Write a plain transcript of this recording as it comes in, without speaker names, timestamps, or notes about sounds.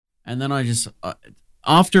And then I just,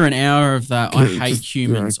 after an hour of that, I hate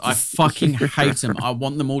humans. I fucking hate them. I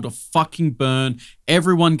want them all to fucking burn.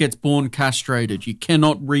 Everyone gets born castrated. You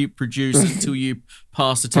cannot reproduce until you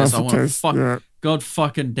pass the test. I want to fuck, God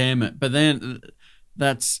fucking damn it. But then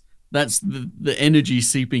that's the energy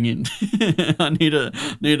seeping in. I need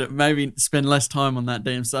to maybe spend less time on that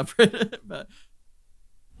damn subreddit. But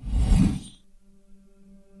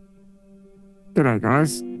G'day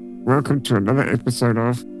guys, welcome to another episode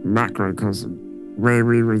of Macrocosm, where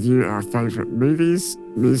we review our favourite movies,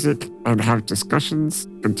 music, and have discussions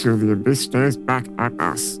until the abyss stares back at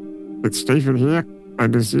us. It's Stephen here,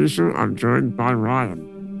 and as usual, I'm joined by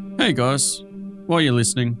Ryan. Hey guys, while you're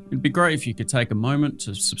listening, it'd be great if you could take a moment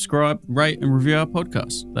to subscribe, rate, and review our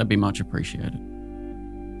podcast. That'd be much appreciated.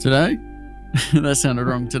 Today? That sounded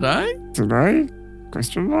wrong. Today? Today?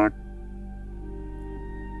 Question mark?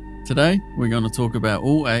 Today, we're going to talk about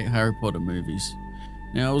all 8 Harry Potter movies.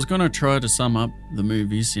 Now, I was going to try to sum up the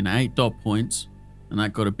movies in 8 dot points, and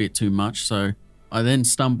that got a bit too much, so I then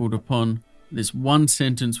stumbled upon this one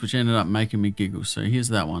sentence which ended up making me giggle, so here's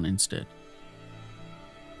that one instead.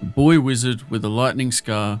 A boy wizard with a lightning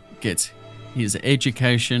scar gets his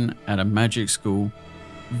education at a magic school.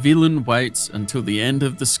 Villain waits until the end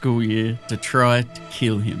of the school year to try to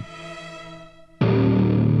kill him.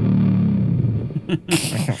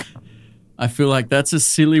 I feel like that's a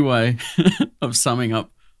silly way of summing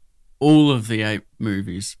up all of the 8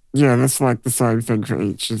 movies. Yeah, that's like the same thing for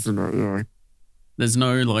each, isn't it? Yeah. There's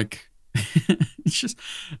no it's just,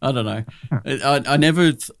 I don't know. I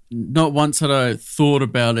never, not once had I thought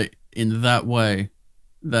about it in that way,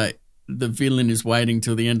 that the villain is waiting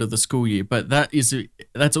till the end of the school year. But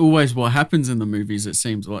that's always what happens in the movies, it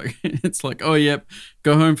seems like. It's like, oh, yep,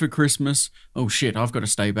 go home for Christmas. Oh, shit, I've got to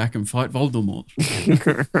stay back and fight Voldemort.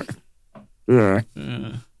 Yeah.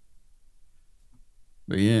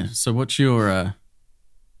 But yeah, so what's your...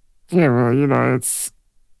 Yeah, well, you know,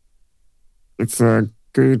 it's a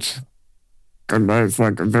good... I know it's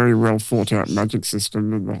like a very well thought out magic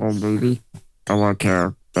system in the whole movie. I like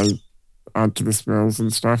how they add to the spells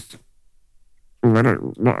and stuff. Well, they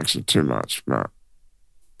don't, not actually too much, but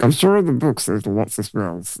I'm sure in the books there's lots of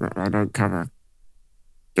spells that I don't cover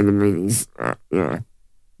in the movies. Yeah.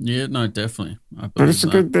 Yeah, no, definitely. But it's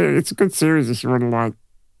a good series if you want to like,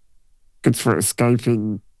 good for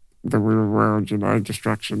escaping the real world, you know,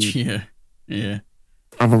 distraction. Yeah, yeah.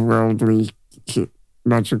 Otherworldly,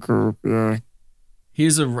 magical, yeah.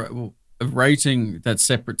 Here's a rating that's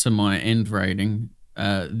separate to my end rating.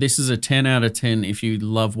 This is a 10 out of 10 if you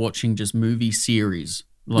love watching just movie series.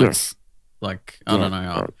 Yes. Like, I don't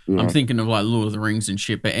know. I'm thinking of like Lord of the Rings and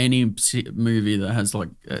shit, but any movie that has like,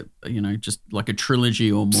 just like a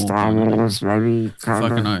trilogy or more. Star Wars, maybe.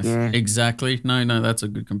 Fucking oath. Yeah. Exactly. No, that's a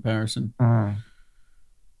good comparison.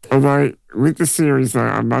 Although, with the series, though,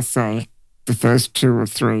 I must say, the first 2 or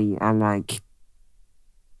 3 are like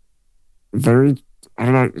very, I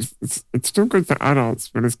don't know, it's still good for adults,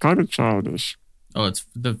 but it's kind of childish. Oh,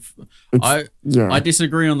 I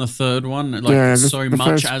disagree on the third one, as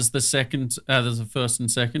the second, there's the first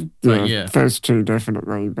and second. But yeah, first 2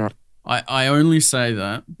 definitely. But I only say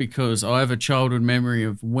that because I have a childhood memory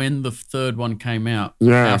of when the third one came out.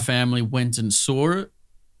 Yeah, our family went and saw it,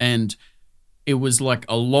 and it was like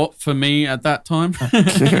a lot for me at that time.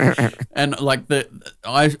 And like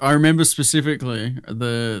I remember specifically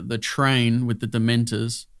the train with the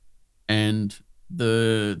Dementors and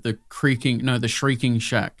the shrieking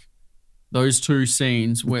shack. Those 2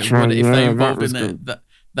 scenes where if they involved in that,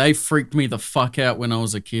 they freaked me the fuck out when I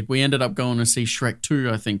was a kid. We ended up going to see Shrek 2,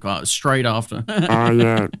 I think, straight after.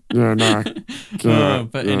 No.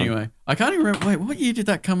 Anyway, I can't even remember. Wait, what year did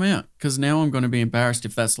that come out? Because now I'm going to be embarrassed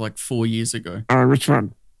if that's like 4 years ago. Which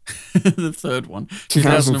one? The third one,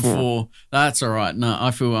 2004. That's all right. No,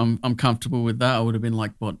 I feel I'm comfortable with that. I would have been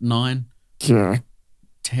like, what, 9? Yeah.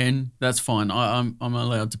 10. That's fine. I'm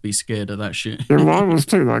allowed to be scared of that shit. Yeah, mine was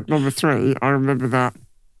too. Like number 3, I remember that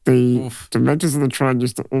the Dementors on the train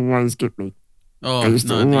used to always get me. Oh, they used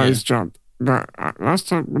to always jump. But last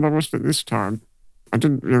time when I watched it this time, I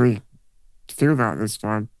didn't really feel that this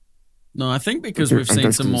time. No, I think because we've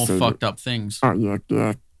seen some more fucked up things. Oh yeah.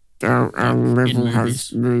 Our level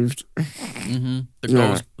has moved. Mm-hmm.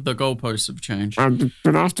 The goalposts have changed.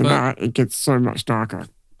 But after that, it gets so much darker.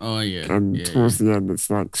 Oh, yeah. And towards the end, it's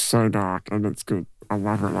like so dark and it's good. I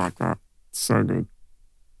love it like that. It's so good.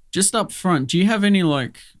 Just up front, do you have any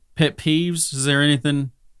like pet peeves? Is there anything?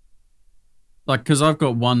 Like, because I've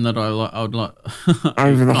got one that I would like.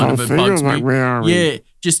 Over the whole thing, or like where are we? Yeah,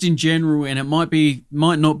 just in general, and it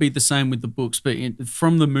might not be the same with the books, but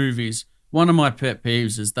from the movies, one of my pet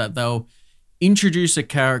peeves is that they'll introduce a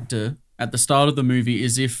character at the start of the movie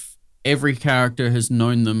as if every character has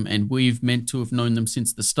known them and we've meant to have known them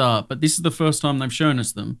since the start, but this is the first time they've shown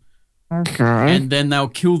us them. Okay. And then they'll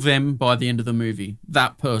kill them by the end of the movie.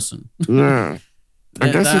 That person. Yeah. I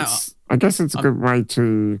guess it's a good way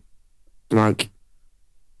to like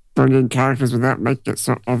bring in characters without making it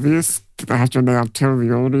so obvious. They have to now tell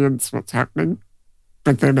the audience what's happening.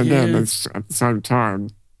 But then again, it's at the same time.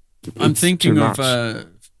 I'm thinking of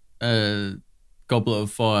Goblet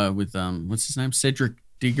of Fire with what's his name? Cedric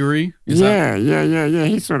Diggory. Yeah.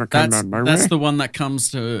 He sort of came out of nowhere. That's the one that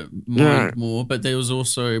comes to mind more. But there was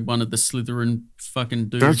also one of the Slytherin fucking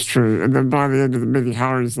dudes. That's true. And then by the end of the movie,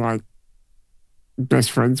 Harry's like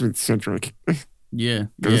best friends with Cedric. Yeah.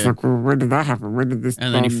 It's like, well, when did that happen? When did this?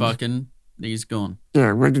 And then he's gone.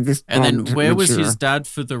 Yeah, when did this? And then where was his dad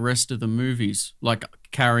for the rest of the movies? Like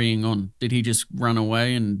carrying on? Did he just run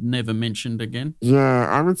away and never mentioned again? Yeah,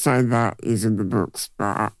 I would say that is in the books,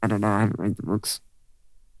 but I don't know. I haven't read the books.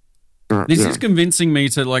 But, this is convincing me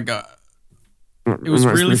to like. It was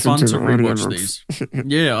really fun to rewatch these.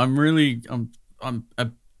 Yeah, I'm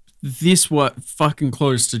this fucking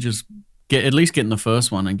close to just at least getting the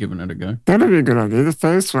first one and giving it a go. That'd be a good idea. The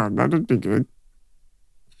first one, that'd be good.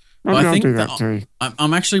 I think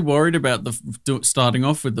I'm actually worried about starting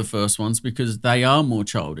off with the first ones because they are more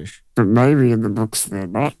childish. But maybe in the books they're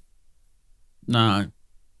not. No,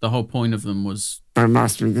 the whole point of them was... They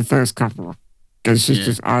must be the first couple. Because she's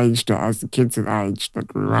just aged as the kids have aged that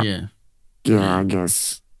grew up. Yeah, I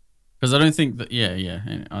guess. Because I don't think that... Yeah,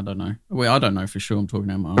 I don't know. Well, I don't know for sure. I'm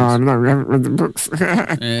talking out my eyes. Oh, no, we haven't read the books.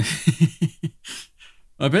 Yeah.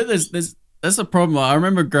 I bet there's that's a problem. I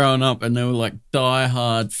remember growing up and they were like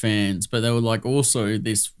die-hard fans, but they were like also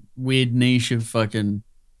this weird niche of fucking...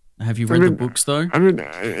 Have you read the books though? I mean,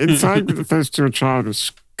 it's like the first two are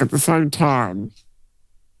childish. At the same time,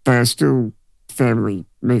 they are still family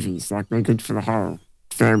movies. Like they're good for the whole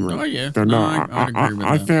family. Oh yeah. They're not. I'd agree with that.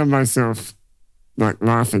 I found myself like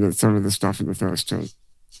laughing at some of the stuff in the first two.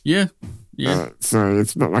 Yeah. So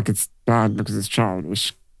it's not like it's bad because it's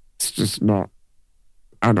childish. It's just not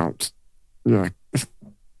adult. Yeah.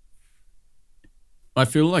 I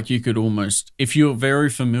feel like you could almost, if you're very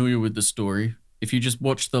familiar with the story, if you just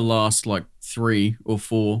watch the last like 3 or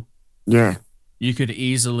 4, you could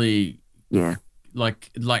easily, like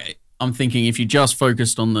I'm thinking if you just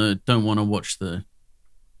focused on don't want to watch the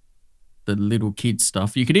little kid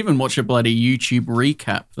stuff, you could even watch a bloody YouTube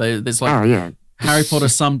recap. There's like Harry Potter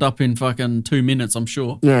summed up in fucking 2 minutes, I'm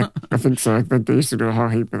sure. Yeah, I think so. They used to do a whole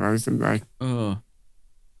heap of those, didn't they? Oh.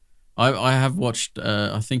 I have watched,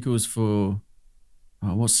 I think it was for,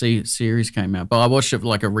 what series came out? But I watched it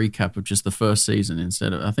like a recap of just the first season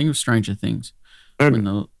instead of, I think it was Stranger Things when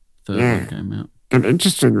the third one came out. And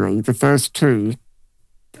interestingly, the first 2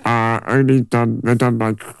 are they're done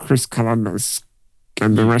by Chris Columbus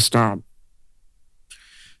and the rest aren't.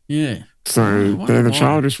 Yeah. So they're the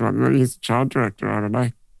childish one. Maybe he's a child director, I don't know.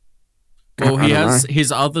 Well, he has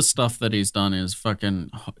his other stuff that he's done is fucking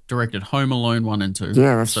directed Home Alone 1 and 2.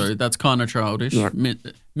 Yeah. So that's kind of childish. Yep.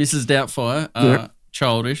 Mrs. Doubtfire,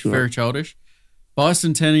 childish, very childish.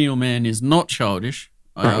 Bicentennial Man is not childish.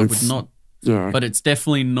 I would not. Yeah. But it's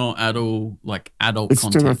definitely not at all like adult it's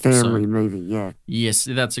content. It's still a family movie, yeah. Yes,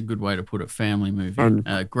 that's a good way to put it, family movie.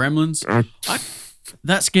 Gremlins,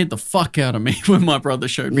 that scared the fuck out of me when my brother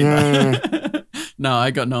showed me that. No,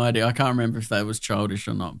 I got no idea. I can't remember if that was childish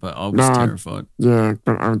or not, but I was terrified. Yeah,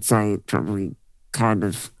 but I would say it probably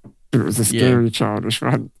it was a scary childish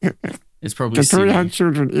one. It's probably silly. It had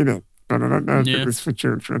children in it, but I don't know if it was for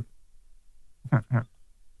children.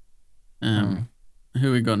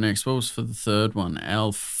 Who we got next? What was for the third one?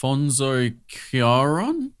 Alfonso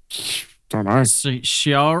Cuarón? Don't know.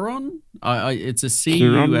 Cuarón? It's a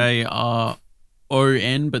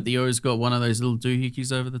Cuaron, but the O's got one of those little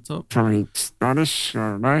doohickeys over the top. Probably Spanish,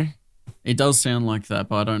 I don't know. It does sound like that,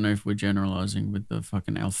 but I don't know if we're generalizing with the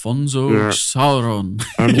fucking Alfonso Cuarón.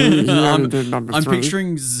 He only did number 3. I'm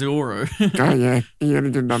picturing Zorro. Oh, yeah. He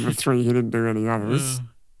only did number 3. He didn't do any others.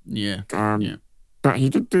 But he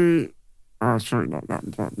did do... Oh, it's probably not that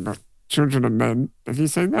important, but Children of Men. Have you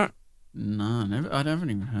seen that? No, never. I haven't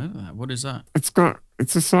even heard of that. What is that? It's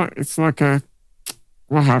like a...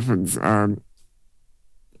 What happens? In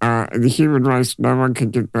the human race, no one can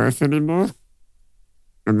give birth anymore.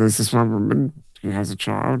 And there's this one woman who has a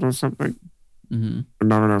child or something. Mm-hmm. And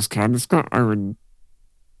no one else can. It's got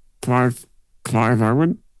Clive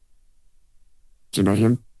Owen. Do you know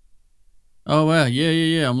him? Oh, wow.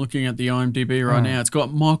 Yeah. I'm looking at the IMDb right now. It's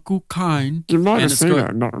got Michael Caine. You might have seen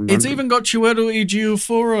it, not remember. It's even got Chiwetel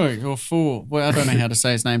Ejiofor. Well, I don't know how to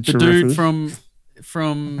say his name. The dude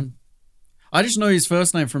from... I just know his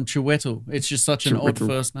first name from Chiwetel. It's just such an odd Chiwetel.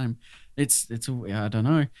 first name. I don't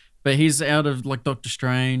know. But he's out of like Doctor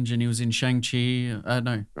Strange and he was in Shang-Chi. No,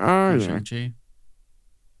 Oh, not yeah. Shang-Chi.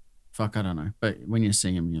 Fuck, I don't know. But when you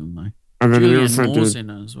see him, you'll know. And then he Julianne also Moore's did, in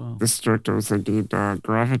it as well. this director also did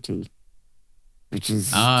Gravity, which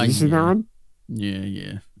is, Ah, did you see that yeah. one?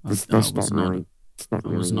 Yeah. That's was not really, it's not I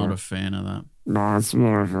really, was not a fan of that. no, it's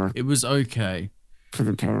more of a, It was okay. for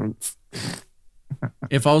the parents.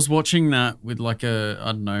 If I was watching that with like I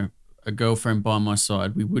don't know, a girlfriend by my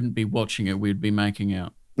side, we wouldn't be watching it. We'd be making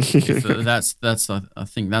out. If I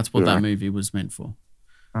think that's what Yeah. that movie was meant for.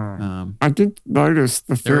 I did notice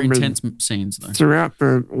the Very filming intense scenes though. throughout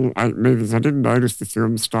the all 8 movies. I didn't notice the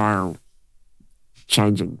film style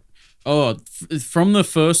changing. Oh, from the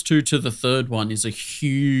first two to the third one is a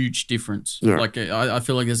huge difference. Yeah. Like I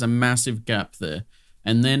feel like there's a massive gap there,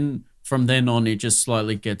 and then from then on it just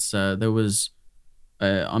slightly gets. There was,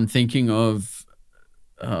 I'm thinking of,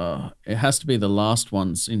 it has to be the last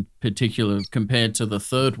ones in particular compared to the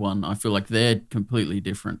third one. I feel like they're completely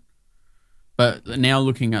different. But now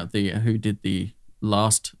looking at who did the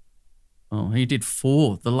last, he did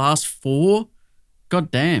 4. The last 4.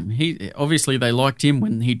 God damn. He obviously they liked him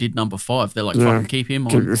when he did number 5. They're like, Yeah, fucking keep him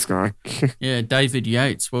Keep on. this guy. Yeah, David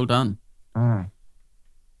Yates. Well done. And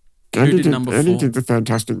Who he did number and he 4? did the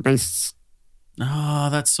Fantastic Beasts. Oh,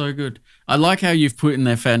 that's so good. I like how you've put in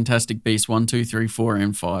there Fantastic Beasts 1, 2, 3, 4,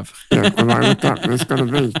 and 5. Yeah, when I looked up, there's going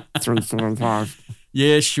to be 3, 4, and 5.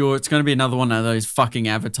 Yeah, sure. It's going to be another one of those fucking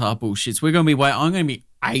Avatar bullshits. I'm going to be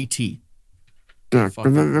 80. Yeah, Fuck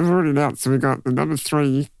but they've already announced. So we got the number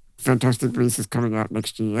 3 Fantastic Beasts is coming out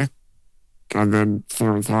next year, and then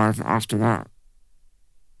 4 and 5 after that.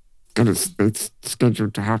 And it's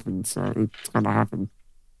scheduled to happen, so it's going to happen.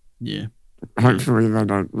 Yeah. Hopefully they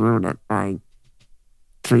don't ruin it by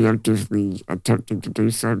preemptively attempting to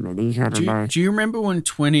do so many. I don't know. Do you remember when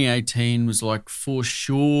 2018 was like for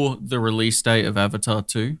sure the release date of Avatar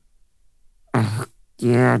 2?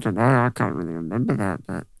 Yeah, I don't know. I can't really remember that,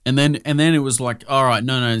 but And then it was like, all right,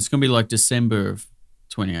 no, it's gonna be like December of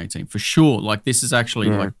 2018 for sure. Like this is actually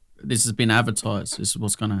Yeah. like this has been advertised. This is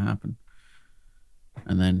what's gonna happen.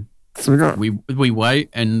 And then so we got we wait,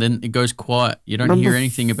 and then it goes quiet. You don't Number hear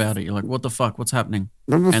anything about it. You're like, what the fuck? What's happening?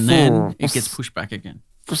 number And 4. then it gets pushed back again.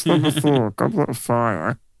 What's number 4? Goblet of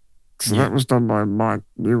Fire. So Yeah. that was done by Mike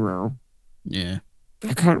Newell. Yeah.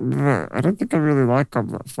 I can't remember. I don't think I really like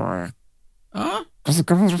Goblet of Fire. Oh Was it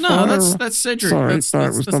Goblet of no, Fire? that's Cedric. Sorry, that's it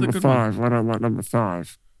was the number good one. 5. Why don't I like number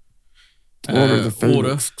 5? Order of the Order.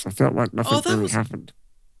 Phoenix. 'Cause I felt like nothing that really was- happened.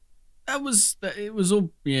 It was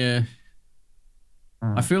all yeah.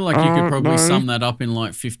 I feel like you could probably no. sum that up in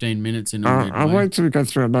like 15 minutes in a weird I'll way. wait till we go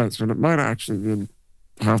through our notes, but it might have actually been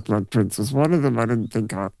Half-Blood Prince. Was one of them I didn't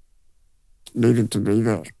think I needed to be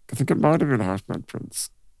there. I think it might have been Half-Blood Prince.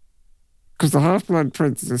 Because the Half-Blood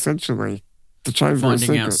Prince is essentially the Chamber of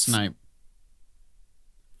Finding out Secrets. Snape.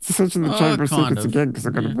 It's essentially the Oh, Chamber of kind Secrets of. again, because I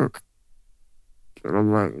got Yeah. a book. And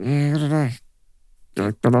I'm like, yeah, I don't know.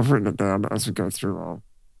 Yeah, but I've written it down as we go through. I'll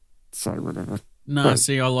say whatever. No, But-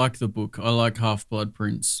 see, I like the book. I like Half-Blood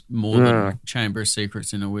Prince more Yeah. than Chamber of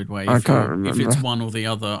Secrets in a weird way. I If can't if remember. it's one or the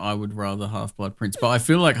other, I would rather Half-Blood Prince. But I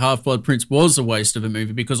feel like Half-Blood Prince was a waste of a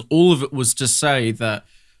movie because all of it was to say that,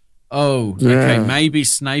 okay, Yeah. maybe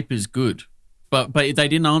Snape is good. But they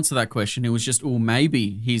didn't answer that question. It was just, maybe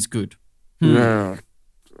he's good. Yeah.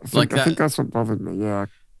 Like I think that- that's what bothered me, yeah.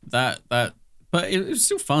 But it was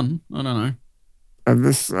still fun. I don't know. And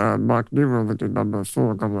this Mike Newell that did number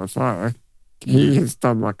 4, Goblet of Fire, he has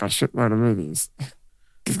done like a shitload of movies.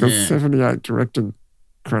 He's got Yeah. 78 directing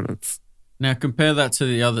credits. Now compare that to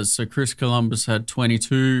the others. So Chris Columbus had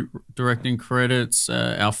 22 directing credits.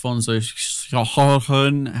 Alfonso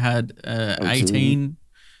Cuarón had 18.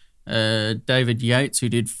 David Yates, who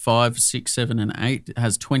did 5, 6, 7, and 8,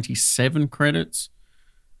 has 27 credits.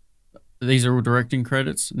 These are all directing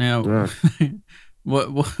credits. Now, Yeah.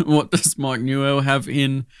 what does Mike Newell have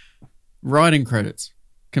in writing credits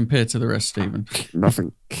compared to the rest, Stephen?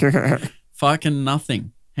 Nothing. Fucking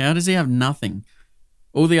nothing. How does he have nothing?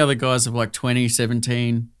 All the other guys have like 20,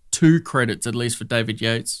 17, 2 credits at least for David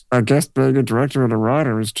Yates. I guess being a director and a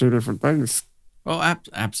writer is 2 different things. Oh,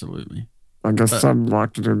 absolutely. I guess But- some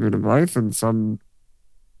like to do a bit of both and some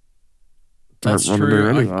don't That's want to do true.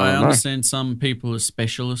 anything. I don't know. understand some people are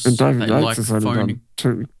specialists. And David They Yates like has only phoning. done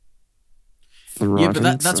 2. For Yeah, writing,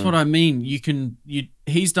 but that's so- what I mean.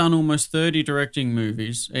 He's done almost 30 directing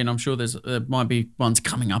movies, and I'm sure there might be ones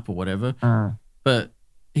coming up or whatever. But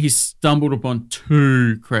he stumbled upon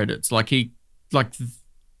 2 credits. That's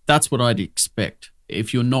what I'd expect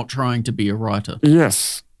if you're not trying to be a writer.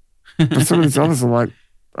 Yes. But some of these others are like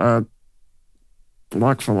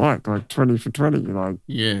like for like 20 for 20,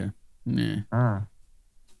 Yeah. Yeah.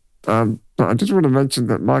 But I did want to mention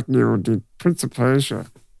that Mike Newell did Prince of Persia,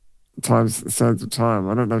 Sands of Time.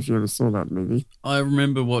 I don't know if you ever saw that movie. I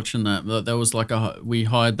remember watching that. That was like we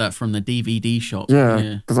hired that from the DVD shop.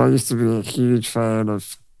 Yeah, because I used to be a huge fan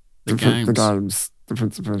of the games, the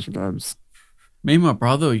Prince of Persia games. Me and my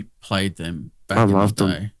brother played them back in the day.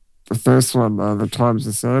 Them. The first one, the Times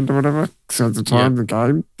of Sand or whatever, Sands of Time, the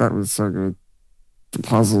game, that was so good. The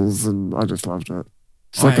puzzles, and I just loved it.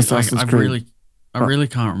 It's like Assassin's Creed. I really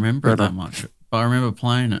can't remember it that much, but I remember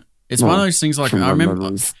playing it. It's one of those things like I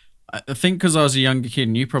remember. I think because I was a younger kid,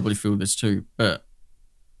 and you probably feel this too, but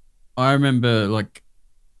I remember like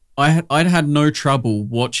I'd had no trouble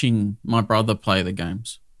watching my brother play the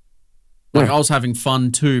games. Like I was having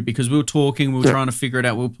fun too because we were talking, we were trying to figure it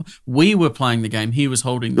out. We were playing the game, he was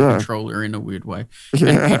holding the controller in a weird way.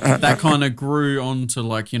 And that kind of grew on to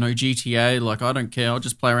like, GTA. Like I don't care, I'll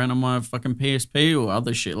just play around on my fucking PSP or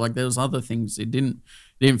other shit. Like there was other things. It didn't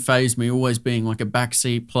phase me, always being like a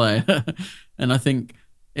backseat player. And I think,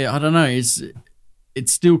 I don't know, it's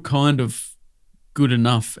still kind of good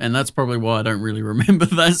enough, and that's probably why I don't really remember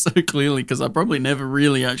that so clearly, because I probably never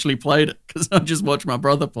really actually played it because I just watched my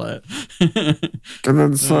brother play it. And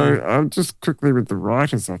then so just quickly with the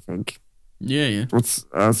writers, I think. Yeah.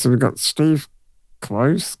 So we got Steve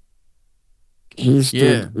Close. He's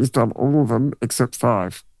done all of them except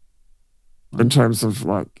 5. In terms of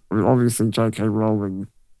like, I mean, obviously J.K. Rowling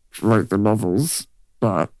wrote the novels,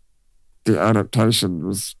 but the adaptation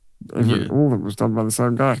was all of them was done by the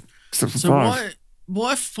same guy except for 5.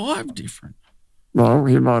 Why 5 different? Well,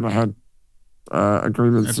 he might have had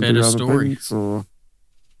agreements to do other things, and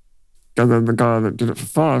then the guy that did it for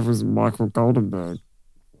 5 was Michael Goldenberg,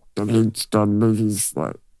 and he'd done movies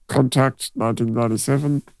like Contact,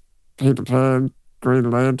 1997, Peter Pan, Green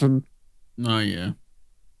Lantern. Oh yeah.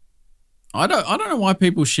 I don't know why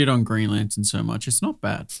people shit on Green Lantern so much. It's not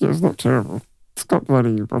bad. Yeah, it's not terrible. It's got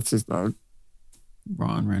bloody what's his name?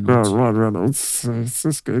 Ryan Reynolds. Oh, Ryan Reynolds. It's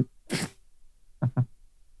just good.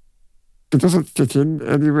 It doesn't fit in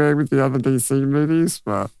anywhere with the other DC movies,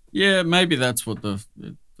 but yeah, maybe that's what the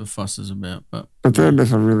fuss is about. But they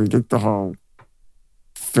never really did the whole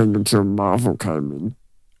thing until Marvel came in.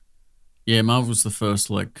 Yeah, Marvel's the first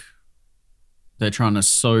like they're trying to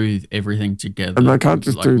sew everything together, and they can't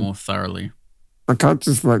just do more thoroughly. They can't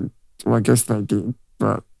just well, I guess they did,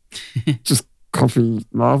 but just copy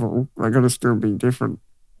Marvel. They got to still be different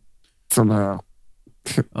somehow.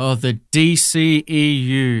 Oh, the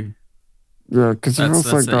DCEU. Yeah, because you've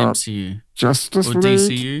also got MCU. Justice or League.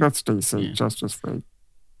 DCU. That's DC, Justice League.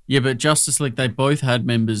 Yeah, but Justice League, they both had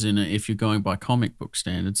members in it. If you're going by comic book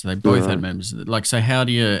standards, they both had members. Like, so how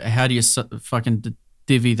do you fucking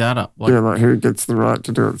divvy that up? Like, like who gets the right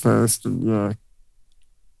to do it first? And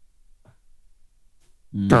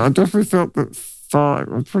But I definitely felt that 5.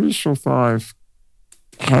 I'm pretty sure 5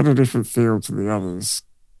 had a different feel to the others.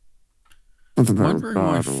 Wondering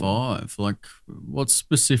why 5? Like, what's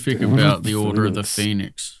specific about the Order of the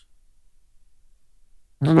Phoenix?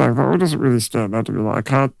 I don't know. That one doesn't really stand out to me. Like, I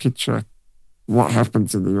can't picture what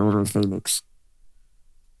happens in the Order of Phoenix.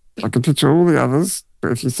 I can picture all the others,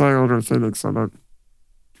 but if you say Order of Phoenix, I don't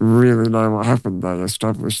really know what happened. They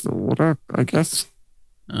established the order, I guess.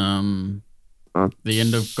 The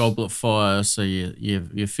end of Goblet Fire. So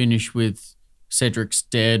you finish with Cedric's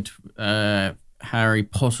dead. Harry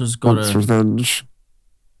Potter's got revenge.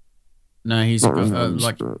 No, he's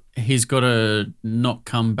he's got to not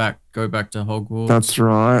come back, go back to Hogwarts. That's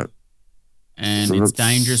right. And so it's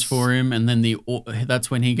dangerous for him. And then that's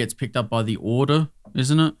when he gets picked up by the Order,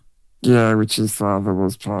 isn't it? Yeah, which his father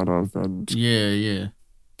was part of. And yeah.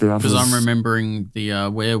 Because I'm remembering the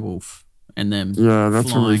werewolf and them. Yeah,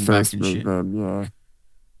 that's when we flying first back and met shit. them.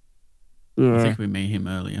 Yeah. I think we met him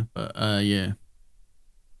earlier, but yeah.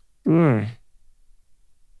 Yeah.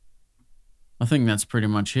 I think that's pretty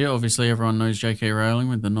much it. Obviously, everyone knows J.K. Rowling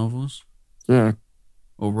with the novels. Yeah.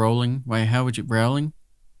 Or Rowling. Wait, how would you... Rowling?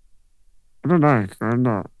 I don't know. I'm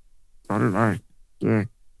not. I don't know. Yeah.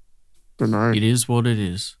 Don't know. It is what it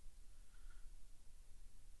is.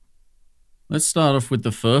 Let's start off with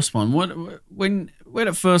the first one. When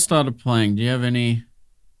it first started playing, do you have any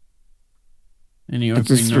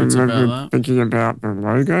opening notes about that? Thinking about the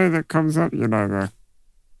logo that comes up,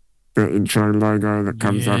 the intro logo that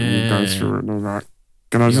comes up and you go through it and all that.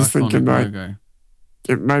 And I was just thinking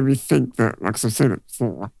it made me think that, like I've said it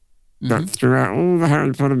before, that throughout all the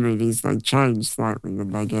Harry Potter movies, they change slightly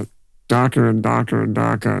and they get darker and darker and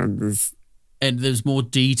darker. And there's more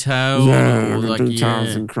detail. Yeah, the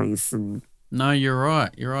details increase. No, you're right.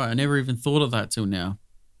 I never even thought of that till now,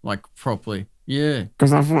 like properly. Yeah.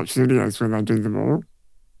 Because I've watched videos where they do them all,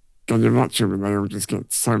 and you watch them and they all just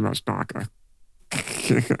get so much darker.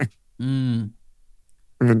 Mm.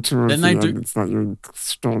 And then towards Then the they end, do. it's like you're in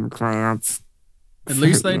storm clouds. At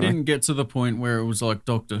least they Yeah. didn't get to the point where it was like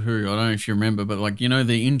Doctor Who. I don't know if you remember, but like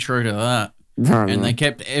the intro to that, No, and yeah. they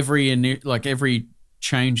kept every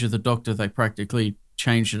change of the Doctor, they practically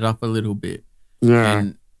changed it up a little bit. Yeah.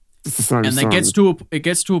 And It's the same and song. it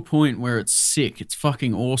gets to a point where it's sick. It's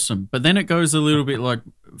fucking awesome. But then it goes a little bit like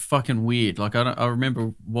fucking weird. Like I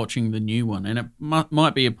remember watching the new one, and it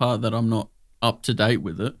might be a part that I'm not up to date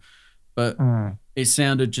with it, but it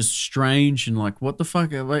sounded just strange and like, what the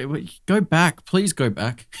fuck? Wait, go back, please go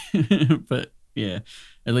back. But yeah,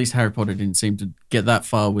 at least Harry Potter didn't seem to get that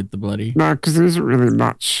far with the bloody. No, because there isn't really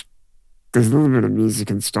much. There's a little bit of music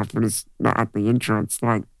and stuff, but it's not at the intro. It's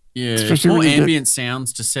like, Yeah, especially more when you get- ambient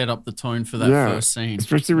sounds to set up the tone for that Yeah, first scene.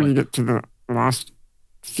 especially when Like, you get to the last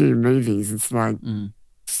few movies, it's like mm.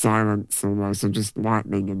 silence almost, or just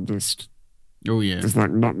lightning and just Oh yeah, there's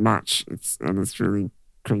like not much. It's really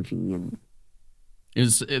creepy and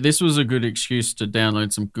this was a good excuse to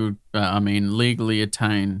download some good, legally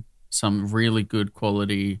attain some really good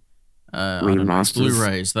quality I don't know, Remasters.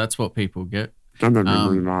 Blu-rays. That's what people get. and then been Um,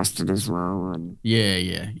 remastered as well. And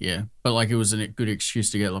Yeah. But like, it was a good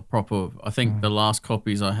excuse to get like proper. I think the last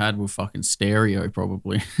copies I had were fucking stereo,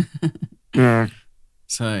 probably. yeah,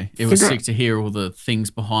 So it was Think I- sick to hear all the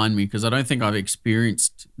things behind me, because I don't think I've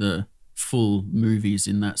experienced the full movies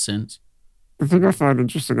in that sense. the thing I find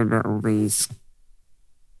interesting about all these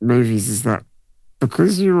movies is that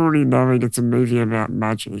because you're already knowing it's a movie about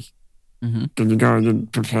magic, Hmm. and you're going in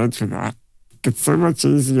prepared for that, it's so much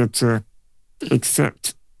easier to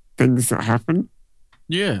accept things that happen.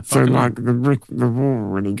 Yeah. So fucking like the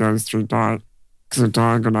wall when he goes through because of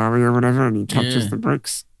Diagon Alley or whatever, and he touches Yeah. the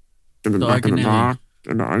bricks in the back of the Diagon bar, Alley.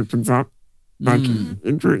 and it opens up. Like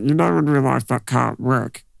Mm. you know, in real life that can't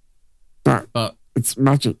work, but But it's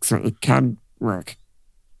magic, so it can work.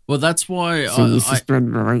 well, that's why So you I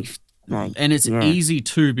suspend belief. Like, and it's yeah. easy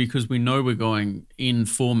too, because we know we're going in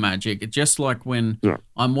for magic. It's just like when Yeah.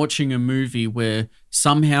 I'm watching a movie where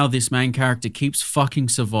somehow this main character keeps fucking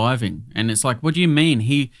surviving, and it's like, what do you mean?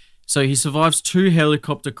 He survives 2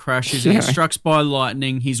 helicopter crashes. He Yeah. gets struck by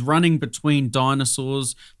lightning. He's running between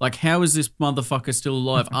dinosaurs. Like, how is this motherfucker still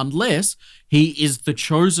alive? Unless he is the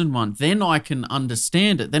chosen one, then I can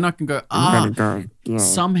understand it. Then I can go, I'm gonna go. Yeah.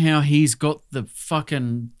 somehow he's got the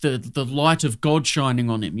fucking the light of God shining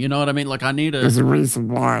on him. You know what I mean? Like, I need There's a, a reason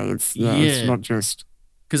why it's it's Yeah. not just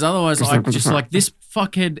because otherwise It's I like, what the just fuck? like, this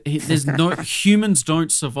fuckhead. There's no humans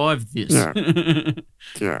don't survive this.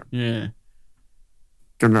 yeah. Yeah.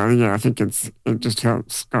 And, I think it just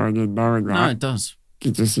helps going in knowing No, that. it does.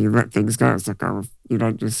 You let things go. It's like, you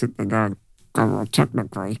don't just sit there going, well,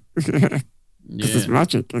 technically. Because it's Yeah.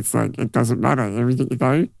 magic. It's like, it doesn't matter. Everything you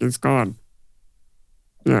know is gone.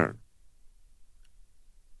 Yeah.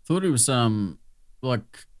 Thought it was like,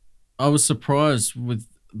 I was surprised with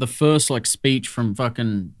the first like speech from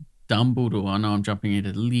fucking Dumbledore. I know I'm jumping in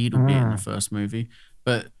a little bit in the first movie,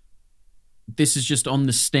 but this is just on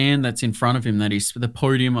the stand that's in front of him, that he's the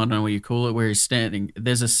podium, I don't know what you call it, where he's standing.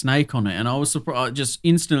 There's a snake on it, and I was surprised. Just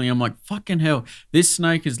instantly, I'm like, fucking hell, this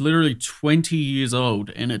snake is literally 20 years old,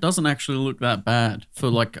 and it doesn't actually look that bad for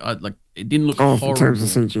it didn't look Oh, in horrible. terms of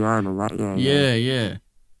CGI and all that, yeah. Yeah.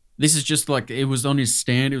 This is just like, it was on his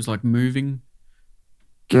stand. It was like moving.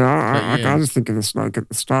 Yeah, But, yeah. I just think of the snake at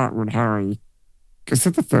the start when Harry. Is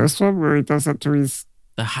it the first one where he does that to his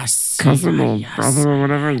The Hasi- cousin or yes. brother or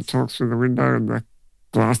whatever? He talks through the window and the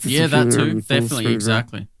glass Yeah, disappears that and too. he falls Definitely, through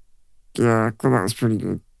exactly. Yeah, well, that was pretty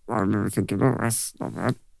good. I remember thinking, oh, that's not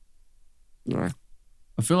bad. Yeah.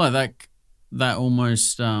 I feel like that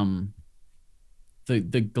almost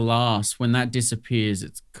the glass, when that disappears,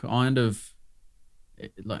 it's kind of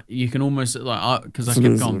like, you can almost like, because I It's an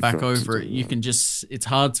kept easy going back effect to over do, it. You yeah. can just, it's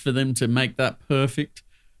hard for them to make that perfect.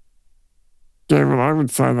 Yeah, well, I would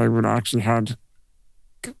say they would have actually had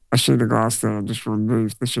a sheet of glass there and just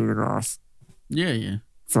removed the sheet of glass. Yeah.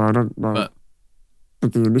 So I don't know. But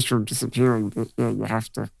But the initial disappearing bit, you have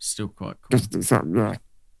to still quite cool. just do something, yeah.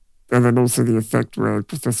 And then also the effect where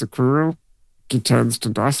Professor Quirrell, he turns to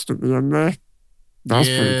dust at the end there. That's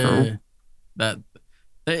pretty cool. That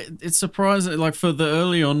it's surprising. Like, for the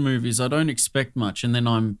early on movies, I don't expect much, and then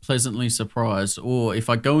I'm pleasantly surprised. Or if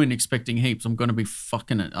I go in expecting heaps, I'm going to be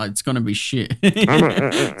fucking it. It's going to be shit.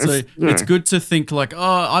 So it's good to think like,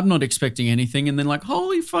 oh, I'm not expecting anything, and then like,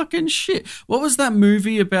 holy fucking shit! What was that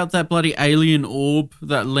movie about that bloody alien orb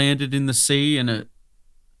that landed in the sea and it?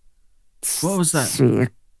 What was that?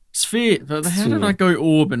 Sphere. Sphere. How did Sphere. I go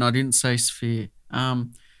orb and I didn't say sphere?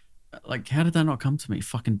 Like, how did that not come to me?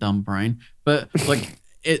 Fucking dumb brain. But like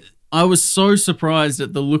it. I was so surprised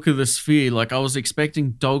at the look of the sphere. Like I was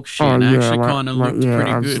expecting dog shit, Oh and it yeah, actually kind of looked yeah,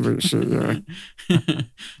 pretty absolute shit, yeah. good.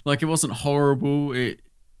 Like it wasn't horrible. It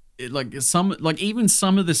like some like even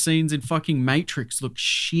some of the scenes in fucking Matrix look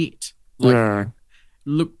shit. Like Yeah.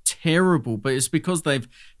 look terrible, but it's because they've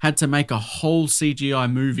had to make a whole CGI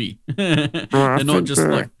movie. Well, They're not just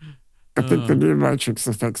like I think the new Matrix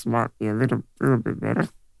effects might be a little bit better.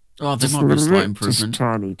 oh, there Just might a be a little slight bit,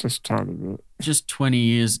 improvement. just tiny bit. Just 20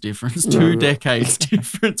 years difference, Yeah, 2 yeah. decades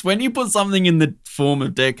difference. When you put something in the form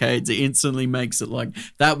of decades, it instantly makes it like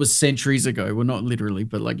that was centuries ago. Well, not literally,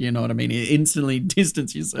 but like, you know what I mean? It instantly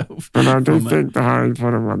distance yourself But I do from it. think the Harry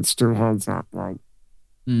Potter one still holds up. Like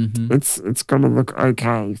Mm-hmm. it's gonna look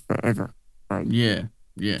okay forever. Like Yeah,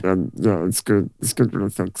 yeah. and yeah, it's good. It's good with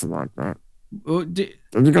effects like that. Well, And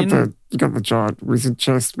you got in- the giant wizard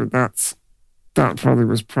chest, but that probably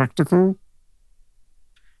was practical.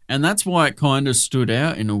 and that's why it kind of stood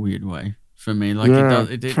out in a weird way for me. Like Yeah,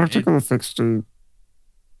 it does. practical effects do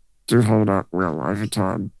hold up well over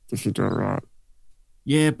time if you do it right.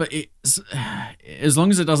 Yeah, but it's as long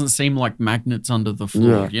as it doesn't seem like magnets under the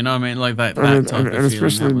floor. Yeah. You know what I mean? Like that I mean, type and of feeling.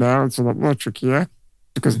 especially that way. now, it's a lot more trickier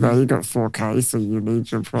because now Mhm. you got 4K, so you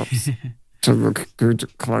need your props to look good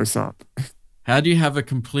close up. How do you have a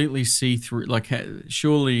completely see-through? Like,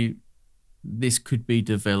 surely this could be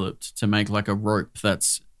developed to make like a rope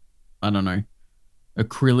that's, I don't know,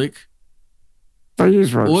 acrylic. They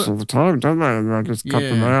use ropes Or- all the time, don't they? And they just cut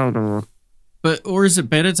them Yeah. out, Or is it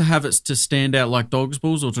better to have it to stand out like dog's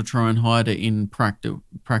balls, or to try and hide it in practical?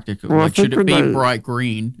 Well, I Like, should think it when be they- bright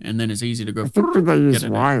green and then it's easy to go? I think when they use it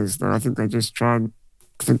out. wires, though, I think they just try and.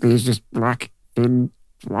 I think they use just black, thin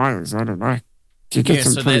wires. I don't know. You get Yeah,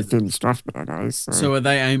 some so pretty that- thin stuff nowadays. So are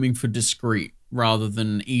they aiming for discreet rather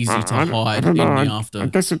than easy to I hide don't in know. the I after?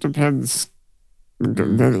 guess it depends.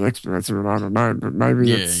 Mm. They're the experts, and I don't know. But maybe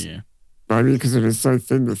Yeah. maybe because it is so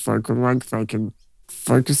thin, the focal length, they can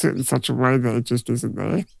focus it in such a way that it just isn't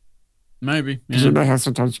there. Maybe. Because Yeah. you know how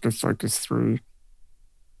sometimes you can focus through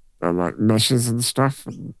like meshes and stuff.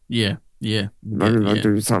 And Yeah. maybe they Yeah.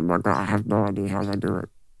 do something like that. I have no idea how they do it.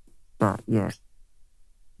 But yeah,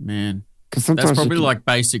 Man, because sometimes that's you probably can- like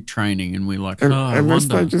basic training, and we're like, un- oh, I unless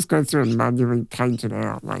wonder. they just go through and manually paint it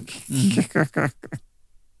out. Like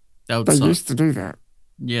That would they suck. used to do that.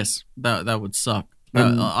 Yes, that would suck.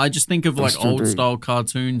 And I just think of they like still old do. style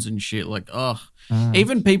cartoons and shit. Like,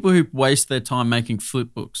 even people who waste their time making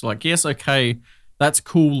flip books. Like, yes, okay, that's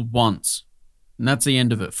cool once, and that's the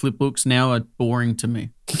end of it. Flip books now are boring to me.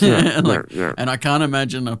 Yeah, Like, yeah. and I can't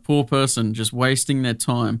imagine a poor person just wasting their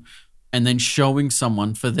time and then showing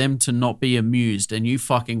someone for them to not be amused, and you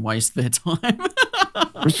fucking waste their time.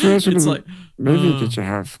 Which version It's of like, the movie uh, did you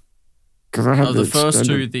have? Because I had the first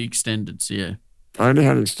two, extended. the extendeds, yeah. I only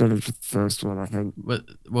had extended for the first one, I think. But,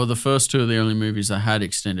 well, the first two are the only movies that had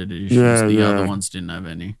extended editions. Yeah, The yeah. other ones didn't have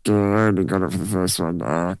any. Yeah, I only got it for the first one.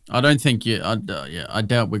 I don't think you. I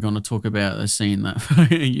doubt we're going to talk about a scene that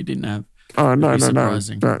you didn't have. Oh no, That'd be no, no.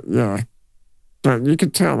 surprising. But yeah, but you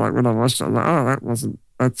could tell like when I watched it, I'm like, oh, that wasn't.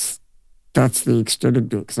 That's the extended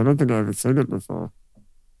bit because I don't think I ever seen it before.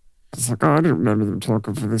 It's like, oh, I didn't remember them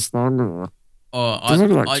talking for this long. Or Oh, there's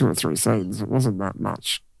only like I 2 or 3 scenes. It wasn't that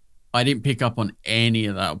much. I didn't pick up on any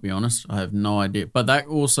of that. I'll be honest. I have no idea. But that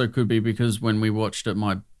also could be because when we watched it,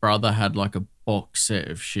 my brother had like a box set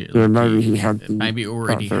of shit. Yeah, Like, maybe he had the- maybe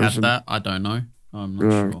already that had version. that. I don't know. I'm not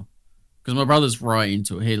Yeah. sure. Because my brother's right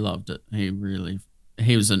into it. He loved it. He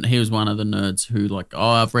was one of the nerds who like, oh,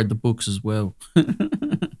 I've read the books as well.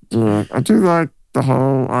 Yeah, I do like the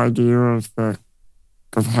whole idea of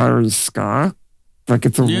Harry's scar. Like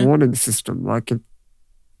it's a Yeah. warning system. Like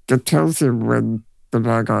it tells him when the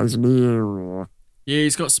bad guy's near or Yeah,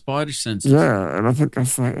 he's got spider senses. yeah, and I think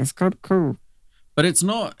that's kind of cool. But it's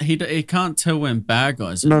not. He can't tell when bad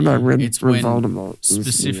guys are No, near. when it's when when Voldemort is near.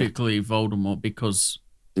 specifically Voldemort, because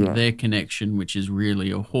Yeah. their connection, which is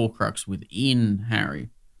really a Horcrux within Harry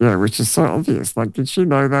Yeah, which is so obvious. Like, did she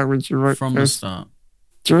know that when she wrote from the first? start.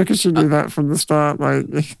 Do you reckon she knew that from the start?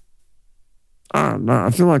 Like, oh no, I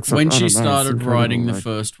feel like When I she don't know, it's started incredible, writing the like,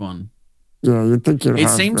 first one, yeah, you'd think you'd it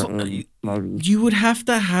have seems the end, maybe. you would have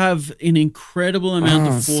to have an incredible amount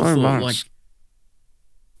Oh, of so forethought. much. Like,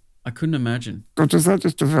 I couldn't imagine. Or does that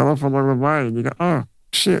just develop along the way? And you go, oh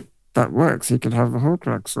shit, that works. He can have the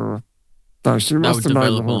Horcrux, or no, she must would have known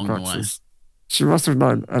the develop along the way. Horcruxes. She must have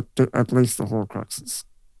known at least the Horcruxes.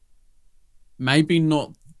 Maybe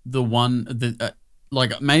not the one that.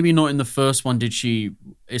 Like maybe not in the first one did she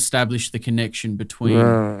establish the connection between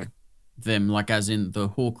Yeah, them, like as in the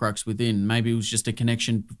Horcrux within. Maybe it was just a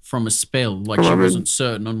connection from a spell. Like Well, she I mean, wasn't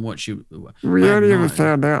certain on what she. we I have only no ever idea.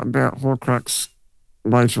 found out about Horcrux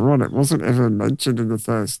later on. It wasn't ever mentioned in the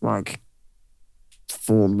first, like,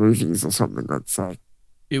 4 movies or something, let's say.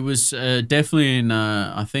 It was definitely in.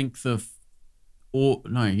 I think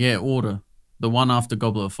Order, the one after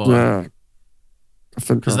Goblet of Fire. Yeah, I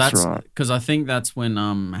think Because that's right. because I think that's when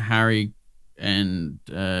Harry and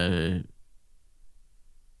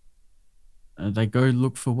they go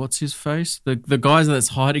look for what's his face, the guy that's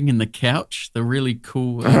hiding in the couch, the really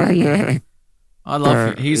cool. Oh, yeah. I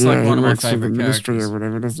love him. He's like one of my works for the favorite ministry characters. or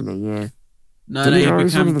whatever, doesn't he? Yeah. No, Did no, he? he Oh,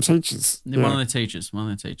 he's one of became the teachers. one Yeah. of the teachers.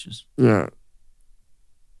 One of the teachers. Yeah.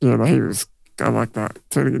 Yeah, no, he was, I like that,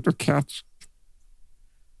 turning into a couch.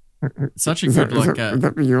 Such a Is good that, is like. that, would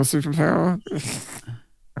that be your superpower?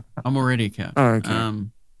 I'm already a couch. Oh, okay.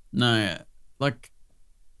 No, like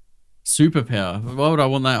superpower. Why would I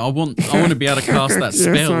want that? I want to be able to cast that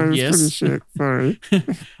Yeah, spell. sorry, Yes. it's pretty shit. Sorry.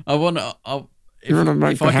 I want to. You wanna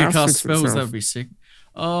make if I the could house cast fix spells, that itself. would be sick.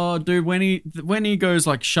 Oh, dude, when he goes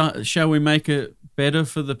like, shall we make it better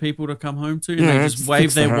for the people to come home to? And Yeah, they let's just wave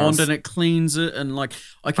fix the their wand house. and it cleans it. And like,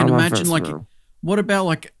 I I can love imagine that like, spell. what about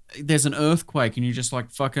like, there's an earthquake and you just like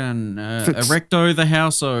fucking Fix- erecto the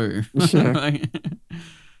house. Oh,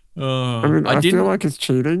 Yeah. I mean, I didn't. feel like it's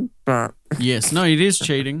cheating, but Yes, no, it is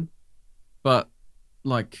cheating, but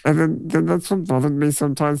like, and then that's what bothered me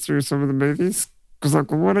sometimes through some of the movies. Because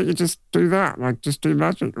like, well, why don't you just do that? Like, just do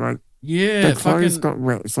magic. Like, yeah, their clothes fucking. got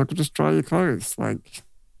wet. It's like, well, just dry your clothes. Like,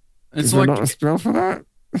 It's is there like, not a spell for that?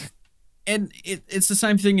 and it's the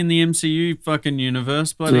same thing in the MCU fucking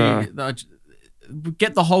universe. Bloody, Yeah.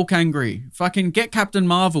 get the Hulk angry. Fucking get Captain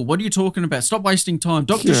Marvel. What are you talking about? Stop wasting time.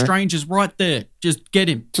 Doctor Yeah. Strange is right there. Just get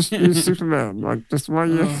him. Just use Superman. Like, just why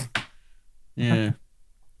you? Oh. Yeah.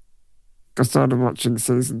 I started watching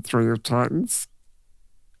season 3 of Titans.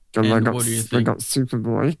 And And what do you they think? got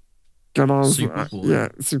Superboy. And I was Superboy. yeah,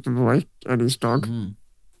 Superboy and his dog Mm.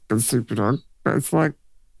 and Superdog. But it's like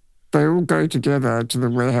they all go together to the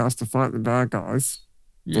warehouse to fight the bad guys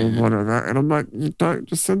or Yeah. whatever. And I'm like, you don't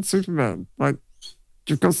just send Superman. Like,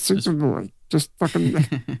 you've got Superboy. Just fucking,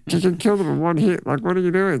 you can kill them in one hit. Like, what are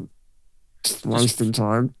you doing? Just wasting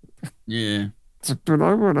time. Yeah. It's like, but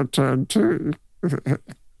I want to turn too.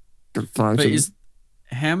 Good fighting.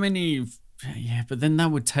 But how many? Yeah, but then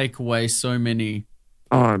that would take away so many.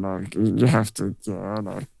 Oh, no. You have to. Yeah, I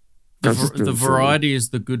know. That's just The being silly. variety is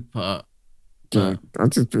the good part. Yeah, I'm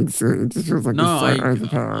just being silly. It just feels like No, it's so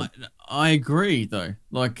overpowered. I agree though.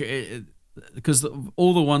 Like, because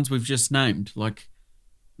all the ones we've just named, like,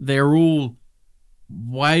 they're all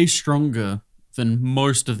way stronger than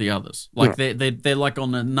most of the others. Like, they're like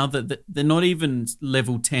on another. They're not even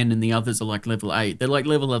level 10, and the others are like level 8. They're like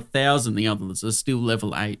level 1,000. The others are still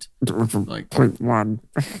level 8. From Like, point 1.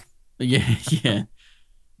 yeah, yeah.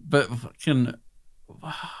 But fucking.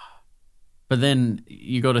 But then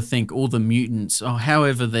you got to think all the mutants, or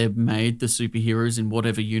however they're made, the superheroes in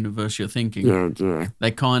whatever universe you're thinking, Yeah.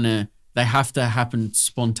 they have to happen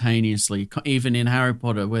spontaneously. Even in Harry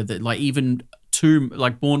Potter, where they like even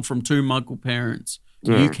born from 2 Muggle parents,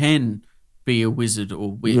 Yeah. you can be a wizard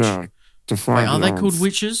or witch. Yeah. To Wait, fight are the they called odds.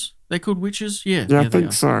 witches? They're called witches. Yeah, Yeah, I they think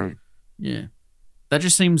are. so. Yeah, that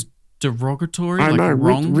just seems derogatory. I like know.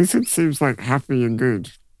 wrong. Wizard seems like happy and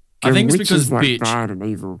good. I think it's Witch because is like bitch. bad and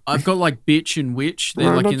evil. I've got like bitch and witch. They're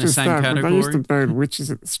Well, like not in the just same that, but they used to category. burn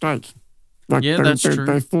witches at the stake. Like, Yeah, they, that's they, true.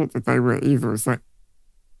 They thought that they were evil. It's like,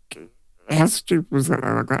 how stupid was that?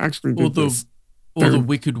 Like, I actually did this. Or the They-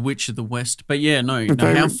 Wicked Witch of the West. But yeah, no, But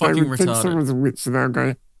how they fucking would think retarded. someone's a witch and they'll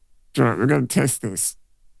go, right, we're going to test this.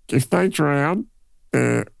 If they drown,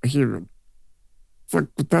 they're a human. It's like,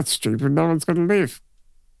 but that's stupid. No one's going to live.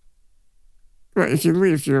 But if you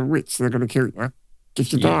live, you're a witch. They're going to kill you.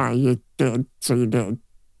 If you Yeah. die, you're dead. So you're dead.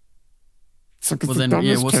 It's like, it's Well the then,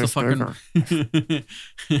 yeah, dumbest what's the test fucking?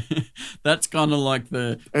 ever. That's kind of like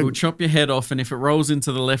we'll And- chop your head off, and if it rolls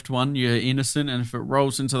into the left one, you're innocent, and if it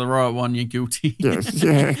rolls into the right one, you're guilty. Yes,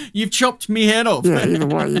 yeah. You've chopped me head off. Yeah, either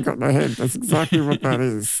way, you got no head. That's exactly what that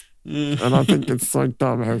is. And I think it's so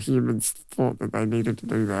dumb how humans thought that they needed to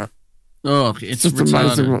do that. Oh, It's it's just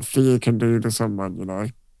amazing retarded. what fear can do to someone, you know.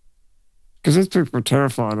 Because these people were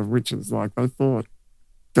terrified of witches. Like, they thought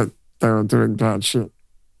that they were doing bad shit.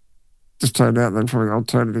 Just turned out they're probably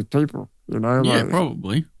alternative people, you know? Yeah, Like,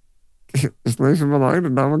 probably. just leave them alone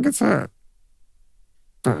and no one gets hurt.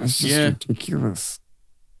 But it's just Yeah. ridiculous.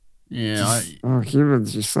 Yeah, Oh,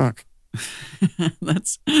 humans, you suck.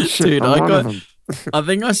 that's Shit, dude. I'm I one of got. them. I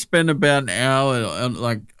think I spent about an hour on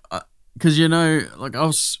like, because like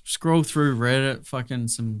I'll scroll through Reddit, fucking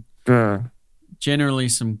some Yeah. generally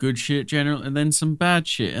some good shit, and then some bad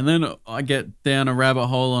shit, and then I get down a rabbit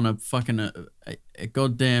hole on a fucking a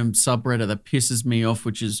goddamn subreddit that pisses me off,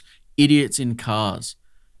 which is idiots in cars,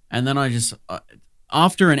 and then I just.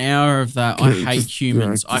 After an hour of that, I hate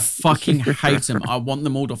humans. I fucking hate them. I want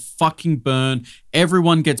them all to fucking burn.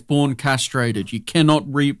 Everyone gets born castrated. You cannot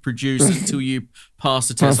reproduce until you pass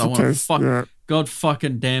the test. I want to God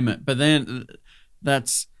fucking damn it. But then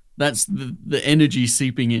that's the energy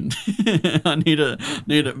seeping in. I need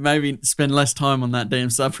to maybe spend less time on that damn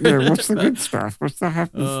subreddit. Yeah, what's the good stuff? What's the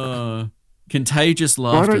happy stuff? Contagious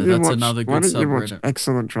laughter. That's another good subreddit. Why don't you watch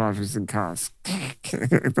Excellent Drivers in Cars?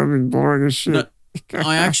 They've been boring as shit. No,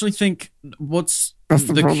 I actually think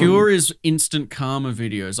the cure is instant karma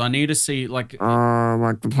videos. I need to see like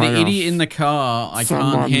the idiot in the car. I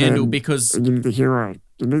can't handle because you need the hero.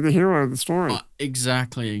 You need the hero of the story.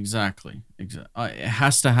 Exactly. It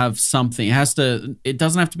has to have something. It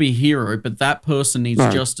doesn't have to be a hero, but that person needs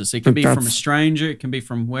justice. It can be from a stranger. It can be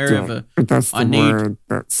from wherever. Yeah, but that's the word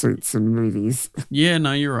that suits in movies. Yeah,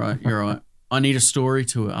 no, you're right. I need a story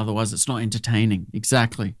to it. Otherwise, it's not entertaining.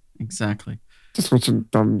 Exactly. Just watching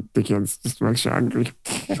dumb dickheads just makes you angry.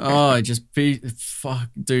 Fuck,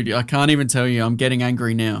 dude. I can't even tell you. I'm getting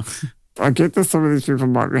angry now. I get that some of these people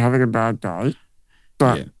might be having a bad day,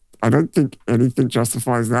 but I don't think anything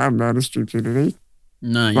justifies that amount of stupidity.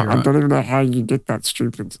 No, you're right. I don't even know how you get that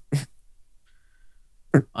stupid.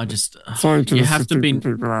 I just... Sorry to the stupid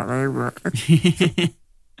people out there, but it's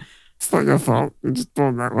not your fault. You're just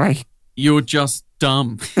born that way. You're just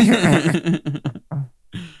dumb.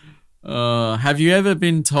 Have you ever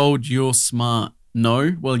been told you're smart?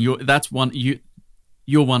 No. Well, you're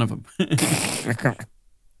one of them.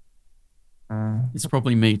 It's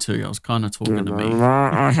probably me too. I was kind of talking to me. Well,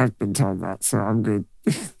 I have been told that, so I'm good.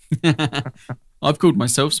 I've called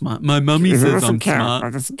myself smart. My mummy says I'm smart.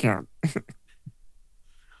 That doesn't count.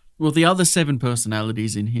 Well, the other 7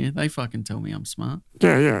 personalities in here, they fucking tell me I'm smart.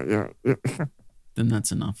 Yeah. Then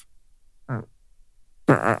that's enough.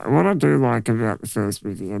 But what I do like about the first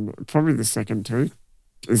movie, and probably the second too,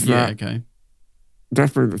 is that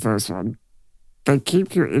definitely the first one, they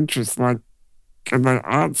keep your interest, and they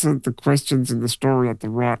answer the questions in the story at the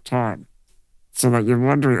right time, so that you're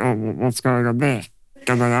wondering, what's going on there,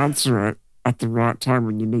 and they answer it at the right time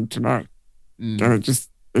when you need to know, and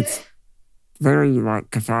it's very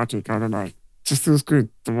cathartic. I don't know, it just feels good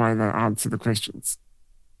the way they answer the questions,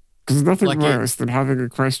 because there's nothing worse than having a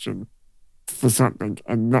question for something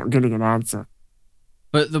and not getting an answer.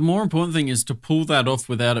 But the more important thing is to pull that off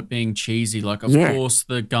without it being cheesy. Of course,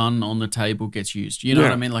 the gun on the table gets used. You know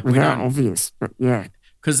what I mean? Without obvious, but yeah.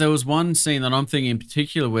 Because there was one scene that I'm thinking in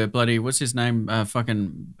particular where what's his name?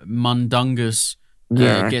 Fucking Mundungus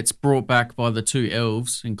gets brought back by the 2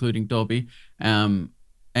 elves, including Dobby. And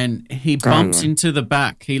he bumps into the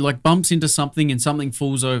back. He bumps into something and something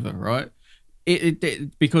falls over, right?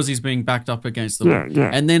 Because he's being backed up against the wall.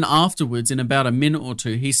 Yeah. And then afterwards, in about a minute or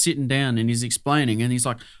two, he's sitting down and he's explaining and he's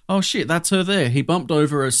like, oh shit, that's her there. He bumped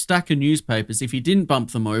over a stack of newspapers. If he didn't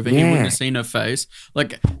bump them over, he wouldn't have seen her face.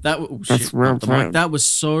 That's well played. That was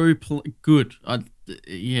so good. I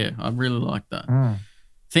really like that.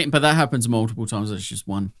 But that happens multiple times. It's just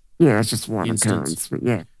one. Yeah, it's just one occurrence. But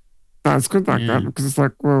yeah. No, it's good like that because it's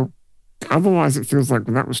otherwise it feels like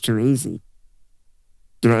that was too easy.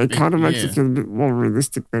 It kind of makes it feel a bit more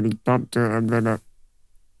realistic that he bumped her and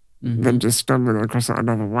then just stumbled across it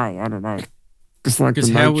another way. I don't know. Just because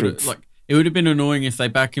the Matrix. It would have been annoying if they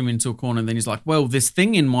back him into a corner and then he's like, well, this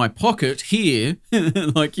thing in my pocket here,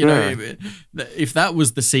 if that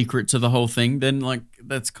was the secret to the whole thing, then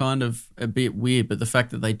that's kind of a bit weird. But the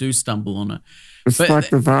fact that they do stumble on it. It's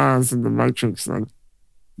like the vase in the Matrix thing.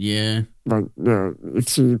 Yeah. If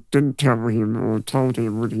she didn't tell him or told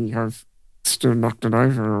him, would he have still knocked it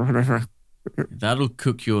over or whatever? That'll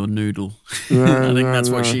cook your noodle. Yeah, I think that's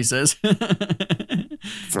what she says.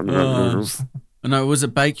 Something about noodles. No, was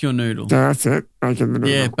it bake your noodle? That's it. Baking the noodle.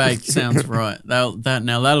 Yeah, bake sounds right.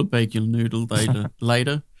 That'll bake your noodle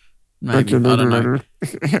later. Maybe, I don't know.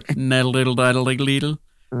 Naddle.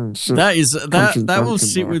 That will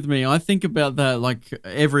sit with me. I think about that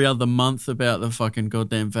every other month about the fucking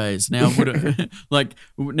goddamn vase. Now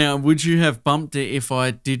would you have bumped it if I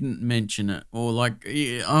didn't mention it? Or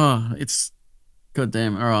it's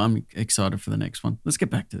goddamn. All right, I'm excited for the next one. Let's get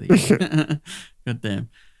back to these. Goddamn.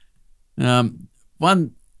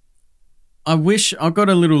 One, I wish I've got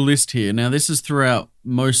a little list here. Now this is throughout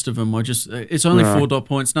most of them. It's only 4 dot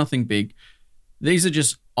points, nothing big. These are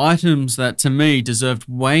just items that to me deserved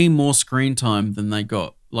way more screen time than they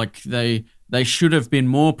got. They should have been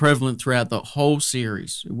more prevalent throughout the whole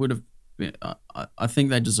series. It would have been, I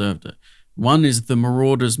think they deserved it. One is the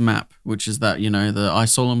Marauders map, which is that, the I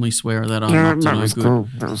solemnly swear that I'm up to that no was good. cool.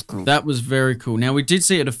 That was cool. That was very cool. Now, we did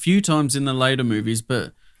see it a few times in the later movies,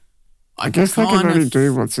 but I guess they can only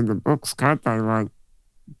do what's in the books, can't they? Like,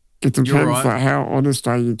 it depends, right. like, how honest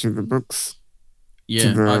are you to the books?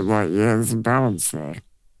 Yeah. There's a balance there.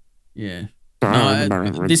 Yeah.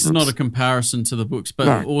 This is not a comparison to the books,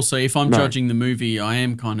 but also if I'm judging the movie, I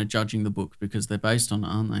am kind of judging the book because they're based on it,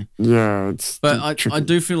 aren't they? Yeah, But I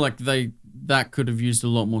do feel like that could have used a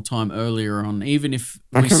lot more time earlier on, even if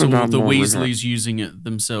we saw the Weasleys using it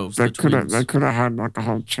themselves. They could have had like a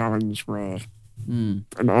whole challenge where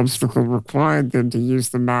an obstacle required them to use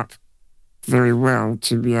the map very well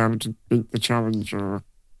to be able to beat the challenge. Or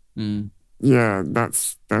yeah,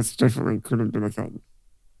 that's definitely could have been a thing.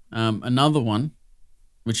 Another one,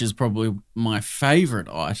 which is probably my favorite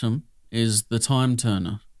item, is the Time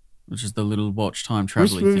Turner, which is the little watch time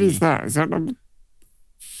traveling thing. Which movie is that? Is that number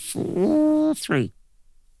 4, 3?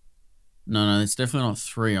 No, it's definitely not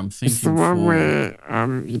 3. I'm thinking it's the one 4. where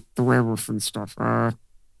the werewolf and stuff. I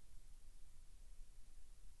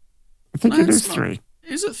think it is 3.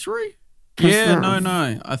 Is it 3? Yeah,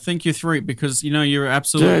 no. I think you're 3 because you're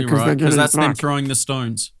absolutely right because that's them throwing the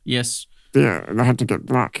stones. Yes. Yeah, and I had to get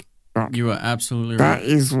black. You are absolutely right. That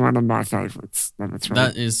is one of my favorites. Number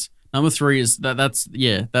 3. Number 3 is that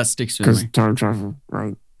sticks with me. Because time travel,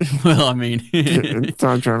 right? Well, I mean, it's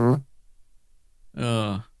time travel.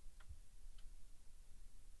 Out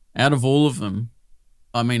of all of them,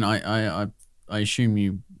 I mean, I assume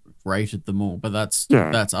you rated them all, but that's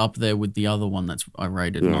up there with the other one I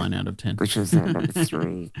rated 9 out of 10. Which is number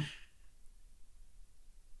 3.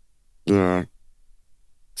 Yeah.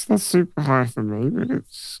 It's not super high for me, but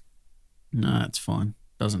it's... No, it's fine.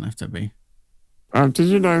 Doesn't have to be. Did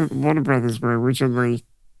you know Warner Brothers were originally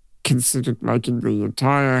considered making the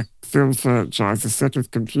entire film franchise a set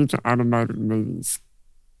of computer animated movies?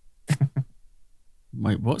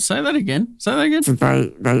 Wait, what? Say that again. So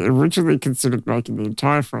they originally considered making the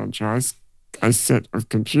entire franchise a set of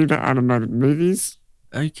computer animated movies.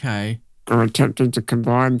 Okay. Or attempting to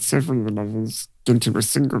combine several novels into a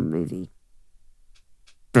single movie.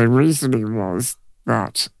 Their reasoning was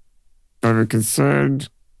that they were concerned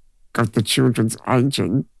of the children's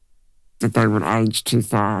aging, that they would age too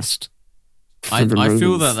fast. I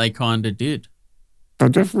feel that they kind of did. They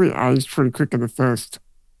definitely aged pretty quick in the first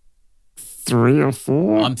 3 or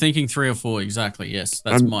 4. I'm thinking 3 or 4, exactly. Yes,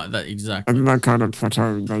 that's exactly. And they kind of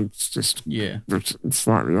plateaued. They just looked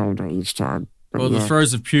slightly older each time. But the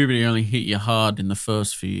throes of puberty only hit you hard in the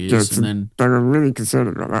first few years, and then they were really concerned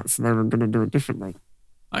about that, so they were going to do it differently.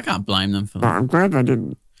 I can't blame them for that. But I'm glad they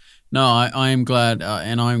didn't. No, I am glad,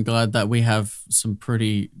 and I'm glad that we have some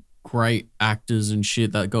pretty great actors and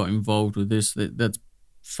shit that got involved with this. That's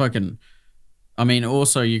fucking. I mean,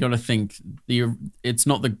 also you got to think it's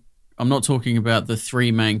not the. I'm not talking about the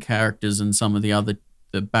 3 main characters and some of the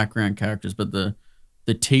background characters, but the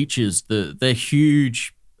teachers. They're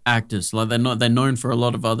huge actors. Like they're known for a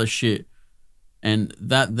lot of other shit, and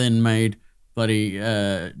that then made bloody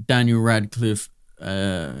Daniel Radcliffe.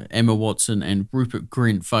 Emma Watson and Rupert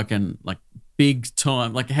Grint fucking like big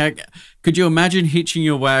time. Like how could you imagine hitching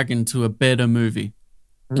your wagon to a better movie?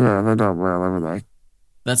 Yeah, they don't well, haven't they?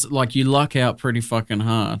 That's like you luck out pretty fucking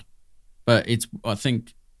hard. But I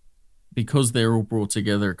think because they're all brought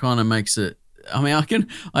together, it kind of makes it. I mean,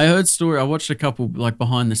 I watched a couple like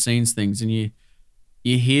behind the scenes things, and you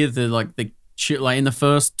hear the shit, like in the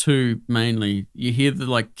first 2 mainly, you hear the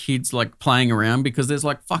like kids like playing around because there's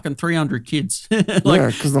like fucking 300 kids.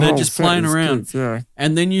 Because they're just playing around. Kids,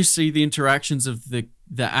 and then you see the interactions of the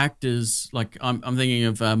actors. Like I'm thinking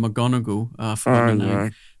of McGonagall. I forgot her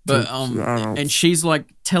name. But and she's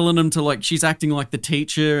like telling them to like she's acting like the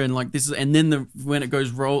teacher and like this is, and then when it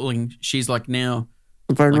goes rolling, she's like now.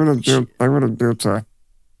 But they would have built the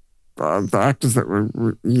actors that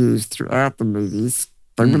were used throughout the movies.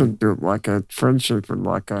 They would have built like a friendship and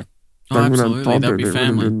like a. Absolutely, that'd be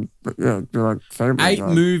family. It'd be like family. 8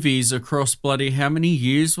 movies across bloody how many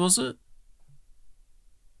years was it?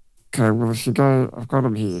 Okay, well if you go, I've got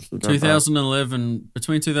them here. 2011,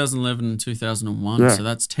 between 2011 and 2001, so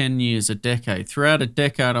that's 10 years, a decade. Throughout a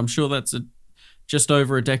decade, I'm sure that's just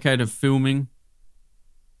over a decade of filming,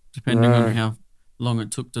 depending on how long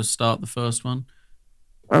it took to start the first one.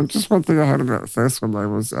 Just one thing I heard about the first one though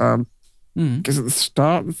was. Because at the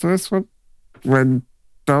start of the first one, when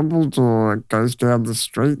Dumbledore goes down the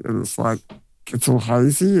street and it's like, it's all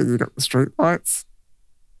hazy and you got the street lights,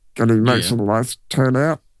 and he makes all the lights turn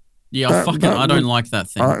out. Yeah, I don't like that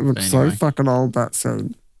thing. It looks so fucking old, that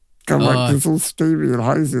scene. Like, it's all steamy and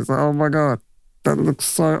hazy. It's like, oh my God, that looks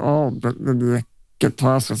so old. But then you get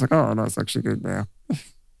past it. I was like, oh, no, it's actually good now.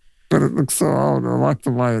 But it looks so old. I like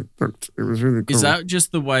the way it looked. It was really cool. Is that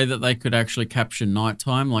just the way that they could actually capture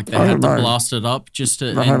nighttime? Like they I had don't to know. blast it up just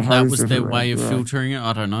to, They had and that haze was their everywhere, way of yeah. filtering it?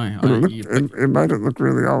 I don't know. But it made it look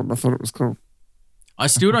really old. I thought it was cool. I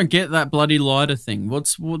still don't get that bloody lighter thing.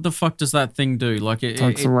 What the fuck does that thing do? Like it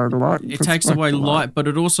Takes away the light. it takes away light, but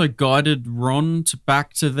it also guided Ron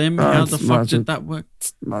back to them. Oh, How the it's fuck magic. did that work?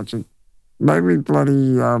 It's magic. Maybe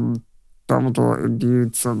bloody Dumbledore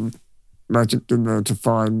imbued some magic in there to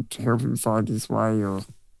help him find his way, or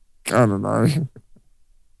I don't know.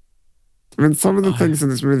 I mean, some of the things in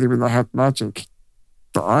this movie when they have magic,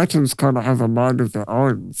 the items kind of have a mind of their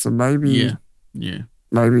own. So maybe,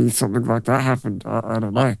 maybe something like that happened. I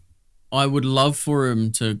don't know. I would love for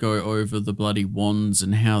him to go over the bloody wands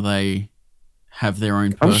and how they have their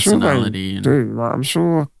own personality. I'm sure they do. Like, I'm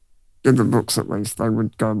sure in the books at least they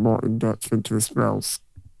would go more in depth into the spells.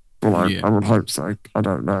 Well, I would hope so. I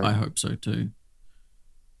don't know. I hope so too.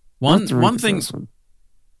 One thing.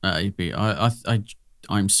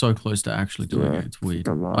 I'm so close to actually doing it. It's weird.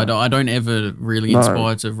 I don't ever really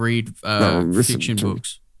inspire to read fiction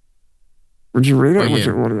books. Would you read it? Or would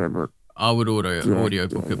you audio book? I would audio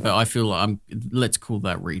book it, but I feel like let's call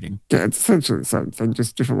that reading. Yeah, it's essentially the same thing,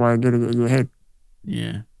 just different way of getting it in your head.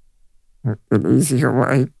 Yeah, an easier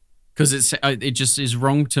way. Because it just is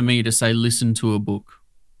wrong to me to say listen to a book.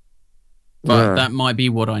 But that might be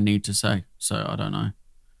what I need to say. So I don't know.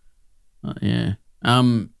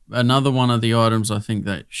 Another one of the items I think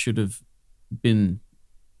that should have been,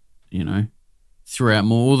 throughout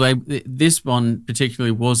more. This one particularly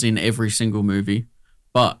was in every single movie,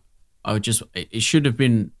 but it should have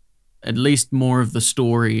been at least more of the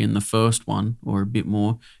story in the first one, or a bit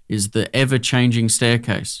more, is the ever-changing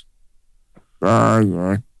staircase.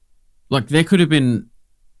 Yeah. Like there could have been,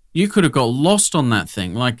 you could have got lost on that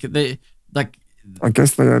thing. I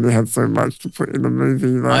guess they only had so much to put in the movie.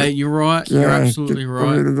 You're right. You're absolutely right.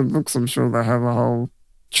 I mean, in the books, I'm sure they have a whole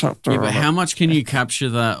chapter. Yeah, but how much can you capture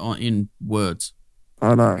that in words?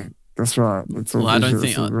 I know. That's right. I don't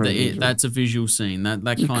think that's a visual scene. That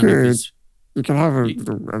kind of is. You can have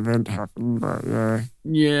an event happen, but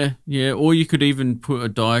yeah. Yeah. Or you could even put a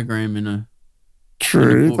diagram in a.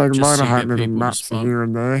 True. They might have had little maps here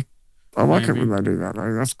and there. I like it when they do that,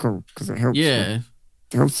 though. That's cool because it helps. Yeah.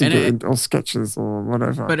 It helps you get or sketches or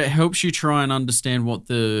whatever. But it helps you try and understand what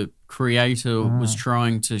the creator was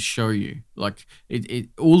trying to show you. Like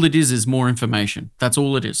all it is more information. That's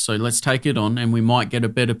all it is. So let's take it on and we might get a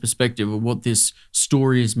better perspective of what this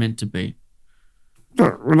story is meant to be.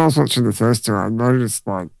 But when I was watching the first two, I noticed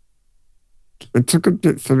it took a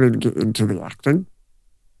bit for me to get into the acting.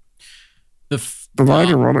 The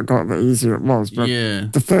later on it got, the easier it was. But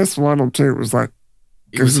the first one or two, it was like,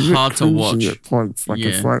 it was hard to watch at points.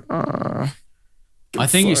 It's like, I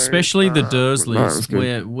think especially the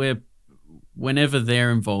Dursleys, where whenever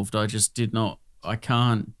they're involved, I just I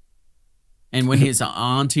can't. And when his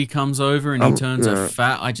auntie comes over and he turns her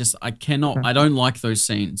fat, I cannot. I don't like those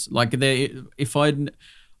scenes. Like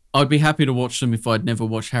I'd be happy to watch them if I'd never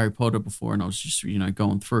watched Harry Potter before and I was just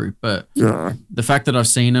going through. But the fact that I've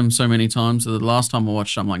seen them so many times, the last time I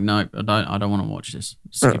watched it, I'm like, no, I don't want to watch this.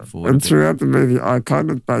 Skip forward. And throughout the movie, I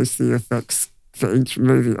kind of based the effects for each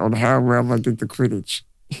movie on how well they did the Quidditch.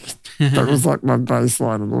 That was like my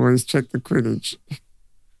baseline. I'd always check the Quidditch.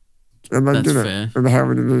 And they did it. And how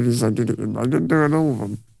many movies they did it in. They didn't do it in all of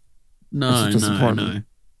them. No.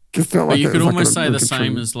 But you could almost say the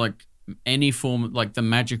same as like any form, like the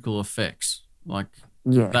magical effects. Like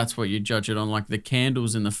that's what you judge it on. Like the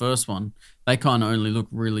candles in the first one, they kind of only look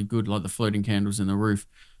really good, like the floating candles in the roof.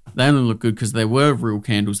 They only look good because there were real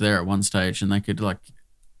candles there at one stage and they could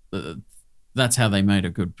that's how they made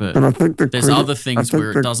it good. But I think there's other things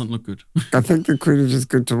where it doesn't look good. I think the Quidditch is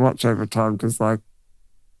good to watch over time because it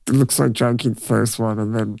looks so janky the first one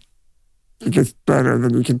and then it gets better and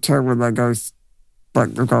then you can tell when they go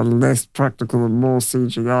they've got less practical and more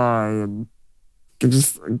CGI and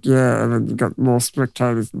and then you got more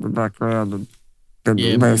spectators in the background and then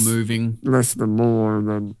less more moving, less than more and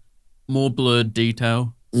then more blurred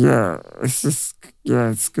detail. Yeah, it's just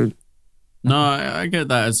it's good. No, I get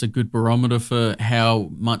that. It's a good barometer for how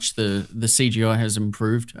much the CGI has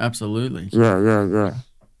improved. Absolutely. Yeah.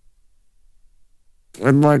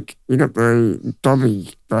 And you got the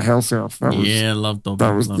Dobby, the house elf. I love Dobby.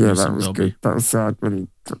 That was good. That was sad when he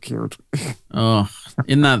got killed.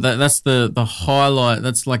 In that's the highlight.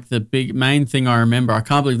 That's like the big main thing I remember. I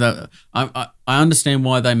can't believe that. I understand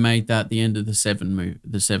why they made that the end of the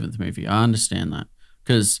seventh movie. I understand that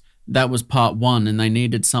because that was part one, and they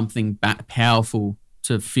needed something powerful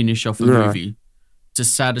to finish off the movie to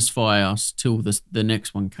satisfy us till the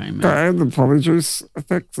next one came out. And the polyjuice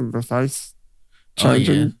effects of the face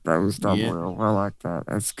changing. Oh, yeah. That was done Yeah. well. I like that.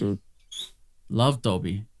 That's good. Love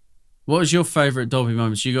Dobby. What was your favorite Dobby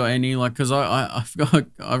moments? You got any? Like, because I forgot,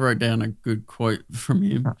 I wrote down a good quote from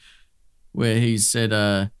him where he said,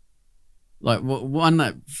 like,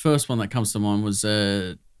 first one that comes to mind was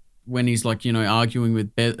when he's like, arguing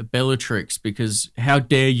with Bellatrix because how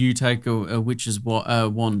dare you take a witch's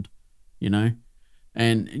wand,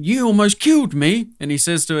 and you almost killed me. And he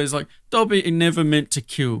says to her, he's like, Dobby never meant to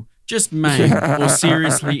kill, just maim or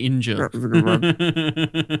seriously injure. That was a good one.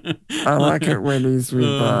 I like it when he's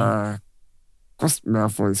with what's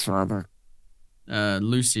Malfoy's father?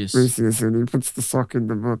 Lucius. Lucius, and he puts the sock in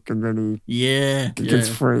the book and then he gets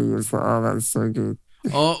free. It's like, oh, that's so good.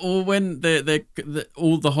 Or when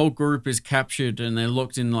the whole group is captured and they're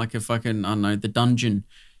locked in like a fucking, I don't know, the dungeon,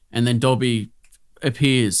 and then Dobby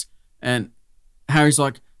appears and Harry's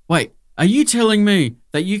like, wait, are you telling me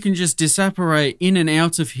that you can just disapparate in and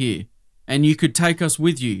out of here and you could take us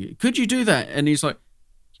with you? Could you do that? And he's like,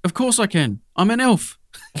 of course I can. I'm an elf.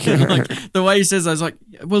 Like the way he says that, I was like,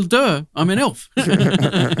 well, duh, I'm an elf. I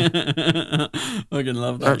can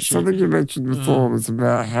love that shit. Something you mentioned before was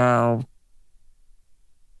about how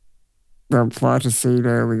they'll plant a seed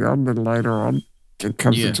early on, then later on it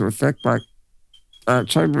comes into effect. Like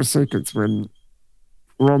Chamber of Secrets, when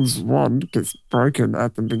Ron's wand gets broken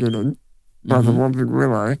at the beginning by the Whomping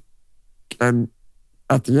Willow, and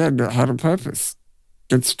at the end it had a purpose.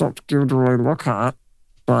 It stopped Gilderoy Lockhart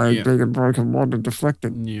by being a broken wand and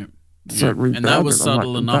deflecting. Yeah. So and that was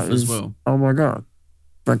subtle enough as well. Oh my God.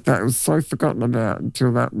 Like that was so forgotten about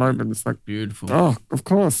until that moment. It's like, beautiful. Oh, of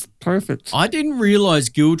course. Perfect. I didn't realize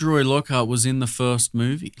Gilderoy Lockhart was in the first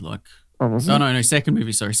movie. Like, was it? No, second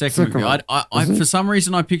movie. Sorry, second movie. I for some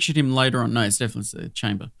reason I pictured him later on. No, it's definitely the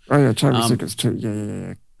Chamber. Oh yeah, Chamber of Secrets too.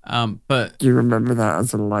 Yeah. But do you remember that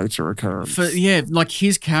as a later occurrence? Like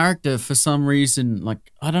his character for some reason,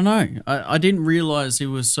 like I don't know, I didn't realize he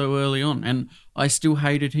was so early on, and I still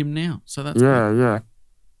hated him now. So that's yeah.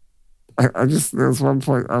 I just there was one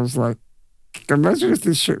point I was like, imagine if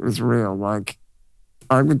this shit was real. Like,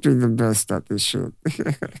 I would be the best at this shit.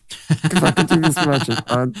 If I could do this magic,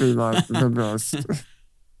 I'd be like the best.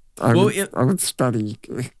 I would study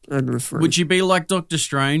endlessly. Would you be like Doctor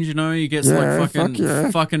Strange? He gets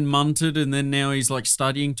fucking munted, and then now he's like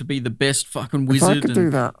studying to be the best fucking wizard. If I could do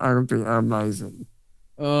that, I would be amazing.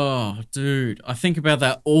 Oh, dude, I think about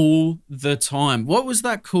that all the time. What was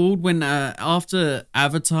that called when after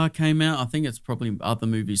Avatar came out? I think it's probably other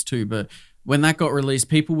movies too, but when that got released,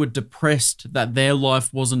 people were depressed that their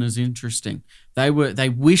life wasn't as interesting. They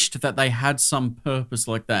wished that they had some purpose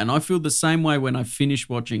like that. And I feel the same way when I finish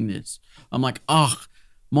watching this. I'm like,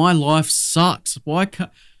 my life sucks. Why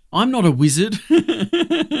can't I'm not a wizard?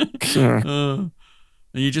 Sure. And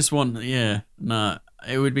you just want,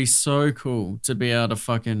 it would be so cool to be able to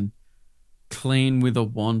fucking clean with a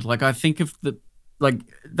wand. Like, I think of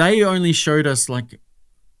they only showed us like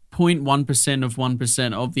 0.1% of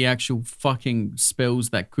 1% of the actual fucking spells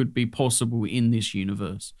that could be possible in this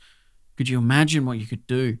universe. Could you imagine what you could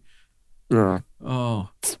do? Yeah. Oh,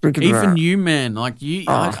 Speaking even of that, you, man. Like you,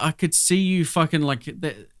 I could see you fucking like.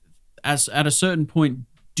 As at a certain point,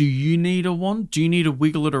 do you need a wand? Do you need to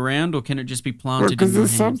wiggle it around, or can it just be planted in because your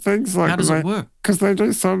there's hand? some things like How does it work? Because they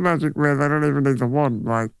do some magic where they don't even need the wand.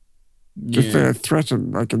 Like if they're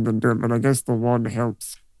threatened, they can then do it. But I guess the wand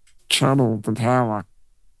helps channel the power.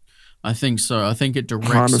 I think so. I think it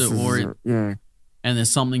directs it, or it, yeah. And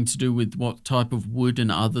there's something to do with what type of wood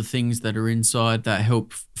and other things that are inside that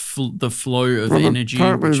help the flow of energy,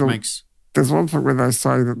 which makes. There's one point where they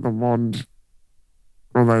say that the wand,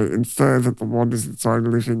 or they infer that the wand is its own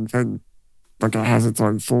living thing, like it has its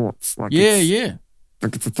own thoughts. Like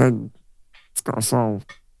like it's a thing. It's got a soul.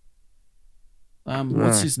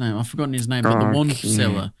 What's his name? I've forgotten his name, but the wand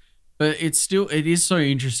seller. But it is so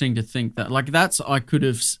interesting to think that, like,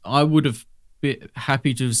 I would have been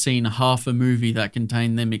happy to have seen half a movie that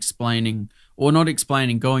contained them explaining, or not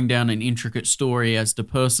explaining, going down an intricate story as to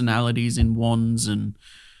personalities in wands and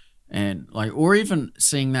like, or even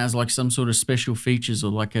seeing that as like some sort of special features,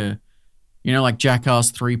 or like like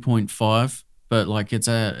Jackass 3.5, but like it's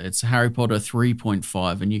Harry Potter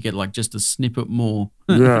 3.5, and you get like just a snippet more.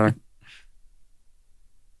 Yeah.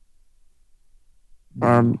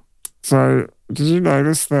 So, did you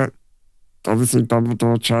notice that obviously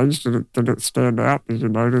Dumbledore changed? Did it stand out? Did you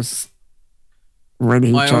notice when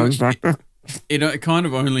he changed actor? It kind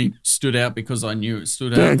of only stood out because I knew it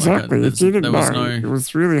stood out. Yeah, exactly. Like, if you didn't know, it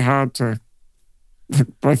was really hard to...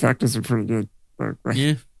 Both actors are pretty good.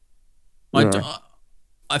 Yeah.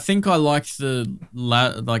 I think I liked the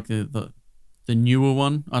newer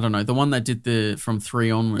one. I don't know, the one that did the from 3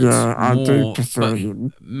 onwards. Yeah, I do more, prefer but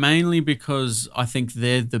him. mainly because I think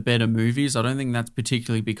they're the better movies. I don't think that's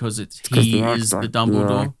particularly because because he the is the actor,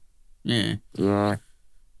 Dumbledore. Yeah. Yeah.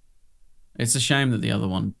 It's a shame that the other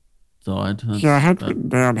one died. Yeah, I had written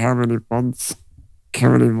down how many ones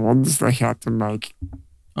they had to make.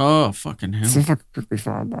 Oh, fucking hell. See if I could quickly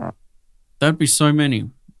find that. That'd be so many.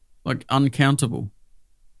 Like, uncountable.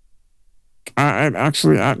 And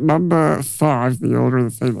actually, at number 5, The Order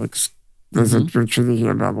of the Phoenix, there's a trivia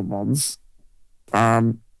here about the ones.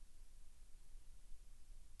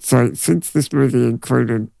 So, since this movie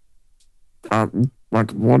included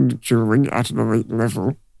wand dueling at an elite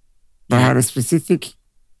level, they had a specific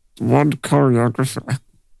wand choreographer.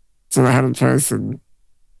 So they had a person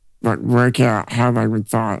work out how they would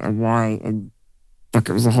fight and why, and it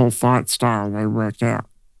was a whole fight style they worked out.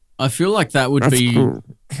 I feel like that would That's be cool.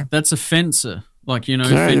 That's a fencer. Like, Yeah,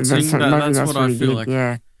 fencing. That's that's what I he feel did, like.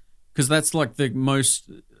 Yeah. Because that's like the most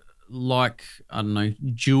I don't know,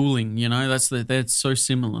 dueling, they're so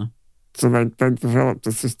similar. So they developed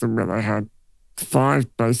a system where they had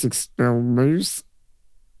 5 basic spell moves,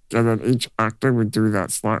 and then each actor would do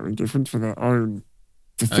that slightly different for their own,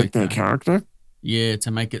 to fit their character. Yeah,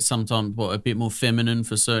 to make it sometimes a bit more feminine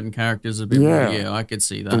for certain characters, a bit more. Yeah, I could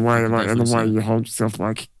see that. The way you hold yourself,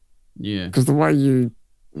 yeah, because the way you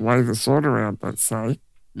wave the sword around, let's say,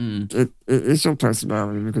 it is your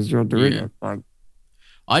personality because you're doing it.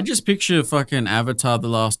 I just picture fucking Avatar: The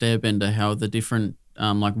Last Airbender, how the different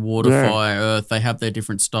water, fire, earth, they have their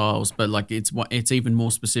different styles, but it's even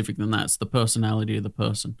more specific than that. It's the personality of the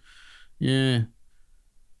person. Yeah.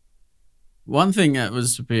 One thing that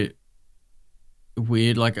was a bit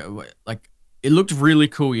weird, it looked really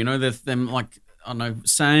cool. Them I don't know,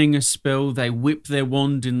 saying a spell, they whip their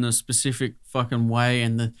wand in the specific fucking way,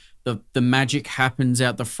 and the magic happens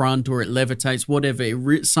out the front, or it levitates,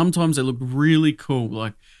 whatever. Sometimes it looked really cool.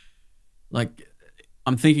 Like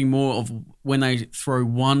I'm thinking more of when they throw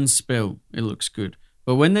one spell, it looks good.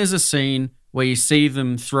 But when there's a scene where you see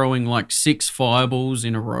them throwing 6 fireballs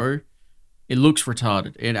in a row, it looks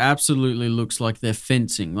retarded. It absolutely looks like they're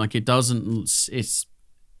fencing. It doesn't.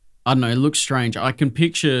 I don't know. It looks strange. I can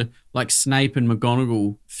picture Snape and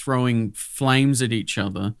McGonagall throwing flames at each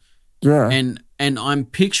other. Yeah. And I'm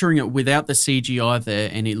picturing it without the CGI there,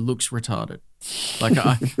 and it looks retarded.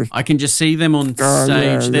 I can just see them on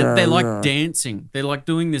stage. They're dancing. They're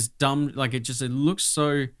doing this dumb. It looks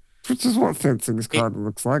so. Which is what fencing kind of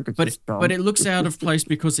looks like. But it looks out of place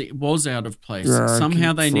because it was out of place. Yeah,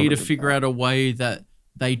 somehow they need to figure out a way that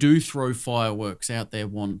they do throw fireworks out their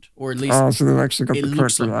wand, or at least. Oh, so they've actually got the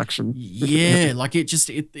correct reaction. Yeah,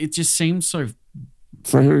 it just seems so.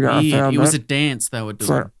 So here we go. It was a dance they were doing.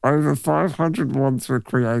 So over 500 wands were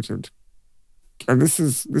created, and this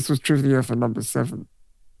was trivia for number 7.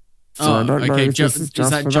 So I don't know if this is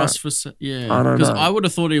just for yeah? Because I would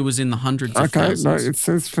have thought it was in the hundreds of thousands. No, it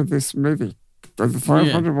says for this movie. Over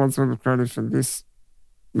 500 ones were created for this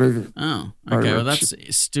movie. Oh, okay. Well, that's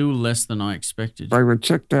still less than I expected. They were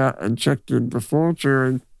checked out and checked in before,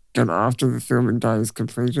 during, and after the filming day is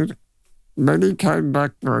completed. Many came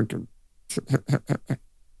back broken.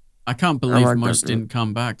 I can't believe most didn't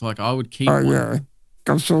come back. I would keep one. Yeah.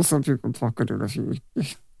 I'm sure some people pocketed a few.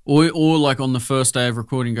 Or on the first day of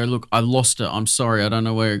recording, go, look, I lost it. I'm sorry. I don't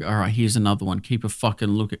know where. All right, here's another one. Keep a fucking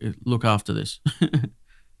look after this.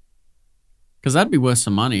 Because that'd be worth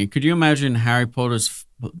some money. Could you imagine Harry Potter's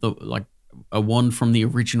a wand from the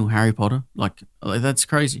original Harry Potter? That's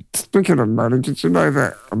crazy. Speaking of money, did you know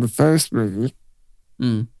that on the first movie,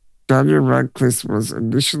 Daniel Radcliffe was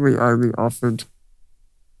initially only offered.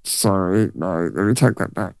 Sorry, no, let me take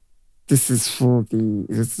that back. This is for is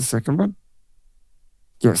this the second one?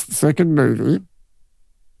 Yes, the second movie,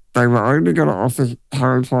 they were only going to offer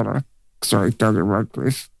Daniel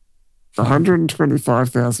Radcliffe,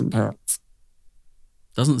 £125,000.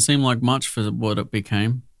 Doesn't seem like much for what it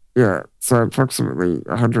became. Yeah, so approximately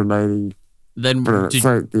 180. Then do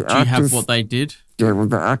you have what they did? Yeah, well,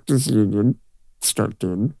 the Actors Union stepped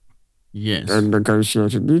in. Yes. And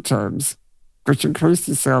negotiated new terms, which increased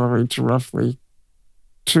his salary to roughly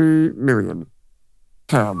 £2 million,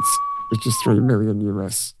 which is $3 million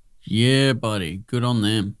US. Yeah, buddy. Good on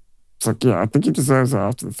them. It's I think he deserves it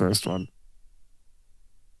after the first one.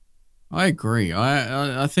 I agree.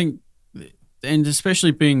 I think, and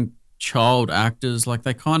especially being child actors,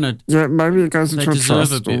 they kind of. Yeah, maybe it goes into a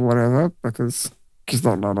trust or whatever, because he's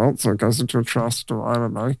not an adult, so it goes into a trust, or I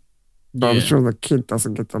don't know. But I'm sure the kid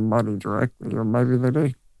doesn't get the money directly, or maybe they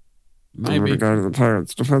do. Maybe. They go to the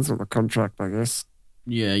parents. Depends on the contract, I guess.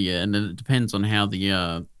 Yeah, yeah, and it depends on how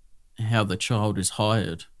the child is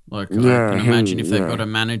hired. Like I Yeah, can imagine if they've yeah. got a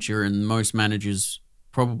manager, and most managers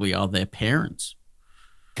probably are their parents.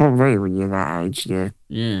 Probably when you're that age, yeah.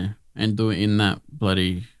 Yeah, and do it in that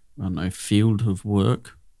bloody I don't know field of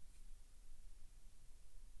work.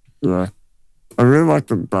 Yeah. I really like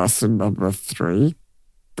the bus in number 3,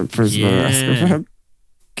 the prisoner of Yeah, Azkaban.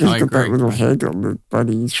 He's I got that agree. little head on the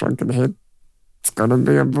bloody shrunken head. It's gonna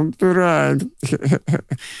be a bumpy ride.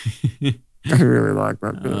 I really like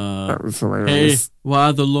that bit. That was Hey, hilarious.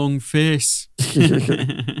 why the long face?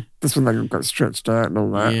 This one they got stretched out and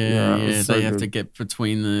all that. Yeah, It was yeah. so They have to good. get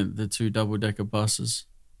between the two double decker buses.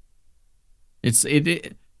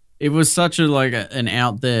 It was such a an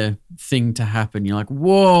out there thing to happen. You're like,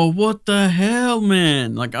 whoa, what the hell,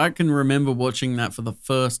 man? Like I can remember watching that for the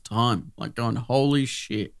first time, like going, holy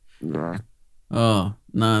shit. Yeah. Oh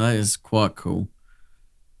no, that is quite cool.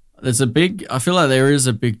 I feel like there is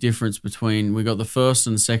a big difference between we got the first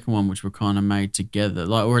and second one, which were kind of made together,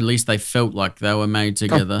 like, or at least they felt like they were made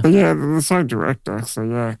together. But yeah, they're the same director, so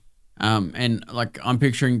yeah. And like I'm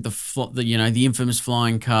picturing the infamous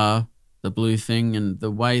flying car, the blue thing, and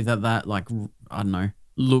the way that like I don't know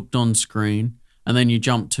looked on screen, and then you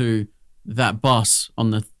jump to that bus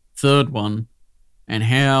on the third one, and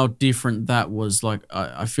how different that was. Like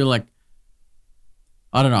I feel like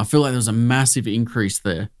I don't know. I feel like there was a massive increase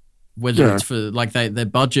there, whether Yeah. it's for like their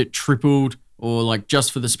budget tripled, or like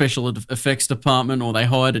just for the special effects department, or they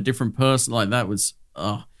hired a different person. Like that was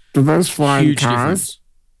For those flying huge cars,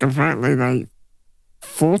 difference. apparently they had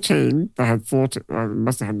 14, well, they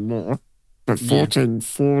must have had more, but Yeah. 14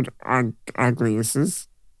 Ford Agliuses,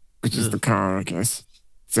 which is Ugh. the car, I guess.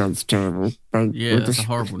 Sounds terrible. Yeah, that's a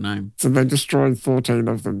horrible name. So they destroyed 14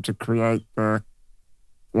 of them to create the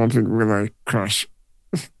Whomping Willow crash,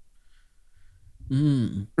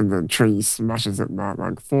 Mm. and the tree smashes it down.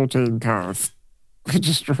 Like 14 cars were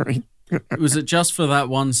destroyed. Was it just for that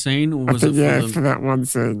one scene, or I was it think, for yeah, the for that one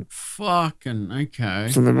scene. fucking okay?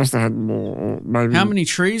 So they must have had more. Or maybe, How many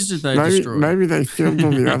trees did they maybe, destroy? maybe they filmed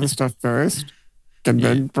all the other stuff first and Yeah.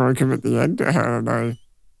 then broke them at the end. I don't know.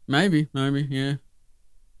 Maybe, yeah.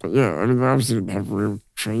 But yeah, I mean, they obviously didn't have real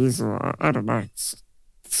trees, or I don't know. It's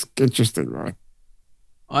interesting, right?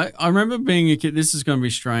 I remember being a kid. This is going to be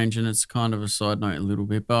strange, and it's kind of a side note a little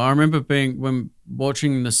bit. But I remember when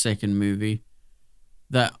watching the second movie,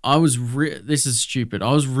 that I was. This is stupid.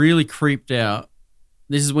 I was really creeped out.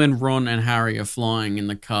 This is when Ron and Harry are flying in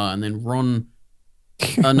the car, and then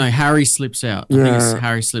Harry slips out. I think it's Yeah,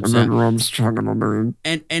 Harry slips And then out, Ron's struggling on the room.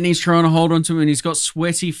 and he's trying to hold on to it, and he's got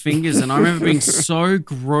sweaty fingers, and I remember being so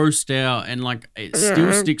grossed out, and like it still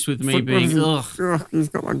Yeah, sticks with it's me like, being ugh. He's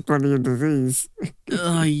got like plenty of disease.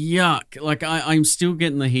 Yuck. Like, I'm still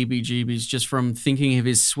getting the heebie jeebies just from thinking of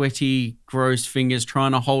his sweaty, gross fingers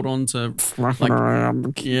trying to hold on to. Flapping Like,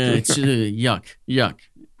 around. Yeah, it's yuck.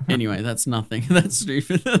 Anyway, that's nothing. That's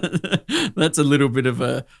stupid. That's a little bit of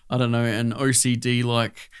I don't know, an OCD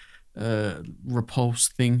like repulse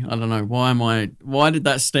thing. I don't know. Why did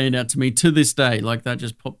that stand out to me to this day? Like, that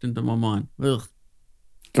just popped into my mind. Ugh.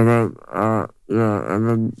 And then, yeah, and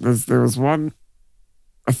then there was one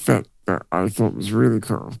effect that I thought was really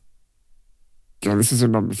cool. Yeah, this is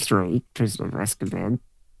in number 3, Prisoner of Azkaban.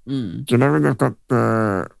 Mm. Do you know when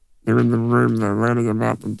they're in the room, they're learning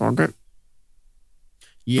about the boggart,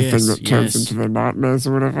 the thing Yes, that turns yes. into their nightmares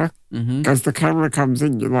or whatever? Mm-hmm. As the camera comes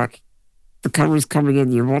in, the camera's coming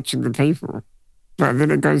in, you're watching the people. But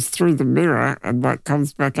then it goes through the mirror and like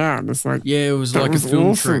comes back out. And it's like, Yeah, it was that like was a film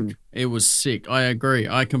awesome. trick. It was sick. I agree.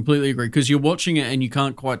 I completely agree. Because you're watching it and you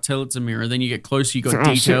can't quite tell it's a mirror. Then you get closer, you got Oh,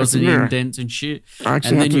 shit, details it's a and mirror. indents and shit. I actually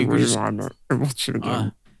And had then to you just- rewind it and watch it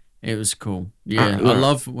again. It was cool. Yeah, yeah. I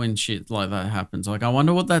love when shit like that happens. Like, I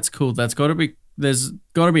wonder what that's called. There's got to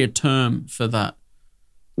be a term for that.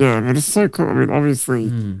 Yeah, but it's so cool. I mean, obviously,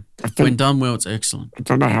 I think, When done well, it's excellent. I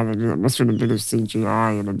don't know how they do it. It must have been a bit of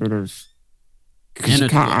CGI and a bit of. Because And you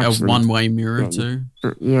can't a actually. one-way mirror yeah, too.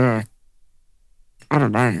 Yeah. I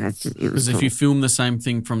don't know. It was Because cool. if you film the same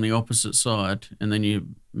thing from the opposite side and then you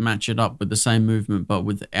match it up with the same movement but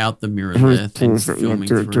without the mirror Who's there, things pulls it, yeah, filming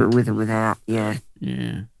do it through. with or without. Yeah.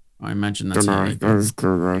 Yeah, I imagine Don't that's how know. they That do it. was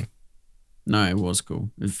cool, though. No, it was cool.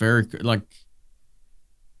 It's very like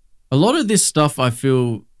a lot of this stuff. I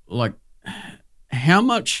feel like how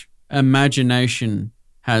much imagination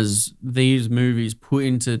has these movies put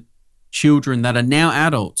into children that are now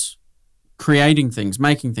adults creating things,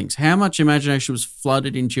 making things. How much imagination was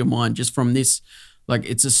flooded into your mind just from this? Like,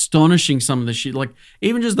 it's astonishing some of the shit. Like,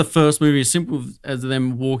 even just the first movie, as simple as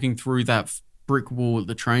them walking through that brick wall at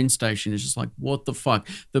the train station is just like, what the fuck?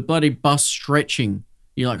 The bloody bus stretching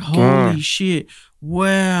You're like, Yeah. holy shit,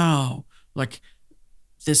 wow. Like,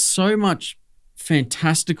 there's so much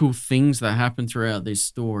fantastical things that happen throughout these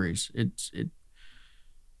stories.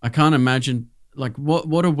 I can't imagine, like,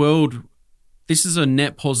 what a world. This is a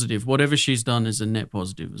net positive. Whatever she's done is a net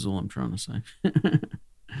positive, is all I'm trying to say.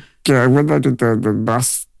 Yeah, when they did the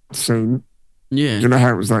bus scene, Yeah. you know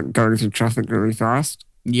how it was like going through traffic really fast?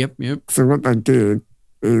 Yep. So what they did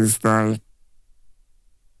is the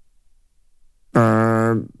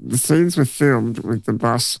scenes were filmed with the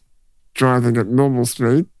bus driving at normal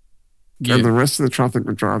speed, and the Yeah. rest of the traffic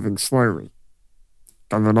were driving slowly.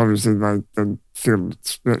 And then obviously they then filmed,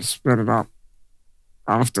 sped it up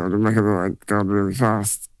after to make it like going really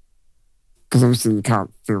fast. Because obviously you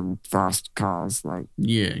can't film fast cars, like,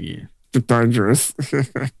 Yeah. it's dangerous.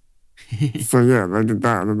 So yeah, they did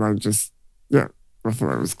that, and then they just, yeah, I thought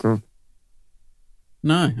that was cool.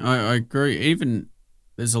 No, I agree. Even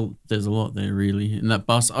there's a lot there really in that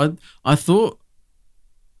bus. I thought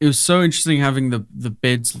it was so interesting having the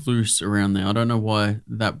beds loose around there. I don't know why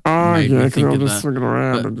that Oh made yeah, me because they think were of just that. swinging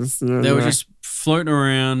around But and just they were just floating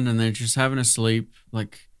around and they're just having a sleep,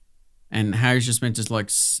 like, and Harry's just meant to like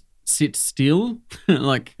sit still,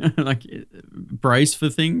 like brace for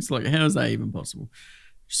things. Like, how is that even possible?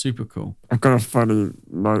 Super cool. I've got a funny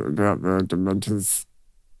note about the Dementors.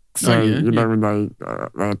 So Oh, yeah, you know yeah. when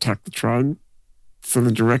they attack the train. So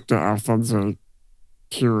the director Alfonso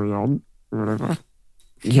Cuarón, or whatever,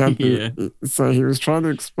 he had so he was trying to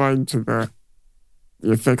explain to the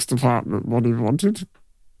effects department what he wanted,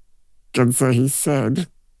 and so he said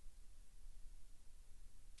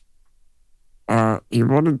he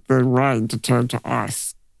wanted the rain to turn to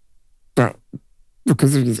ice, but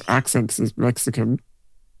because of his accent, 'cause he's Mexican,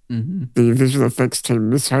 Mm-hmm. the visual effects team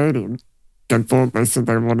misheard him and thought they said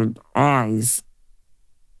they wanted eyes.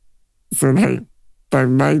 So they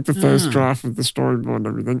made the first draft of the storyboard and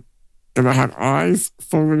everything, and they had eyes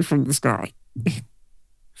falling from the sky.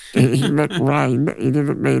 He meant rain, he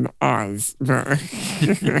didn't mean eyes. But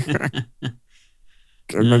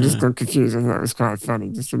and they just got confused. I thought it was quite funny.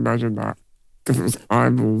 Just imagine that. Because it was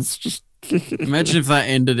eyeballs. Just Imagine if that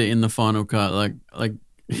ended it in the final cut, like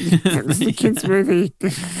it was the kids' movie.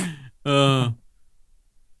 Oh,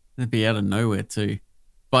 that'd be out of nowhere too.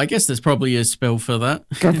 But I guess there's probably a spell for that.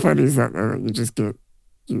 How funny is that though? That you just get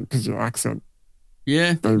because your accent.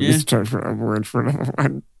 Yeah, They yeah. misinterpret a word for another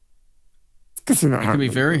one. Because It can be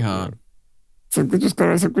very hard. So we just got.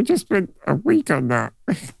 I was like, we just spent a week on that.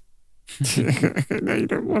 No, you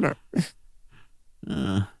don't want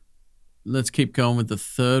it. Let's keep going with the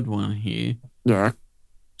third one here. Yeah.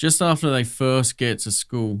 Just after they first get to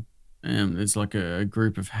school, there's like a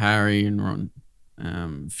group of Harry and Ron,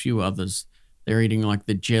 a few others. They're eating like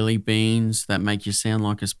the jelly beans that make you sound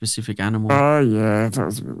like a specific animal. Oh yeah, that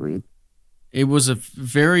was a bit weird. It was a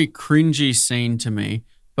very cringy scene to me.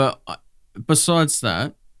 But besides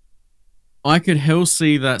that, I could hell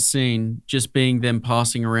see that scene just being them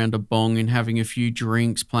passing around a bong and having a few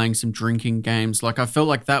drinks, playing some drinking games. Like, I felt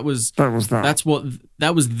like that was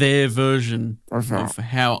That was their version of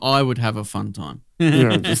how I would have a fun time.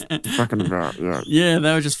 Yeah, just fucking about. Yeah. Yeah,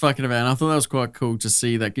 they were just fucking about, and I thought that was quite cool to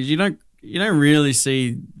see that, because you don't really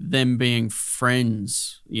see them being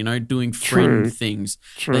friends. Doing friend True. things.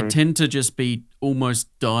 True. They tend to just be almost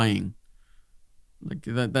dying. Like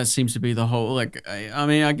that seems to be the whole. Like, I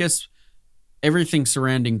mean, I guess everything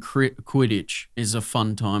surrounding Quidditch is a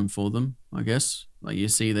fun time for them, I guess. Like, you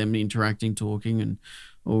see them interacting, talking, and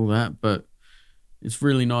all that, but it's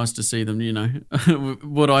really nice to see them,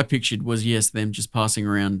 What I pictured was, yes, them just passing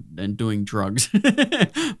around and doing drugs.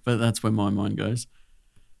 But that's where my mind goes.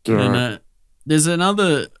 Yeah. And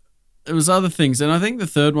there was other things, and I think the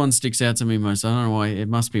third one sticks out to me most. I don't know why. It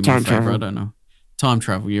must be my Time favorite. travel. I don't know. Time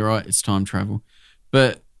travel. You're right. It's time travel.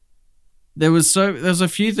 But there's a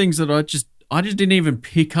few things that I just didn't even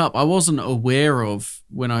pick up. I wasn't aware of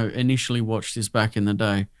when I initially watched this back in the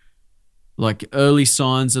day. Like, early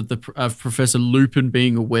signs of Professor Lupin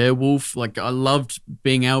being a werewolf. Like, I loved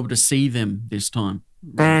being able to see them this time.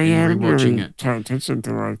 Oh yeah, I rewatching really it. pay attention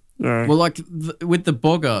to like yeah. Well, like with the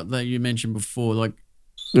Boggart that you mentioned before, like,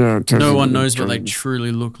 Yeah, it turns no into one the knows what they dreams.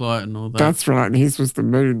 truly look like and all that. That's right. And his was the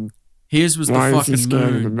moon. His was Why the is he fucking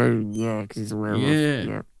scared of the moon. moon? Yeah, because he's a werewolf.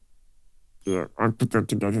 Yeah. Yeah. I put them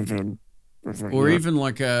together then. I was like, Or yeah. even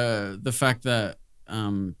like the fact that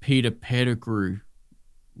Peter Pettigrew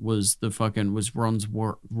was Ron's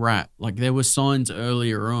rat. Like, there were signs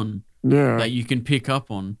earlier on Yeah. that you can pick up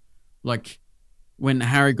on. Like, when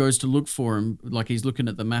Harry goes to look for him, like, he's looking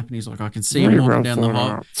at the map and he's like, I can see him Very walking well down the thought hall.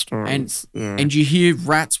 out stories. Yeah. And you hear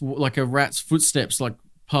rats, like a rat's footsteps, like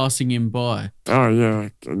passing him by. Oh yeah,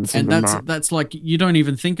 and And that's like, you don't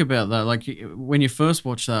even think about that. Like, when you first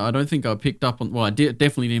watch that, I don't think I picked up on. Well,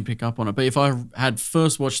 definitely didn't pick up on it. But if I had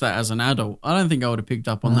first watched that as an adult, I don't think I would have picked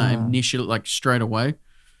up on that initially, like straight away.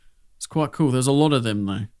 It's quite cool. There's a lot of them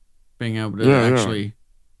though, being able to actually,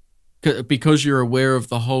 because you're aware of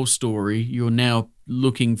the whole story, you're now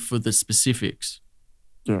looking for the specifics.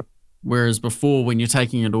 Yeah. Whereas before, when you're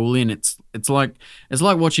taking it all in, it's like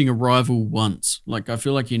watching Arrival once. Like, I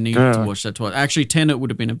feel like you need to watch that twice. Actually, Tenet would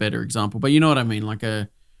have been a better example, but you know what I mean. Like a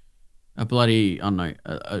bloody, I don't know.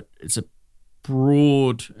 It's a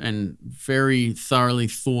broad and very thoroughly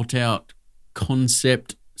thought out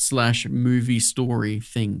concept / movie story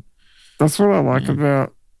thing. That's what I like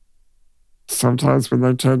about sometimes when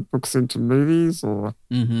they turn books into movies or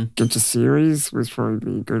into series, which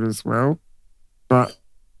probably be good as well. But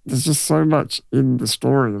there's just so much in the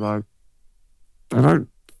story. Like, they don't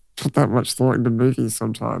put that much thought into movies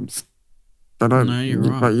sometimes. They don't. No, you're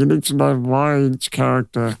right. But you need to know why each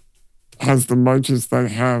character has the motives they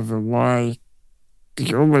have and why.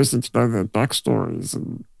 You almost need to know their backstories.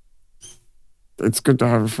 And it's good to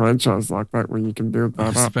have a franchise like that where you can build that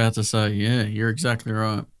up. I was about to say, yeah, you're exactly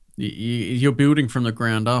right. You're building from the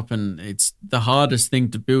ground up, and it's the hardest thing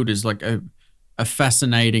to build is like a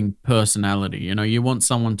fascinating personality. You know, you want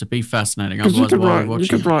someone to be fascinating. Otherwise, you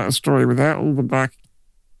could write a story without all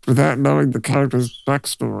without knowing the character's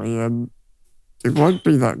backstory, and it won't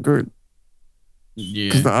be that good. Yeah.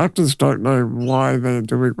 Because the actors don't know why they're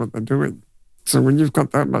doing what they're doing. So when you've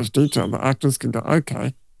got that much detail, the actors can go,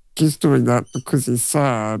 okay, he's doing that because he's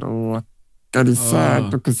sad, and he's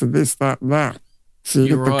sad because of this, that, and that. So you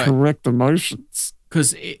get the correct emotions.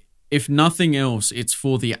 Because if nothing else, it's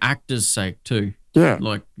for the actor's sake too. Yeah.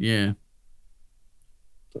 Like, yeah.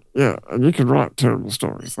 Yeah, and you can write terrible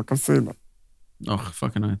stories. Like, I've seen that. Oh,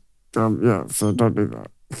 fucking hell. Yeah, so don't do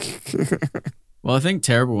that. Well, I think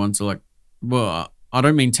terrible ones are like, well, I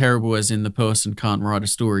don't mean terrible as in the person can't write a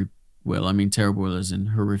story well. I mean terrible as in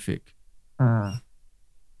horrific. But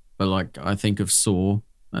like, I think of Saw.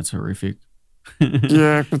 That's horrific.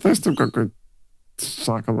 Yeah, but they still got good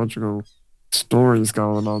psychological stories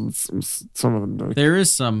going on. Some of them do. There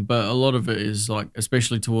is some, but a lot of it is like,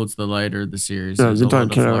 especially towards the later of the series. Yeah, you don't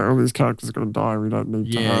care. Like, all these characters are going to die. We don't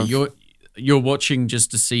need to have... you're watching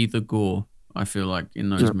just to see the gore, I feel like, in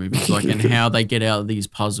those movies. Like, and how they get out of these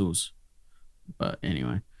puzzles. But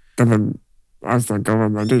anyway. And then as they go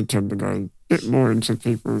on, they do tend to go a bit more into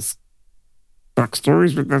people's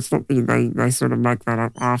backstories, but that's not they sort of make that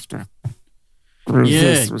up after. Whereas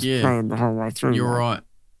this was playing the whole way through. You're right.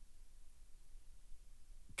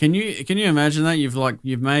 Can you imagine that?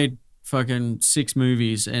 You've made fucking 6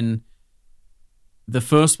 movies, and the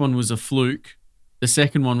first one was a fluke. The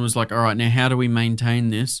second one was like, all right, now how do we maintain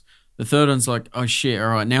this? The third one's like, oh shit, all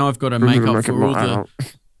right, now I've got to make up for all the...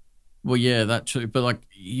 Well, yeah, that too. But like,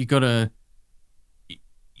 you've got to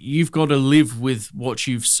live with what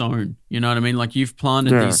you've sown. You know what I mean? Like, you've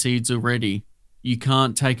planted these seeds already. You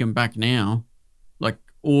can't take them back now. Like,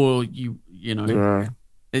 or you know,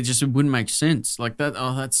 it wouldn't make sense. Like that.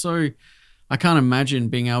 Oh, that's so. I can't imagine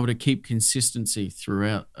being able to keep consistency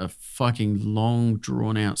throughout a fucking long,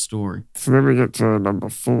 drawn out story. So then we get to number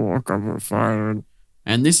 4, Goblet of Fire,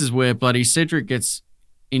 and this is where bloody Cedric gets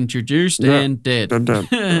introduced and dead.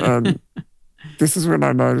 This is when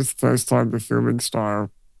I noticed the first time the filming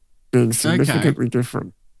style being significantly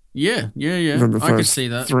different. Yeah. Than the first I could see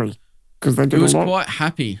that. 3. Because they did it was quite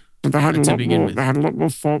happy. But they had a lot more. They had a lot more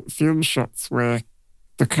film shots where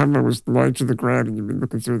the camera was low to the ground and you've been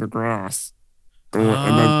looking through the grass.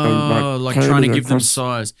 Like trying to give them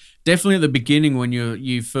size. Definitely at the beginning when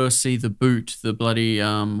you first see the boot, the bloody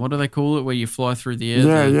what do they call it? Where you fly through the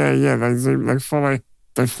air. Yeah. They zoom. They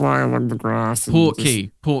fly along the grass.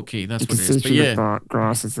 Portkey. That's what it is. But yeah, the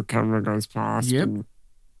grass as the camera goes past. Yep.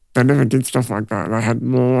 They never did stuff like that. They had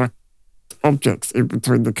more objects in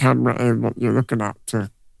between the camera and what you're looking at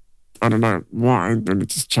to, I don't know why, but it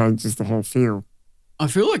just changes the whole feel. I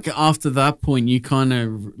feel like after that point, you kind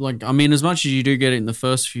of like, I mean, as much as you do get it in the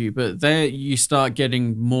first few, but there you start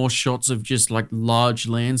getting more shots of just like large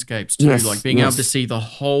landscapes too, like being able to see the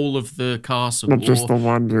whole of the castle. Not just the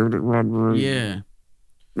one room. Yeah.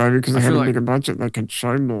 Maybe because they had a bigger budget, they could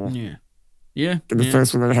show more. Yeah. Yeah. In the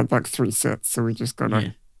first one, they had like 3 sets, so we just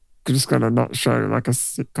gotta not show like a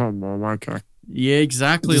sitcom or like a... Yeah,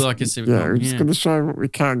 exactly like a sitcom. Yeah, we're just gonna show what we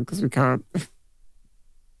can because we can't...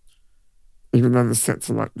 Even though the sets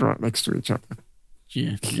are like right next to each other.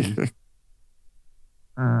 Yeah.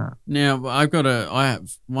 Now I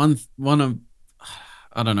have one of,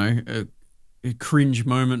 I don't know, a cringe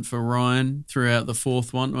moment for Ryan throughout the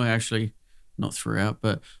 4th one. Well, actually, not throughout,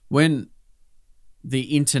 but when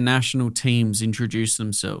the international teams introduce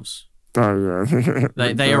themselves. Oh, yeah.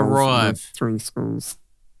 They arrive. 3 schools.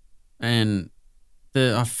 And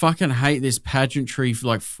I fucking hate this pageantry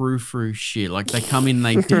like frou-frou shit. Like they come in,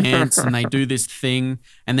 they dance and they do this thing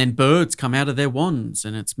and then birds come out of their wands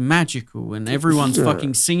and it's magical and everyone's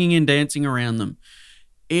fucking singing and dancing around them.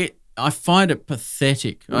 I find it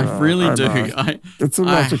pathetic. I really do. It's a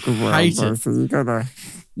magical world, hate though, it. so you gotta...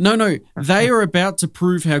 No. They are about to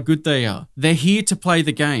prove how good they are. They're here to play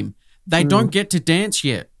the game. They don't get to dance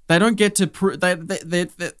yet. They don't get to prove. I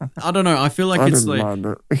don't know. I feel like it's like. Mind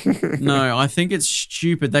it. No, I think it's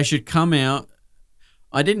stupid. They should come out.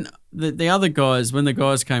 I didn't. The other guys, when the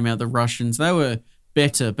guys came out, the Russians, they were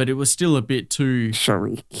better, but it was still a bit too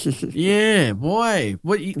showy. Yeah, why?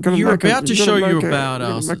 What you're about to show you about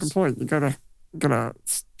us? Make a point. You gotta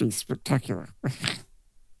be spectacular.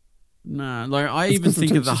 No, like I even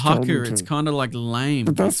think of the haka. It's kind of like lame.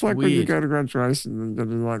 But that's like weird. when you go to graduation and you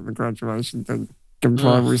do like the graduation thing in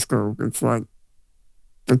primary school. It's like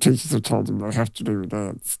the teachers have told them they have to do a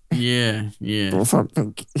dance. Yeah. Or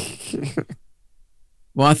something.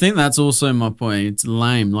 Well, I think that's also my point. It's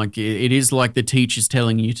lame. Like it is like the teacher's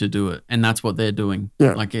telling you to do it, and that's what they're doing.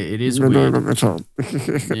 Yeah, like it is they're weird. doing what they're told.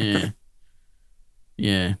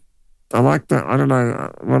 Yeah. I like that. I don't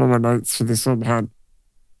know. One of my notes for this one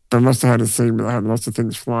they must have had a scene where they had lots of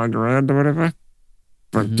things flying around or whatever,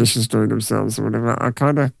 like dishes doing themselves or whatever. I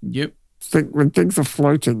kind of think when things are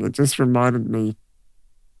floating, it just reminded me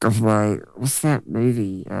of what's that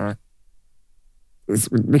movie? It's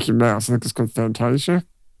with Mickey Mouse. I think it's called Fantasia.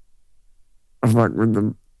 Of like when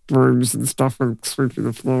the brooms and stuff are sweeping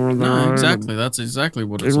the floor on their own. No, exactly. That's exactly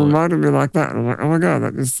what it's like. It reminded me like that. And I'm like, oh my God,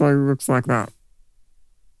 that just so looks like that.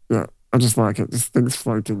 Yeah, I just like it. Just things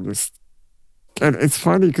floating. And it's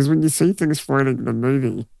funny because when you see things floating in the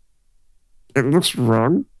movie, it looks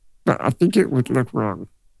wrong, but I think it would look wrong.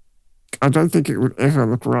 I don't think it would ever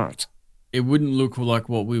look right. It wouldn't look like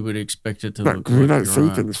what we would expect it to look like. We don't see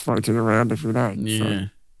things floating around every day. Yeah.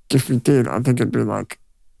 So if we did, I think it'd be like,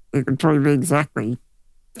 it would probably be exactly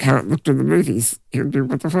how it looked in the movies. It would be,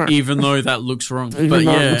 what the fuck? Even though that looks wrong. Even but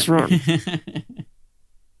though yeah. it looks wrong.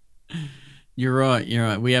 You're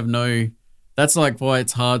right. We have no... That's like why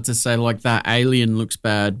it's hard to say like that alien looks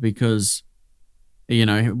bad because, you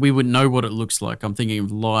know, we wouldn't know what it looks like. I'm thinking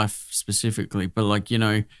of Life specifically, but like, you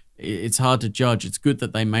know, it's hard to judge. It's good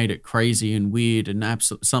that they made it crazy and weird and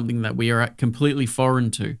something that we are completely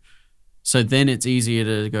foreign to. So then it's easier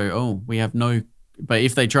to go, oh, we have no... But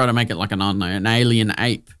if they try to make it like an alien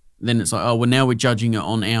ape, then it's like, oh, well, now we're judging it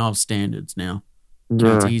on our standards now.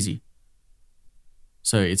 Yeah. It's easy.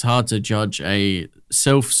 So it's hard to judge a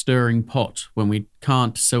self-stirring pot when we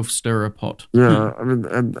can't self-stir a pot. Yeah, I mean,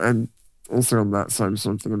 and also on that same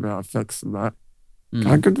something about effects and that.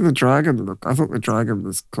 How good did the dragon look? I thought the dragon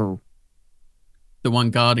was cool. The one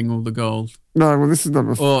guarding all the gold. No, well, this is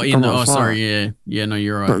number 5. Sorry, yeah. No,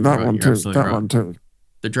 you're right. But that one too. That one too.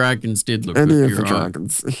 The dragons did look Any good. of the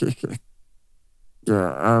dragons.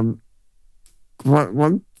 Yeah.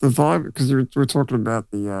 The vibe, because you were talking about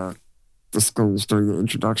the schools doing the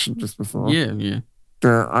introduction just before. Yeah.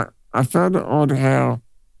 I found it odd how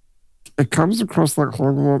it comes across like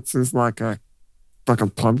Hogwarts is like a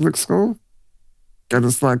public school, and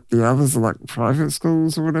it's like the others are like private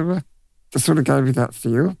schools or whatever. It sort of gave me that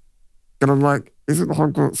feel. And I'm like, isn't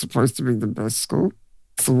Hogwarts supposed to be the best school?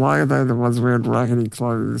 So why are they the ones wearing raggedy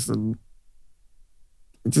clothes? And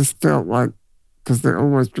it just felt like, because they're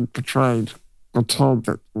always been portrayed or told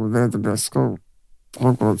that, well, they're the best school.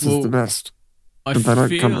 Hogwarts is the best. But they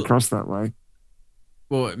don't come across that way.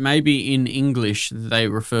 Well, maybe in English they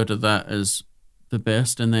refer to that as the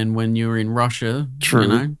best, and then when you're in Russia,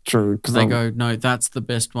 true, they go, no, that's the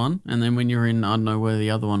best one. And then when you're in, I don't know where the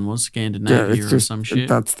other one was, Scandinavia or some shit.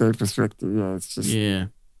 That's their perspective, yeah. It's just... Yeah.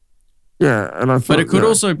 Yeah, and I thought... But it could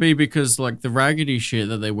also be because, like, the raggedy shit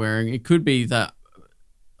that they're wearing, it could be that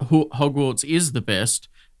Hogwarts is the best,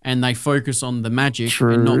 and they focus on the magic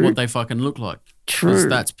and not what they fucking look like. True. Because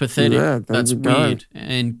that's pathetic. Yeah, that's weird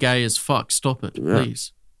and gay as fuck. Stop it,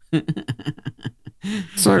 please.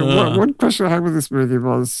 So one question I had with this movie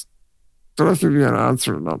was, I don't know if you'll be able to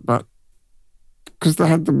answer it or not, but because they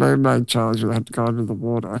had the mermaid challenge where they had to go under the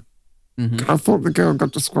water, I thought the girl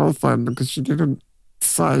got disqualified because she didn't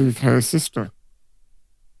save her sister.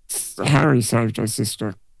 Harry saved her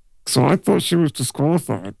sister. So I thought she was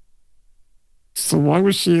disqualified. So why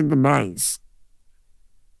was she in the maze?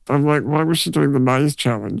 I'm like, why was she doing the maze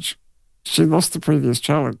challenge? She lost the previous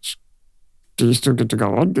challenge. Do you still get to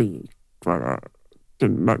go on, do you? Like,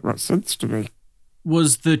 didn't make much sense to me.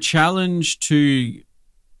 Was the challenge to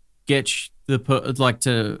get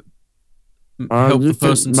to help the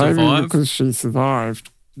person maybe survive. Because she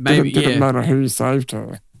survived. Maybe didn't matter who saved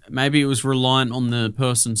her. Maybe it was reliant on the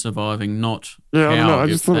person surviving, not Yeah, I don't know. how I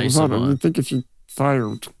just thought it was odd. survived. You'd think if you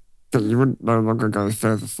failed, that you wouldn't no longer go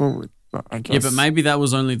further forward. But I guess. Yeah, but maybe that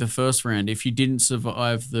was only the first round. If you didn't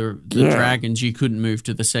survive the dragons, you couldn't move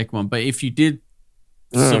to the second one. But if you did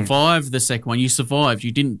survive the second one, you survived.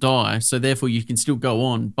 You didn't die, so therefore you can still go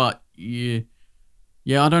on. But I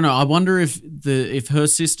don't know. I wonder if her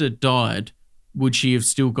sister died, would she have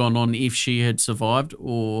still gone on if she had survived,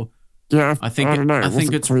 or I don't know. I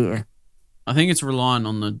think it's clear. I think it's reliant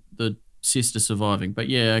on the sister surviving. But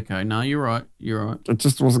okay, no, you're right. It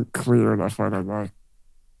just wasn't clear enough. I don't know.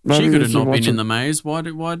 Maybe she could have not been in the maze. Why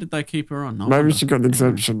did they keep her on? Maybe she got an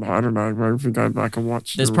exemption. I don't know. Maybe if we go back and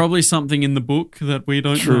watch. There's probably something in the book that we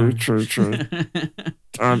don't know. True.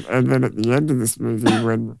 And then at the end of this movie,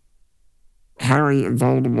 when Harry and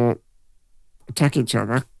Voldemort attack each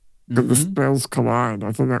other, and the spells collide,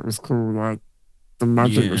 I thought that was cool. Like the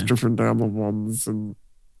magic was stripping down the wands, and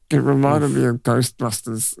it reminded me of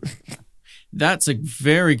Ghostbusters. That's a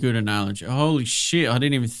very good analogy. Holy shit, I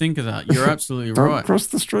didn't even think of that. You're absolutely Don't right. cross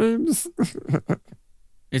the streams.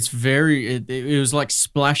 It's very, it was like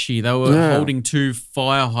splashy. They were holding two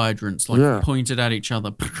fire hydrants, pointed at each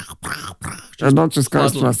other. And not just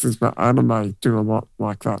Ghostbusters, but anime do a lot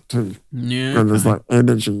like that too. Yeah. And there's like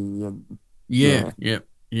energy. And, yeah.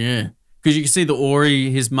 Because you can see the Ori,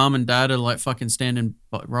 his mum and dad are like fucking standing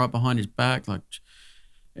right behind his back. Like,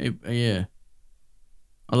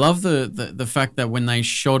 I love the fact that when they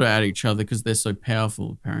shot at each other, because they're so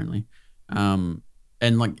powerful apparently, and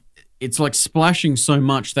like it's like splashing so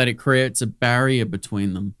much that it creates a barrier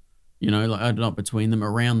between them, like not between them,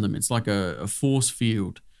 around them. It's like a force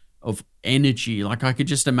field of energy. Like I could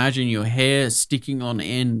just imagine your hair sticking on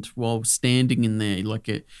end while standing in there,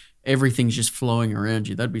 like everything's just flowing around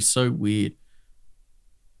you. That'd be so weird.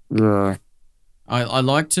 Yeah, I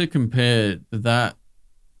like to compare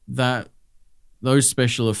those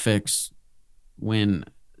special effects when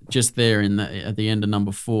just there at the end of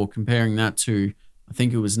number 4, comparing that to, I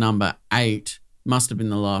think it was number 8, must have been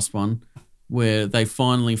the last one, where they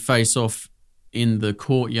finally face off in the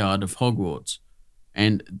courtyard of Hogwarts.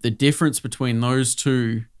 And the difference between those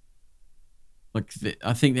two,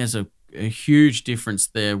 I think there's a huge difference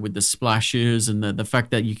there with the splashes and the fact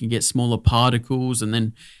that you can get smaller particles. And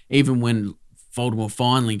then even when Voldemort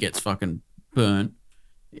finally gets fucking burnt,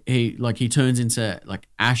 he turns into like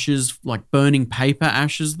ashes, like burning paper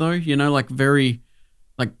ashes though, like very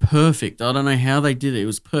like perfect. I don't know how they did it. It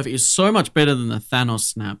was perfect. It was so much better than the Thanos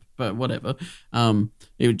snap, but whatever.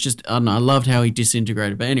 It was just, I don't know, I loved how he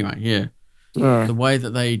disintegrated. But anyway, the way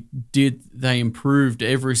that they improved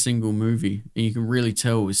every single movie, and you can really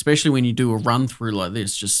tell, especially when you do a run through like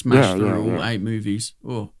this, just smash through all 8 movies.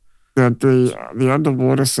 Oh, the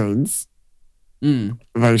underwater scenes,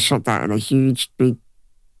 they shot that in a huge big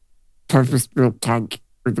purpose-built tank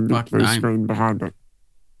with a big blue screen behind it.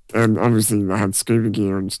 And obviously they had scuba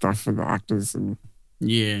gear and stuff for the actors. And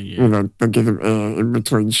they give them air in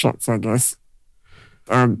between shots, I guess.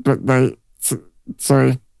 But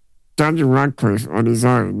so Daniel Radcliffe on his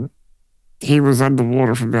own, he was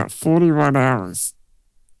underwater for about 41 hours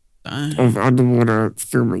of underwater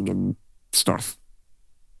filming and stuff.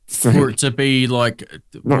 So for it to be like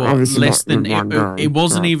less than it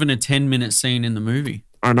wasn't even a 10-minute scene in the movie.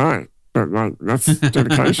 I know, but like that's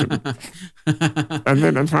dedication. And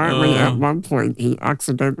then apparently at one point he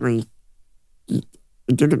accidentally, he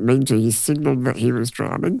didn't mean to, he signaled that he was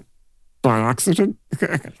drowning by accident.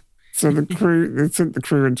 So they sent the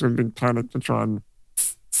crew into a big panic to try and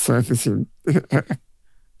surface him.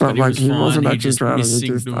 But like he wasn't actually drowning, he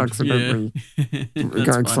just accidentally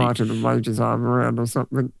got excited and waved his arm around or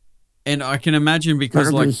something. And I can imagine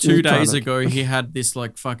because like 2 days ago he had this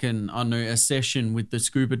like fucking, I don't know, a session with the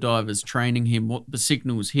scuba divers training him what the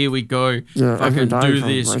signals, here we go, fucking do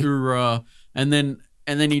this, hoorah. And then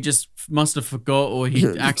he just must have forgot, or he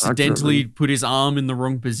accidentally put his arm in the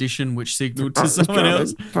wrong position, which signaled to someone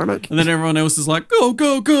else. Panic. And then everyone else is like, go,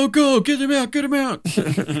 go, go, go, get him out.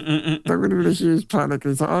 That would have been a huge panic.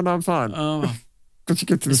 He's like, oh no, I'm fine. But you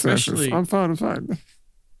get to the surface. I'm fine.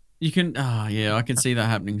 You can, I can see that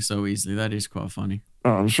happening so easily. That is quite funny.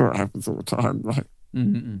 Oh, I'm sure it happens all the time. Like,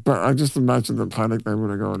 but I just imagine the panic they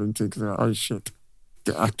would have gone into because they're like, oh shit,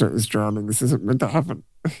 the actor is drowning. This isn't meant to happen.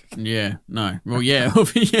 Yeah, no. Well,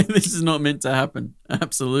 this is not meant to happen.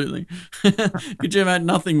 Absolutely. Could you have had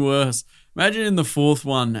nothing worse? Imagine in the 4th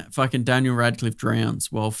one, fucking Daniel Radcliffe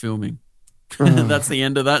drowns while filming. That's the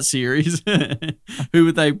end of that series. Who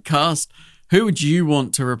would they cast? Who would you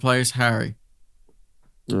want to replace Harry?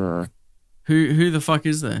 Yeah. Who the fuck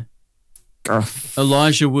is there? Uh,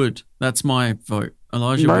 Elijah Wood. That's my vote.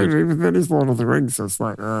 Elijah Wood. maybe, but then he's Lord of the Rings, so it's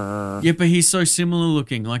like, Yeah, but he's so similar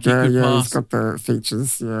looking. Like he yeah, could he's pass. got the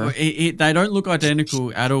features, yeah. They don't look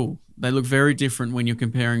identical at all. They look very different when you're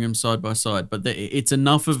comparing them side by side. But it's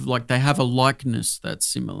enough of like they have a likeness that's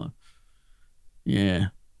similar. Yeah.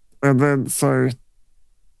 And then, so,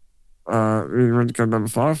 you ready to go number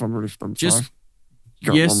 5? I'm ready for number 5.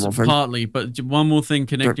 Got one Yes, more thing. partly, but one more thing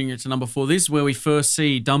connecting it to number 4. This is where we first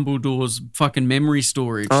see Dumbledore's fucking memory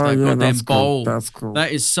storage. Oh, They've yeah, got their that's bowl. cool. That's cool.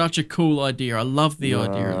 That is such a cool idea. I love the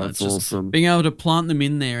idea of that. That's Just awesome. being able to plant them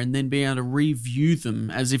in there and then being able to review them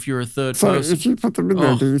as if you're a third So person. if you put them in there,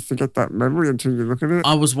 Oh. do you forget that memory until you look at it?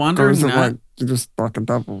 I was Or wondering is it that. like you just like a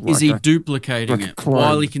double? Is like he a- duplicating like a it clone?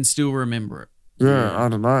 while he can still remember it? Yeah, I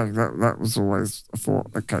don't know. That was always a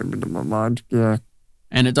thought that came into my mind. Yeah.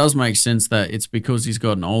 And it does make sense that it's because he's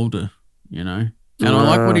gotten older, you know? And I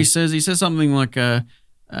like what he says. He says something like,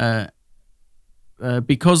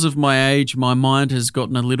 because of my age, my mind has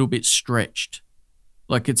gotten a little bit stretched.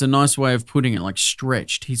 Like, it's a nice way of putting it, like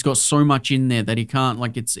stretched. He's got so much in there that he can't,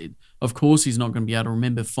 like, of course he's not going to be able to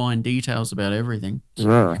remember fine details about everything.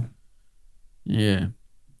 Yeah. Yeah.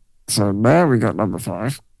 So now we got number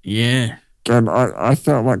 5. Yeah. And I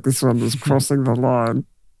felt like this one was crossing the line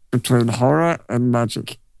between horror and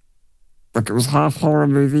magic. Like it was half horror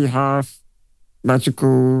movie, half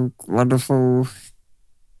magical, wonderful.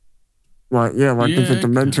 Like, yeah, like the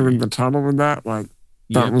Dementor in the tunnel and that, like,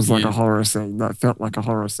 that was like a horror scene. That felt like a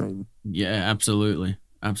horror scene. Yeah, absolutely.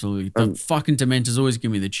 Absolutely. The fucking Dementors always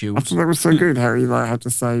give me the chills. I thought that was so good how he like had to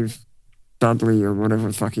save Dudley or whatever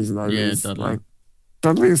the fuck his name is. Dudley. Like,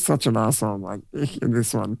 Dudley is such an asshole, like, in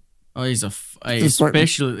this one. Oh, he's Just, like,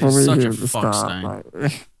 especially he's bullying such him a at the fuck start, stain.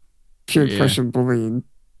 like, pure pressure bullying.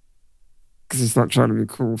 Because he's not trying to be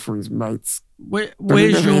cool for his mates. Where's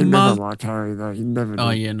he your never mother? liked Harry though. He never did. Oh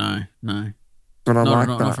yeah, no. But I like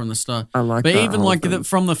Not that. from the start. I like But that even whole like thing.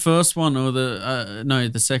 from the first one or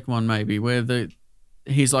the second one maybe, where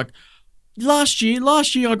he's like, last year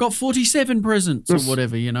I got 47 presents or Yes.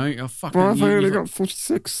 whatever, you know. Oh, fucking, Well, I've only you're got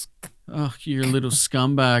 46. oh, you're a little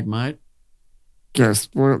scumbag, mate. Yeah,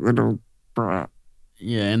 spoiled little brat.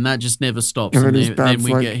 Yeah, and that just never stops. And And then his then dad's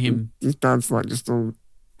we like, get him. His dad's like just all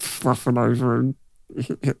fluffing over him.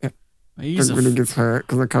 He's when he gets hurt,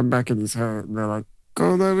 because they come back and he's hurt, and they're like,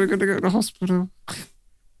 "Oh no, we're gonna go to the hospital.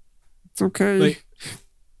 It's okay."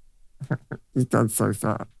 His dad's so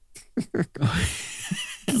fat.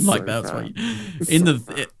 like so that's fat. why It's in so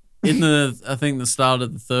the I think the start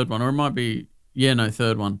of the third one, or it might be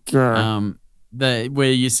third one. Yeah.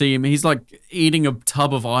 Where you see him, he's like eating a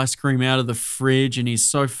tub of ice cream out of the fridge, and he's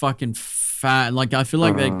so fucking fat. Like I feel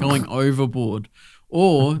like they're going overboard,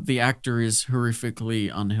 or the actor is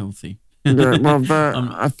horrifically unhealthy. Yeah, well,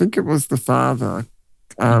 I think it was the father.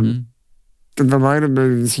 In the later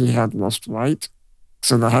movies, he had lost weight,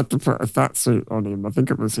 so they had to put a fat suit on him. I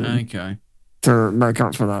think it was him Okay. to make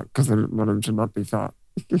up for that because they didn't want him to not be fat.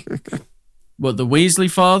 What, the Weasley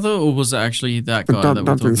father, or was it actually that guy that we're talking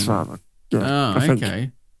Dudley's about? father. Yeah, Oh, I think.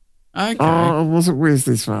 okay. Okay. Oh, it wasn't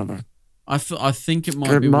Weasley's father. I think it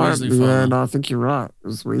might be Weasley Yeah, father. no, I think you're right. It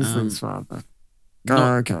was Weasley's father.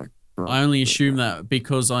 not- Okay. Right. I only assume that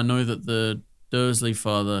because I know that the Dursley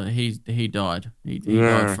father, he died. He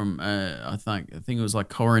Yeah. died from I think it was like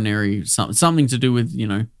coronary something to do with,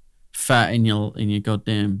 fat in your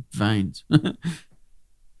goddamn veins.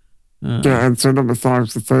 Yeah, and so number 5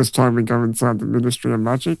 is the first time we go inside the Ministry of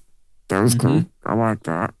Magic. That was cool. I like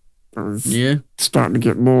that. It was Yeah. starting to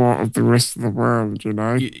get more of the rest of the world, you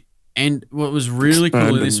know? And what was really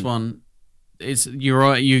cool in this Expanding. one is you're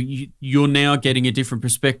right. You're now getting a different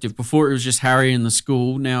perspective. Before it was just Harry in the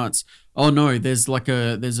school. Now it's there's like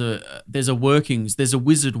there's a workings. There's a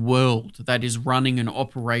wizard world that is running and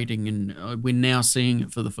operating, and we're now seeing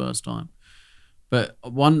it for the first time. But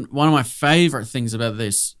one of my favorite things about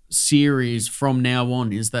this series from now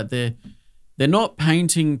on is that they're not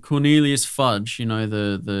painting Cornelius Fudge.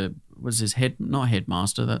 The was his not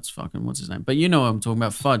headmaster. That's fucking what's his name. But you know what I'm talking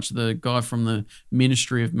about, Fudge, the guy from the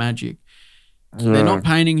Ministry of Magic. Yeah. They're not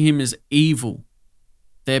painting him as evil.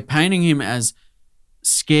 They're painting him as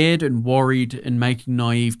scared and worried and making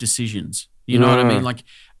naive decisions. You know what I mean? Like,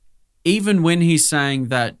 even when he's saying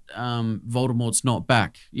that Voldemort's not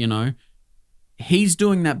back, he's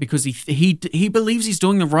doing that because he believes he's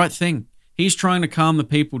doing the right thing. He's trying to calm the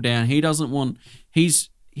people down. He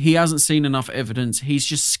hasn't seen enough evidence. He's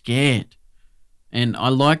just scared. And I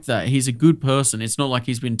like that. He's a good person. It's not like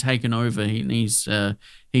he's been taken over. He's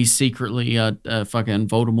secretly fucking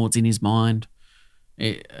Voldemort's in his mind.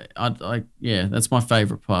 That's my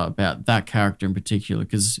favorite part about that character in particular,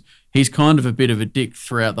 because he's kind of a bit of a dick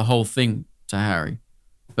throughout the whole thing to Harry,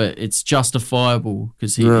 but it's justifiable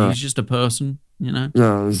because he's just a person, you know?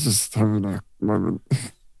 Yeah, he's just having a moment.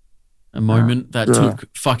 A moment that took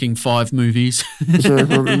fucking 5 movies. Yeah,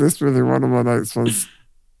 well, in this movie, one of my notes was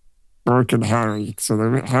Broken Harry. So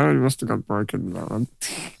Harry must have got broken in that one.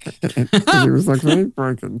 He was like very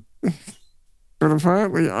broken. But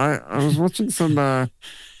apparently, I was watching some...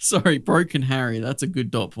 Sorry, Broken Harry. That's a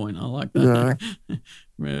good dot point. I like that. Yeah.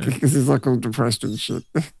 Because he's like all depressed and shit.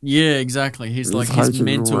 Yeah, exactly. He's like, his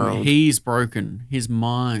mental, he's broken. His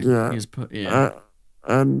mind. Yeah.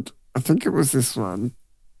 And I think it was this one.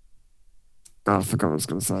 Oh, I forgot what I was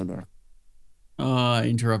going to say now. Oh, I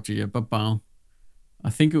interrupted you. But I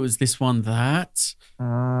think it was this one that...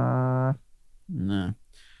 No. No,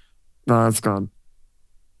 it's gone.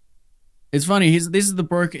 It's funny. This is the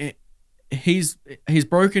broken... He's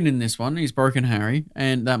broken in this one. He's Broken Harry,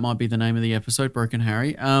 and that might be the name of the episode, Broken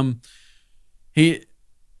Harry.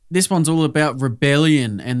 This one's all about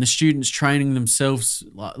rebellion and the students training themselves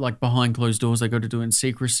like behind closed doors. They got to do it in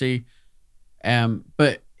secrecy.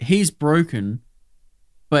 But he's broken,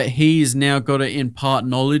 but he's now got to impart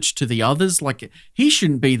knowledge to the others. Like, he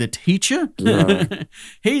shouldn't be the teacher. Yeah.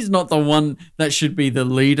 He's not the one that should be the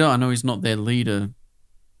leader. I know he's not their leader,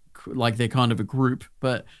 like they're kind of a group,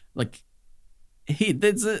 but like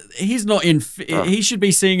he's not in. He should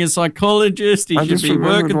be seeing a psychologist. He should be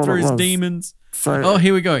working through his demons. So,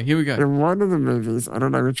 here we go. In one of the movies, I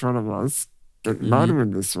don't know which one it was. It might have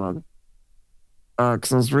been this one.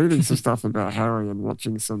 Because I was reading some stuff about Harry and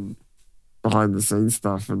watching some behind the scenes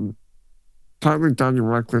stuff, and apparently Daniel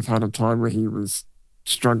Radcliffe had a time where he was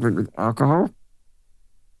struggling with alcohol,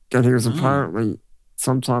 and he was apparently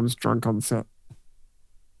sometimes drunk on set.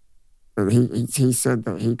 And he said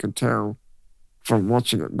that he could tell from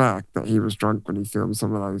watching it back that he was drunk when he filmed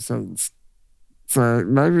some of those scenes. So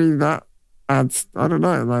maybe that adds, I don't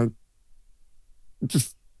know, like,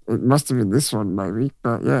 it must have been this one maybe,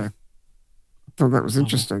 but yeah. I thought that was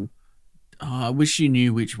interesting. I wish you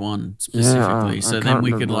knew which one specifically, so then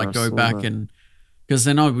we could like go back and, because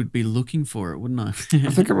then I would be looking for it, wouldn't I? I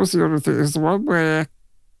think it was the other thing. It was the one where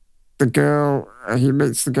the girl, he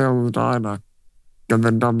meets the girl in the diner, and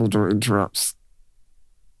then Dumbledore interrupts.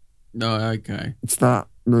 Oh, okay. It's that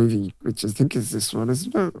movie, which I think is this one,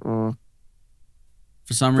 isn't it? Or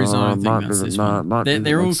for some reason, I don't think that's this one.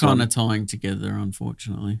 They're all kind of tying together,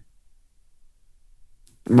 unfortunately.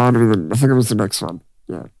 Might have been. I think it was the next one.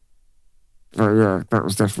 Yeah. But yeah, that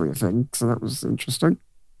was definitely a thing. So that was interesting.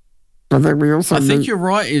 But then we also. I think you're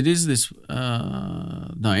right. It is this.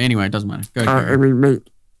 No, anyway, it doesn't matter. Go. And we meet.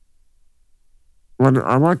 Well,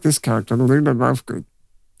 I like this character, Luna Lovegood.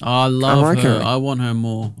 I love her. I want her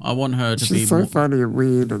more. I want her to be more. She's so funny and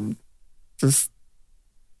weird and just.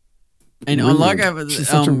 And weird. I like how she's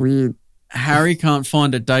such a weird. Harry can't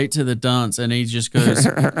find a date to the dance, and he just goes,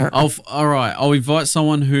 all right, I'll invite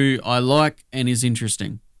someone who I like and is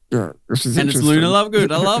interesting. Yeah, it's Luna Lovegood.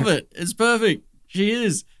 I love it. It's perfect. She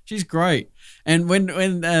is. She's great. And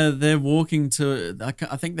when they're walking to,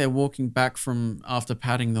 I think they're walking back from after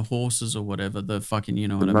patting the horses or whatever, the fucking, you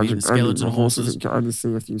know what I mean, the skeleton horses. I only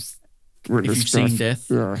see if you've seen death.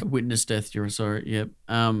 Yeah. Witnessed death, you're sorry. Yep.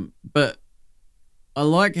 But I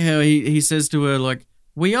like how he says to her, like,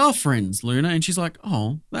 we are friends, Luna. And she's like,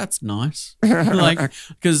 oh, that's nice. Like,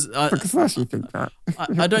 because I actually think that.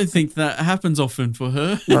 I don't think that happens often for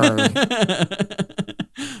her. No.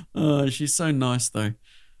 Oh, she's so nice, though.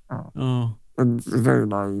 Oh. And very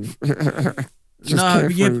naive.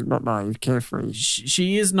 Carefree, not naive, carefree.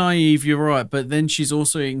 She is naive, you're right. But then she's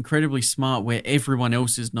also incredibly smart where everyone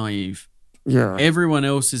else is naive. Yeah. Everyone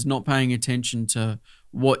else is not paying attention to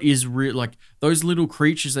what is real. Like those little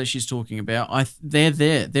creatures that she's talking about, they're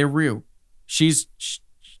there. They're real.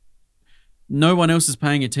 No one else is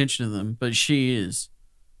paying attention to them, but she is.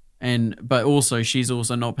 But also she's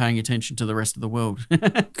also not paying attention to the rest of the world.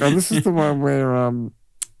 This is the one where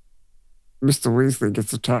Mr. Weasley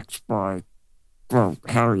gets attacked by, well,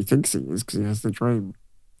 Harry thinks he is because he has the dream.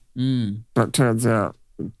 But turns out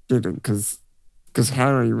it didn't because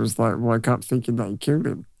Harry was like, woke up thinking that he killed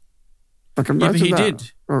him. Like, imagine yeah, but he that.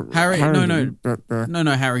 did. Well, Harry didn't,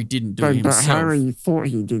 no, Harry didn't do it himself. But Harry thought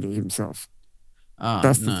he did it himself.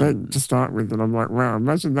 That's the thing to start with. And I'm like, wow,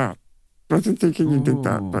 imagine that. Imagine thinking you did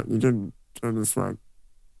that, but you didn't. And it's like,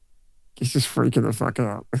 he's just freaking the fuck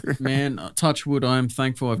out. Man, touch wood, I am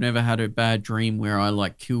thankful I've never had a bad dream where I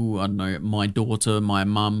like kill, I don't know, my daughter, my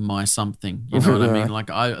mum, my something. You know what I mean? Like,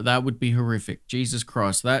 that would be horrific. Jesus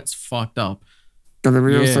Christ, that's fucked up. And then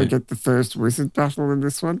we also get the first wizard battle in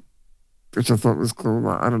this one, which I thought was cool.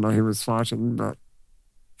 Like, I don't know who was fighting, but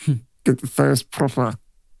get the first proper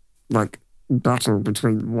like battle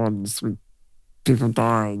between wands with people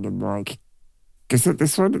dying and like. Is it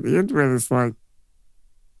this one at the end where there's like.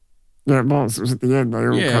 Yeah, it was. It was at the end. They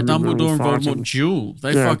all Yeah, come in, they're all Dumbledore and fighting. Voldemort duel.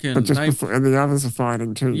 They Yeah, fucking but just they before, and the others are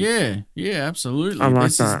fighting too. yeah, absolutely. I like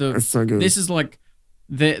This is that. It's so good. this is like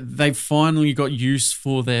they finally got use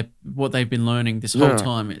for what they've been learning this whole Yeah.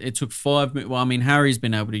 time. It took 5 minutes. Well, I mean, Harry's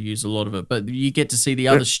been able to use a lot of it, but you get to see the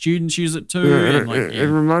other students use it too. Yeah, and like, it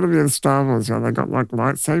reminded me of Star Wars, how they got like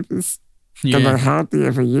lightsabers, and they hardly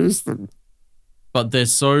ever use them. But they're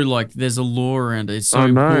so like there's a lore around it. It's so I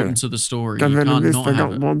know. important to the story. And You then in can't this, not they have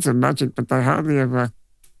got it. wands and magic, but they hardly ever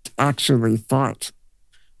actually fight.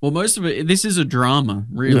 Well, most of it. This is a drama,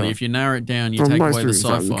 really. Yeah. If you narrow it down, you For take most away the movies,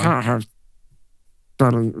 like, sci-fi. you can't have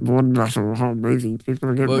one battle a whole movie. People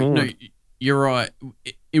will get Well, bored. no, you're right.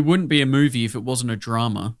 It wouldn't be a movie if it wasn't a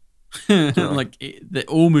drama. Like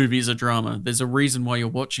all movies are drama. There's a reason why you're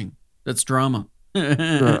watching. That's drama.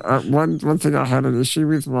 One thing I had an issue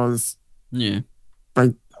with was Yeah.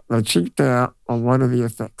 they cheaped out on one of the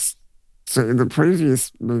effects. So in the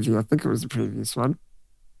previous movie, I think it was the previous one,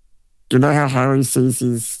 you know how Harry sees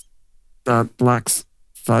his Black's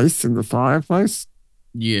face in the fireplace?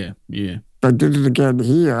 Yeah. They did it again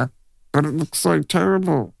here, but it looks so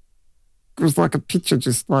terrible. It was like a picture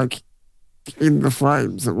just like in the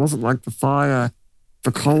flames. It wasn't like the fire,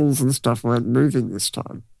 the coals and stuff weren't moving this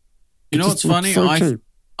time. You know what's funny? So cheap.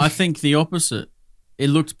 I think the opposite. It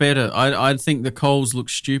looked better. I think the coals look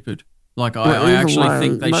stupid. Like I Either actually way,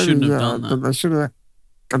 think they maybe, shouldn't have yeah, done but that. they should have.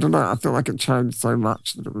 I don't know. I feel like it changed so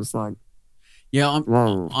much that it was like, Yeah,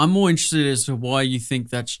 whoa. I'm more interested as to why you think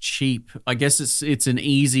that's cheap. I guess it's an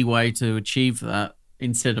easy way to achieve that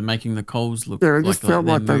instead of making the coals look. Yeah, it just felt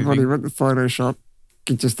like they're they when he moving. went to Photoshop,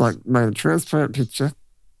 he just like made a transparent picture,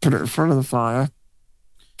 put it in front of the fire.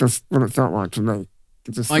 That's what it felt like to me.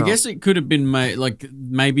 It just I felt- guess it could have been made like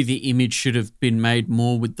maybe the image should have been made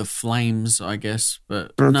more with the flames. I guess,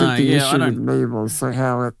 but But I no, think the yeah, I issue with don't. me was so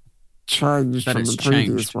how it changed That from it's the previous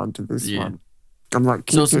changed. one to this Yeah. one. I'm like,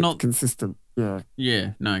 keep So it's it not- consistent. Yeah.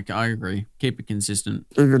 Yeah, no, I agree. Keep it consistent.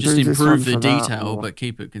 Either Just do this one improve the for that detail, or but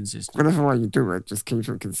keep it consistent. whatever way you do it, just keep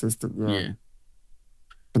it consistent. Yeah. Yeah.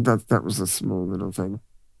 But that was a small little thing.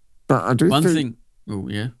 But I do One think, thing. Oh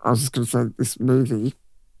yeah. I was just going to say, this movie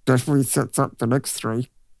definitely sets up the next three.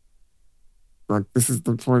 Like, this is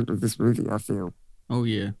the point of this movie, I feel. Oh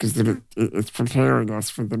yeah. Because it's preparing us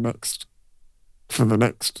for the next.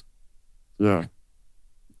 Yeah.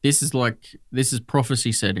 This is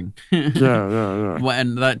prophecy setting. Yeah. Well,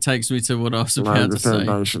 and that takes me to what I was Laying about the to say.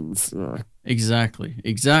 foundations. Yeah.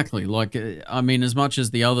 Exactly. Like, I mean, as much as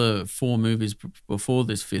the other 4 movies before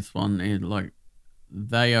this 5th one, like,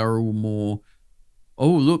 they are all more. Oh,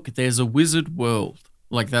 look, there's a wizard world.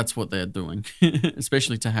 Like, that's what they're doing,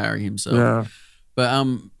 especially to Harry himself. Yeah. But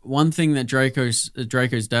one thing that Draco's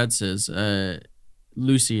dad says,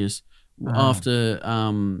 Lucius, after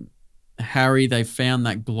Harry, they found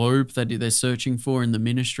that globe that they're searching for in the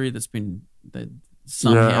Ministry. That's been that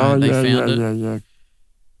somehow they found it. Yeah.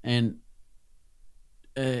 And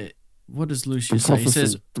what does The Lucius say? He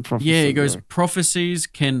says, prophecy, yeah, he goes, prophecies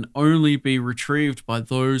can only be retrieved by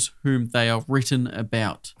those whom they are written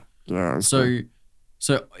about. Yeah. So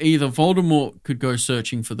either Voldemort could go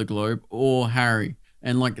searching for the globe or Harry.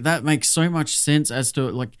 And like that makes so much sense as to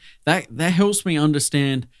like that helps me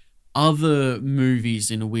understand other movies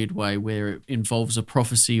in a weird way where it involves a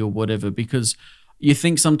prophecy or whatever, because you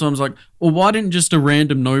think sometimes like, well, why didn't just a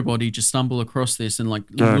random nobody just stumble across this and like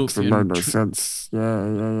yeah, look 'cause it and made no sense.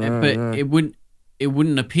 Yeah. but it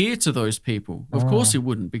wouldn't appear to those people. Of course it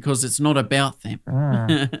wouldn't, because it's not about them.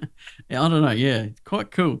 I don't know. Yeah, quite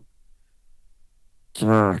cool.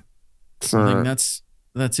 Yeah. I So, think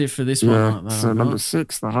that's it for this yeah. one. So number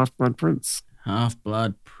 6, the Half-Blood Prince.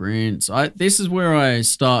 Half-Blood Prince. This is where I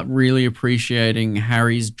start really appreciating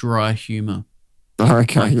Harry's dry humor.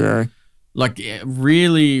 Okay, yeah. Like, it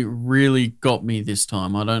really, really got me this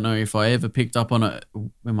time. I don't know if I ever picked up on it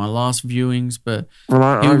in my last viewings, but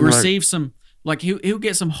Well, he'll receive some. Like, he'll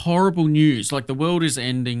get some horrible news. Like, the world is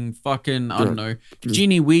ending. Fucking, I don't know.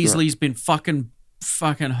 Ginny Weasley's been fucking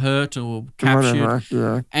hurt or captured. whatever,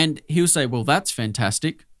 yeah. And he'll say, well, that's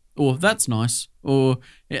fantastic. Or that's nice. Or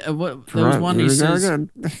there was Right, one here he we go says,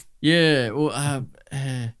 again. yeah. Or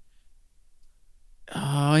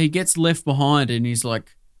he gets left behind and he's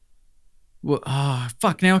like, well,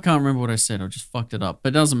 fuck, now I can't remember what I said. I just fucked it up. But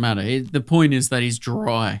it doesn't matter. The point is that he's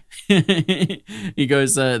dry. He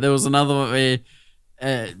goes, there was another one where,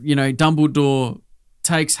 Dumbledore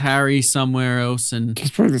takes Harry somewhere else and He's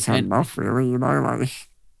probably just had and- enough, really, like, it's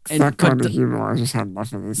and- that kind but of humor. I just had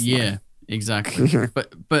enough of this. yeah, exactly. Yeah.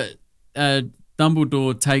 But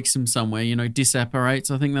Dumbledore takes him somewhere, disapparates.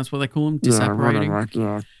 I think that's what they call him, Yeah, disapparating. whatever,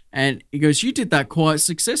 yeah. And he goes, "You did that quite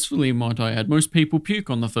successfully, might I add. Most people puke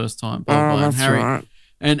on the first time." Blah, Oh, blah. that's right.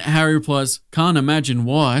 And Harry replies, "Can't imagine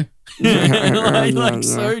why." Yeah.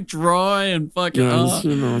 So dry and fucking. Yeah, his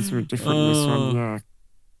humor was a bit different in this one, yeah.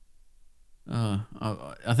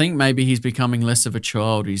 I think maybe he's becoming less of a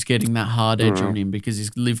child. He's getting that hard edge on him because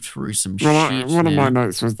he's lived through some shit. One of my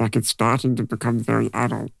notes was like it's starting to become very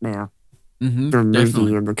adult now. Mm-hmm, The movie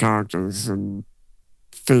definitely. and the characters and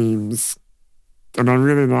themes. And I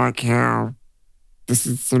really like how this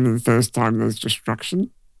is sort of the first time there's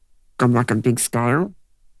destruction on like a big scale.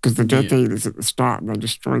 Because the Death Eaters at the start, and they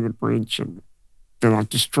destroy the bridge and they're like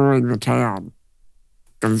destroying the town.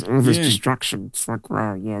 There's all this destruction. It's like,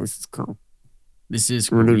 wow, yeah, this is cool. This is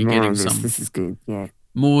cool. Really You're more getting of this. some This is good, yeah.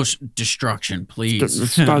 more destruction, please. The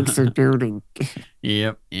stakes of building.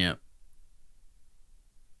 Yep.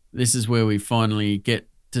 This is where we finally get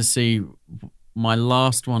to see my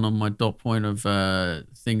last one on my dot point of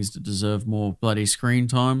things that deserve more bloody screen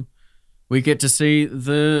time. We get to see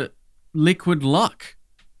the liquid luck.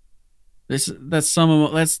 That's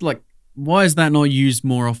like, why is that not used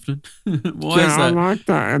more often? Why is that? I like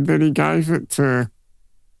that. And then he gave it to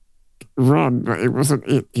Ron, but it wasn't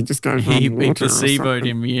it. He just gave Ron He water placeboed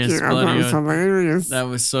him. Yes, yeah, bloody that was hell. hilarious. That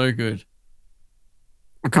was so good.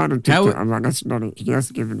 I kind of took it. I'm like, that's not it. He has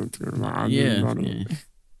given it to him. Like,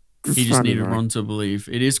 He just needed Ron to believe.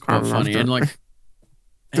 It is quite funny. And like,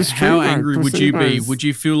 how angry would you be? Would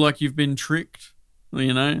you feel like you've been tricked?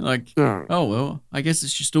 Like, oh, well, I guess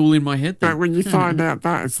it's just all in my head then. But when you find out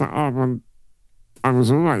that, it's like, oh, well, I was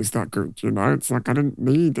always that good, It's like I didn't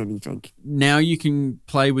need anything. Now you can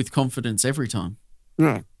play with confidence every time.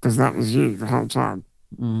 Yeah, because that was you the whole time.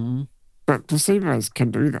 Mm-hmm. But placebos can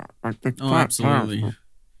do that. Like, they're absolutely. Powerful.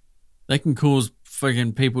 They can cause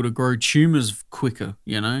fucking people to grow tumors quicker,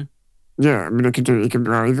 Yeah, I mean, it can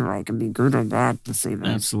go either way. It can be good or bad placebos.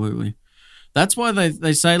 Absolutely. That's why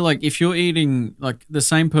they say, like, if you're eating, like, the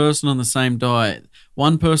same person on the same diet,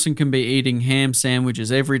 one person can be eating ham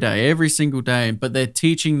sandwiches every day, every single day, but they're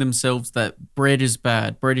teaching themselves that bread is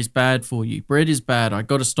bad. Bread is bad for you. Bread is bad. I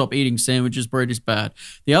got to stop eating sandwiches. Bread is bad.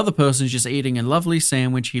 The other person's just eating a lovely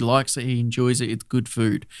sandwich. He likes it. He enjoys it. It's good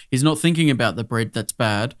food. He's not thinking about the bread that's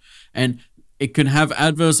bad. And it can have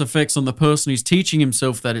adverse effects on the person who's teaching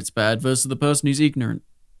himself that it's bad versus the person who's ignorant.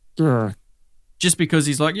 Yeah. Just because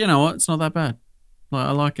he's like, you know what, it's not that bad. Like,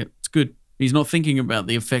 I like it. It's good. He's not thinking about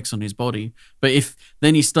the effects on his body. But if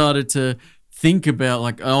then he started to think about,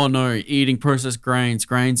 like, oh no, eating processed grains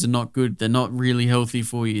are not good. They're not really healthy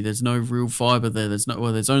for you. There's no real fiber there. There's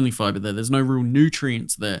only fiber there. There's no real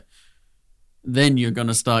nutrients there. Then you're going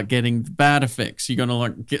to start getting bad effects. You're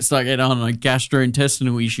going to start getting, I don't know,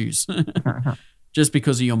 gastrointestinal issues. Just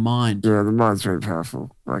because of your mind. Yeah, the mind's very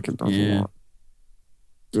powerful. Like, it does a lot.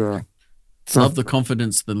 Yeah. So, love the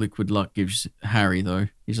confidence the liquid luck gives Harry, though.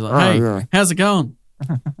 He's like, hey, how's it going?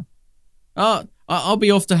 I'll be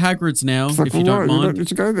off to Hagrid's now, like, if you don't mind. You don't need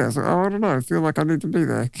to go there. It's like, I don't know. I feel like I need to be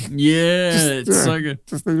there. Yeah, it's so good.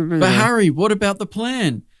 Just need to be but there. Harry, what about the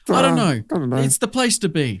plan? I don't know. It's the place to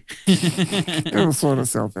be. It'll sort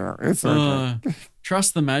itself out. It's okay.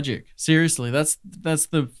 Trust the magic. Seriously, that's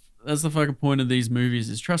the fucking point of these movies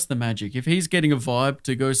is trust the magic. If he's getting a vibe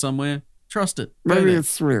to go somewhere, trust it. Maybe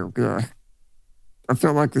it's real, yeah. I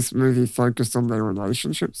felt like this movie focused on their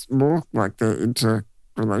relationships more, like their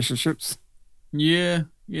interrelationships. Yeah,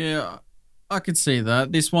 I could see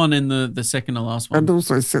that. This one and the second to last one. And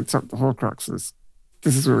also sets up the Horcruxes.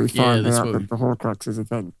 This is where we find out that the Horcrux is a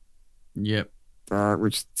thing. Yep.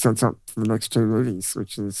 Which sets up for the next two movies,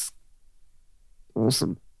 which is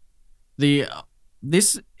awesome. This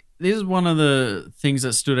is one of the things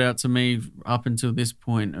that stood out to me up until this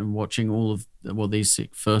point and watching all of these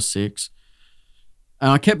first six. And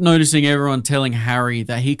I kept noticing everyone telling Harry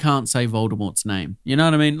that he can't say Voldemort's name. You know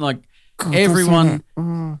what I mean? Like, God, everyone...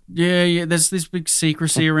 Yeah, there's this big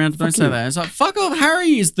secrecy around it. Don't say that. It's like, fuck off,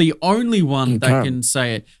 Harry is the only one that can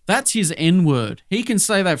say it. That's his N-word. He can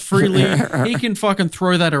say that freely. He can fucking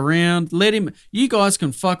throw that around. Let him... You guys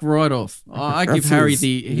can fuck right off. I give Harry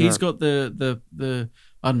he's got the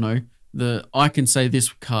I don't know, the I can say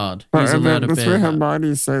this card. He's allowed to bear that's where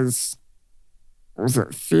Hermione says, was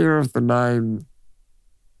it fear of the name...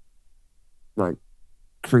 like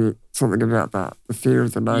create something about that. The fear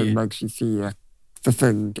of the name makes you fear the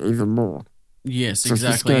thing even more. Yes, so exactly.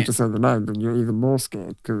 If you're scared to say the name, then you're even more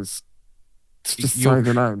scared because it's just say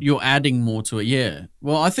the name. You're adding more to it, yeah.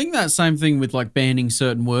 Well, I think that same thing with like banning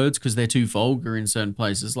certain words because they're too vulgar in certain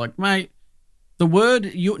places. Like, mate, the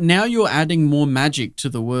word you're adding more magic to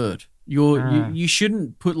the word. You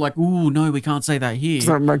shouldn't put like, "Ooh, no, we can't say that here."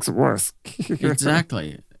 So that makes it worse.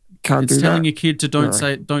 Exactly. Can't It's do telling that. your kid to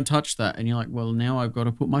don't touch that, and you're like, well, now I've got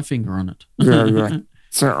to put my finger on it. Yeah.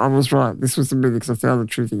 So I was right. This was the movie because I found the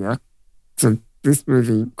trivia. So this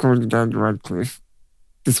movie, according to Daniel Radcliffe,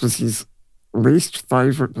 this was his least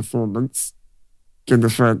favourite performance in the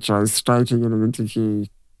franchise, stating in an interview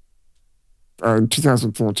in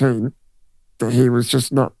 2014 that he was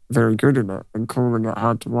just not very good in it and calling it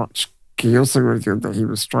hard to watch. He also revealed that he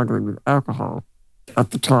was struggling with alcohol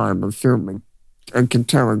at the time of filming and can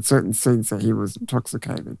tell in certain scenes that he was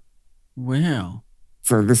intoxicated. Wow.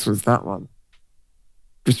 So this was that one.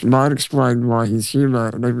 Which might explain why his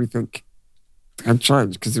humour and everything had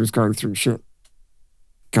changed because he was going through shit,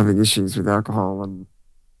 having issues with alcohol and...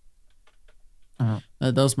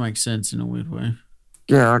 That does make sense in a weird way.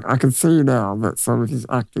 Yeah, I can see now that some of his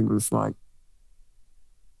acting was like...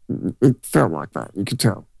 It felt like that, you could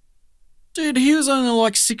tell. Dude, he was only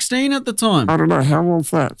like 16 at the time. I don't know, how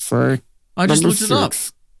old's that? So I just looked it up.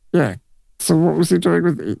 Yeah. So what was he doing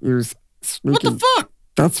with it? He was sneaking. What the fuck?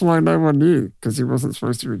 That's why no one knew, because he wasn't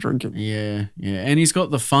supposed to be drinking. Yeah. And he's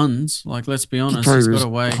got the funds. Like, let's be honest, He he's was got a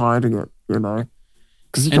way. hiding it, you know.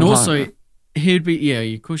 And also, he'd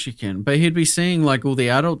be, of course you can, but he'd be seeing like all the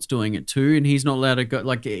adults doing it too, and he's not allowed to go.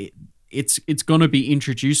 Like, it's going to be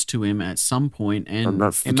introduced to him at some point, and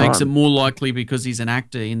it makes it more likely because he's an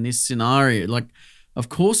actor in this scenario. Like, of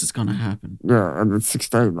course it's going to happen. Yeah, and at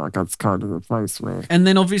 16, like, that's kind of the place where... And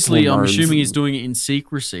then obviously, I'm assuming he's doing it in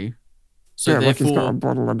secrecy. So like he's got a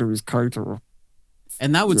bottle under his coat or...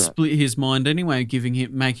 And that would split his mind anyway, making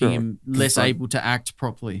him less able to act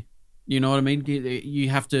properly. You know what I mean? You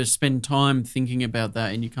have to spend time thinking about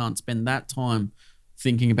that, and you can't spend that time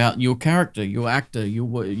thinking about your character, your actor,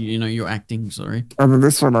 your acting, sorry. And then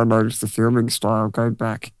this one, I noticed the filming style go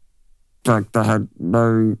back. Like, they had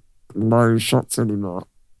no shots anymore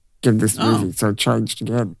in this movie, so it changed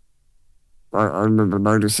again. I remember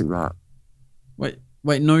noticing that.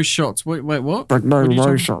 Wait, no shots. Wait, what? Like, no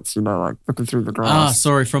low shots, you know, like looking through the grass.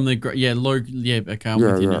 Sorry, from the... low... Yeah, okay, I'm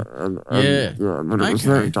with you now. But it was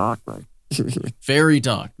very dark, though. Very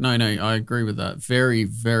dark. No, I agree with that. Very,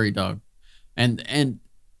 very dark. And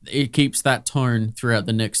it keeps that tone throughout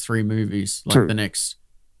the next 3 movies. Like the next...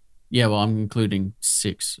 Yeah, well, I'm including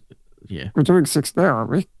 6. Yeah. We're doing 6 now, aren't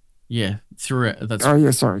we? Yeah, throughout...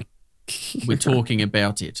 Sorry. We're talking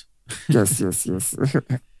about it. Yes.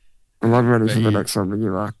 I'm ready for the next one, but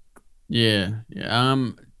you are. Yeah.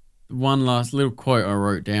 One last little quote I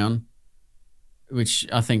wrote down, which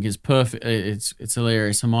I think is perfect. It's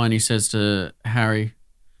hilarious. Hermione says to Harry,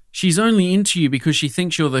 "She's only into you because she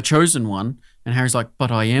thinks you're the chosen one." And Harry's like, "But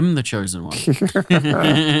I am the chosen one."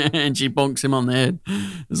 And she bonks him on the head.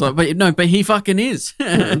 It's like, but he fucking is.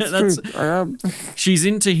 I am. She's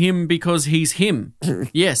into him because he's him.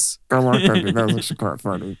 Yes. I like that. That was actually quite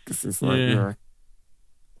funny because it's like,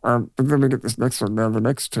 but then we get this next one. Now the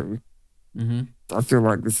next 2, I feel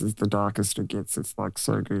like this is the darkest it gets. It's like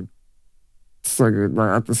so good. Like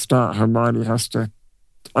at the start, Hermione has to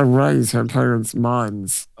erase her parents'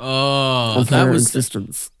 minds of her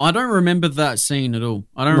existence. I don't remember that scene at all.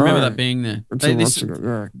 I don't remember that being there.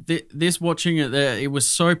 Watching it there, it was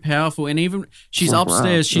so powerful. And even she's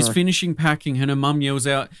upstairs, she's finishing packing, and her mum yells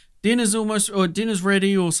out, dinner's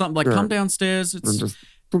ready or something, like come downstairs.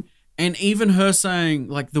 And even her saying,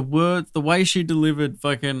 like, the way she delivered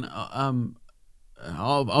fucking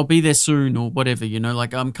I'll be there soon or whatever, you know,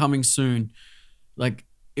 like I'm coming soon. Like,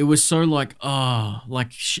 it was so like, I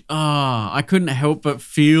couldn't help but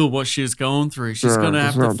feel what she's going through. She's going to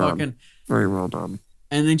have to fucking... Very well done.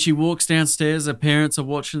 And then she walks downstairs, her parents are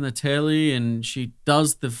watching the telly, and she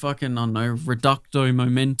does the fucking, I don't know, reducto,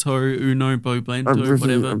 momento, uno, boblento,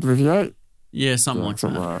 whatever. Obliviate? Yeah, something like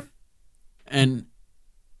that. And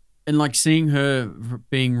like seeing her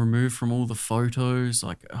being removed from all the photos,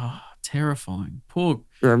 like, terrifying. Poor...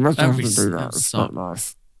 Yeah, imagine having to do that. It's not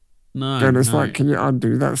nice. No. And it's like, can you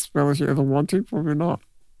undo that spell if you ever want to? Probably not.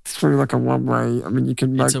 It's probably like a one-way. I mean, you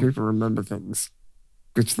can make people remember things,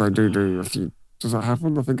 which they do if you... Does that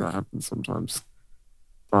happen? I think that happens sometimes.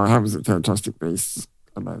 It happens at Fantastic Beasts.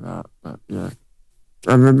 I know that, but yeah.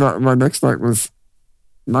 And then my next note was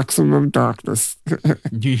Maximum Darkness.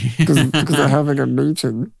 Because they're having a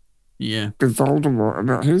meeting with Voldemort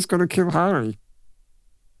about who's going to kill Harry.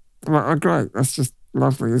 I'm like, oh, great. That's just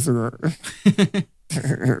lovely, isn't it?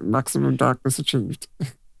 Maximum darkness achieved.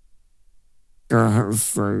 That was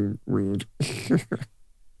so weird.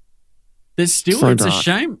 There's still, so it's dark. A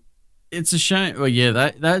shame. It's a shame. Well,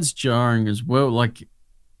 yeah, that's jarring as well. Like,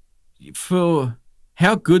 for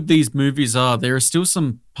how good these movies are. There are still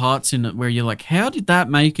some parts in it where you're like, how did that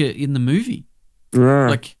make it in the movie? Yeah.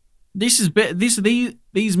 Like, this is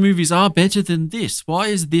these movies are better than this. Why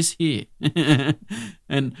is this here?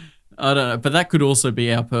 And I don't know, but that could also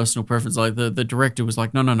be our personal preference. Like the director was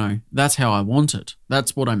like, no, that's how I want it.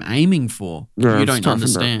 That's what I'm aiming for. Yeah, You it's don't tough,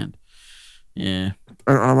 understand. Yeah.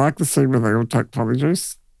 I like the scene where they all take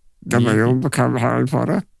polyjuice and they all become Harry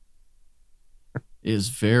Potter. Is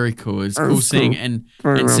very cool. It's That cool was seeing cool. and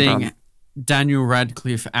Very well seeing done. Daniel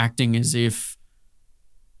Radcliffe acting as if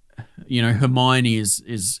Hermione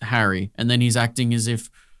is Harry, and then he's acting as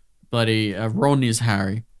if bloody Ron is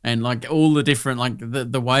Harry, and like all the different like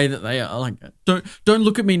the way that they are like don't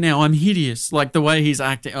look at me now, I'm hideous. Like the way he's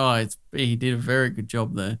acting. Oh, he did a very good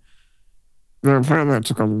job there. Yeah, apparently it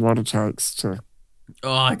took a lot of takes to.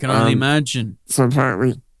 Oh, I can only imagine. So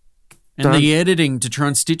apparently, And the editing to try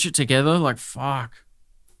and stitch it together, like fuck.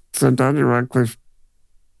 so Daniel Radcliffe,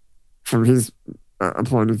 from his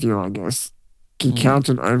point of view, I guess, he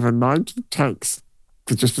counted over 90 takes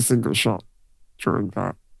for just a single shot during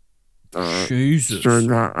that. Jesus. During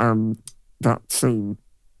that scene.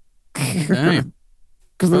 Damn.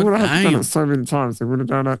 Because they would have had done Damn. it so many times. They would have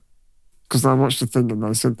done it. Because I watched the thing and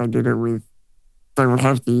they said they did it with. They would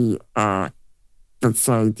have the, let's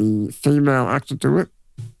say, the female actor do it.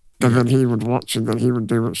 And then he would watch and then he would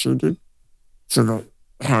do what she did. So that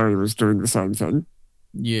Harry was doing the same thing.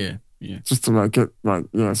 Yeah. Just to make it like,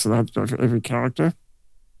 yeah, so they had to do it for every character.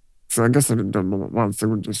 So I guess they didn't do them all at once. They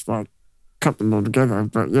would just like cut them all together.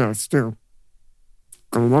 But yeah, still.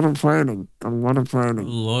 A lot of planning. A lot of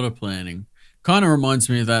planning. Kind of reminds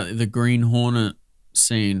me of the Green Hornet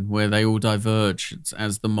scene where they all diverge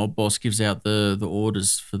as the mob boss gives out the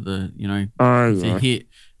orders for the the hit,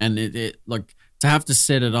 and it like to have to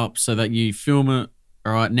set it up so that you film it.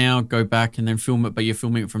 All right, now go back and then film it, but you're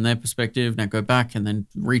filming it from their perspective. Now go back and then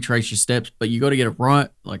retrace your steps, but you got to get it right.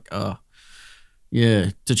 Like, yeah,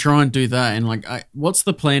 to try and do that. And like, what's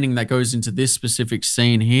the planning that goes into this specific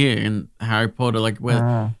scene here in Harry Potter? Like,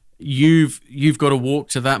 where you've got to walk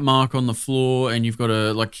to that mark on the floor, and you've got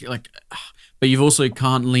to but you've also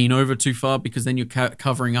can't lean over too far because then you're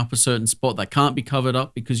covering up a certain spot that can't be covered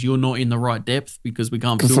up because you're not in the right depth because we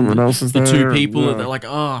can't film the two people. Yeah. They're like,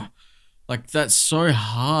 like that's so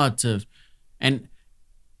hard to, and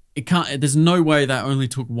it can't. There's no way that only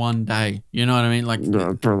took one day. You know what I mean? Like,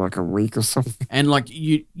 yeah, for like a week or something. And like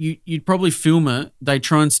you'd probably film it. They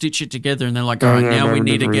try and stitch it together, and they're like, all right, now we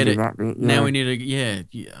need to get it. Now we need to, yeah.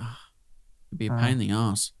 It'd be a pain in the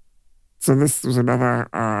ass. So this was another.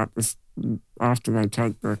 After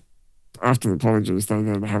the apologies, they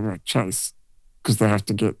then have a chase because they have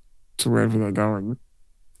to get to wherever they're going.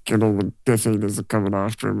 Get all the Death Eaters are coming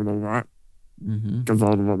after him and all that. Goes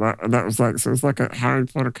on and all that, and that was like, so it's like a Harry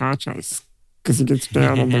Potter car chase because he gets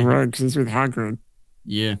down on the road because he's with Hagrid.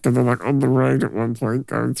 Yeah, and they're like on the road at one point,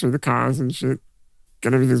 going through the cars and shit.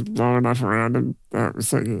 Get everything's blowing up around him. That was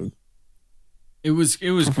so good. It was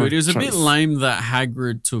good. It was a bit lame that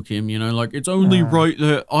Hagrid took him. Like it's only right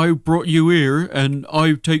that I brought you here and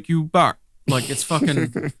I take you back. Like it's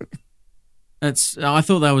fucking. I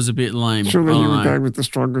thought that was a bit lame. Surely you would go with the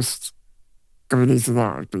strongest. I mean, he's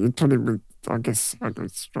alive, but you'd put him with, I guess,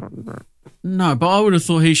 Hagrid's strong. But no, but I would have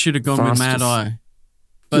thought he should have gone with Mad Eye.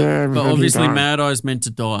 But obviously Mad Eye's meant to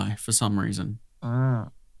die for some reason.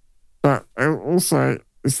 But also,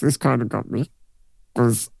 this kind of got me,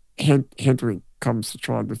 was Hedwig comes to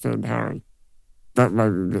try and defend Harry. That made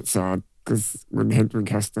me a bit sad, because when Hedwig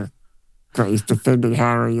he's defending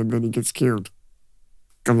Harry and then he gets killed.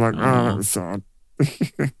 I'm like, that was sad.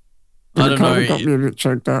 I don't know. It got me a bit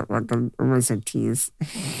choked up, like I almost had tears.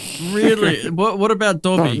 Really? What about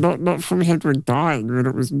Dobby? Not from Hedwig dying, but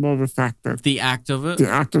it was more the fact that the act of it, the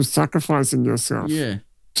act of sacrificing yourself, to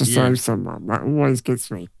save someone, that always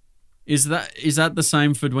gets me. Is that the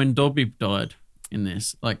same for when Dobby died in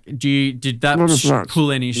this? Like, did that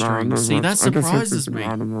pull any strings? No, See, that surprises me.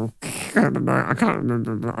 I don't know. I can't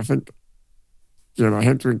remember, but I think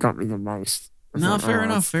Hedwig got me the most. No, fair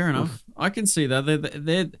enough. I can see that.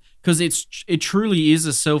 They're because it truly is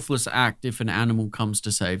a selfless act if an animal comes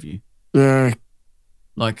to save you. Yeah.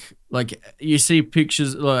 Like you see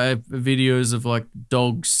pictures, like videos of like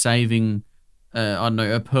dogs saving, I don't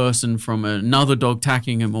know, a person from another dog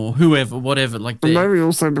attacking him or whoever, whatever. Like, but maybe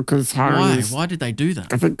also because Harry. Why did they do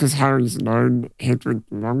that? I think because Harry's known Hedwig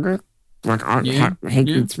longer. Like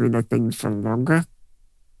Hedwig's been a thing for longer.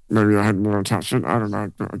 Maybe I had more attachment. I don't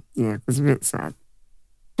know, but yeah, it was a bit sad.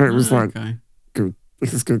 But it was good.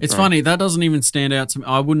 This is good. It's funny that doesn't even stand out to me.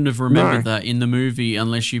 I wouldn't have remembered that in the movie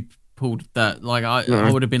unless you pulled that. Like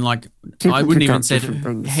I would have been like, I wouldn't even said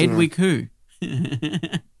Hedwig who.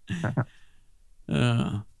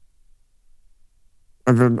 uh,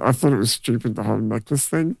 And then I thought it was stupid, the whole necklace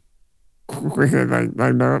thing. Where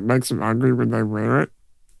they know it makes them angry when they wear it.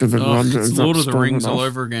 And then Ron it's ends Lord up of the storming Rings all off.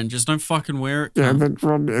 over again. Just don't fucking wear it. Yeah, and cunt. then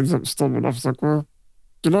Ron ends up storming off. It's like, well,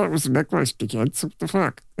 you know it was a necklace, dickhead. So what the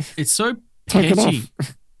fuck? It's so Take it petty.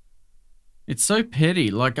 off. It's so petty.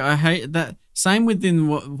 Like, I hate that. Same within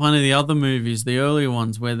one of the other movies, the earlier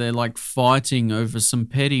ones, where they're like fighting over some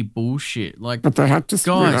petty bullshit. Like, But they had to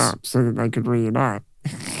split guys. up so that they could reunite.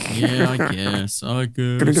 Yeah, I guess. get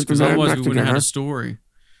the Because band otherwise back we wouldn't have had together. a story.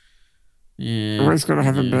 Yeah. Always got to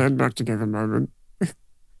have a yeah. band back together moment.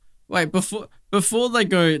 Wait, before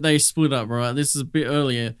they split up, right? This is a bit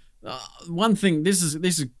earlier. One thing, this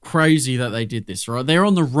is crazy that they did this, right? They're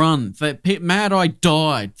on the run. Mad Eye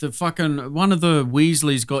died. The fucking one of the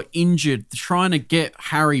Weasleys got injured trying to get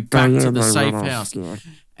Harry back Oh, yeah, to the they safe run off, house, yeah.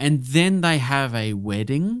 and then they have a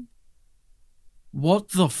wedding. What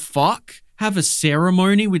the fuck? Have a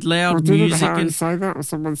ceremony with loud Well, didn't music Harry and say that? Or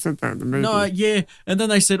someone said that in the movie? no, yeah. And then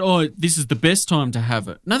they said, "Oh, this is the best time to have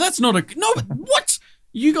it." No, that's not a no. What?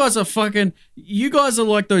 You guys are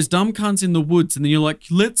like those dumb cunts in the woods, and then you're like,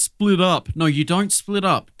 "Let's split up." No, you don't split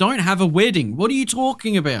up. Don't have a wedding. What are you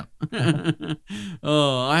talking about?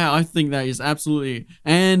 Oh, I think that is absolutely.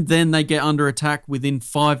 And then they get under attack within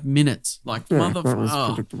 5 minutes. Like Yeah, that was motherfucker.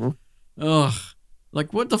 predictable. Ugh.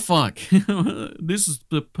 Like, what the fuck? This is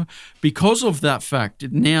because of that fact.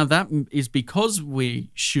 Now that is because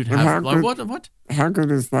we should And have how like good- what? How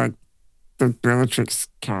good is like the Bellatrix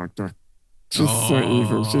character? She's so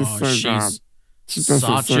evil. She's so bad. She does it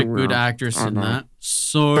Such so a good well. actress I in know. that.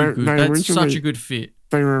 So They- good. they That's such a originally- good fit.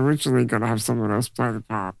 They were originally going to have someone else play the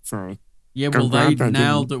part, so Yeah, I'm well, they glad they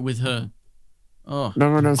nailed it with her. Oh,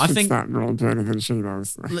 no one else I fits think- that role better than she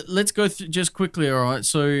does. let's go through just quickly. All right.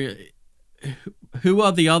 So, who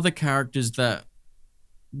are the other characters that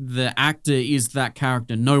the actor is that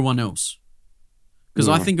character? No one else. Because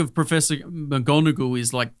I Yeah. think of Professor McGonagall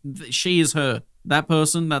is like she is her. That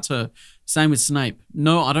person, that's her. Same with Snape.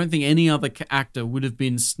 No, I don't think any other actor would have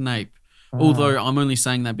been Snape. Although I'm only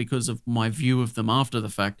saying that because of my view of them after the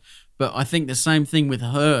fact. But I think the same thing with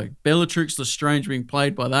her. Bellatrix Lestrange being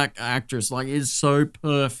played by that actress, like, is so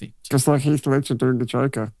perfect. Just like Heath Ledger doing the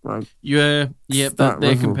Joker. Like Yeah, That but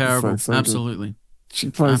they're level, comparable. so good. Absolutely. she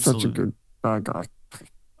plays such a Absolutely. good bad guy. The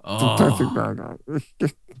Oh. perfect bad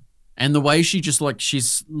guy. And the way she just, like,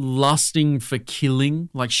 she's lusting for killing.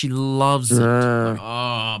 Like, she loves it. Yeah. Like,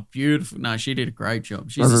 oh, beautiful. No, she did a great job.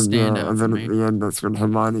 She's And a then, standout and for then me. at the end, that's when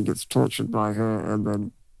Hermione gets tortured by her, and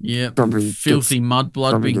then Yep. Dobby Filthy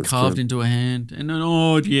mudblood Dobby being gets carved killed. into her hand. And then,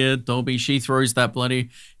 oh, yeah, Dobby, she throws that bloody.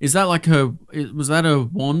 Is that like her. Was that a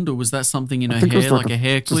wand or was that something in I her think it was hair? Like a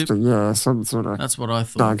hair clip? some sort of That's what I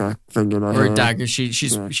thought. dagger thing in her Or hair. a dagger.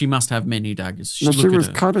 Yeah. She must have many daggers. No, she Look at was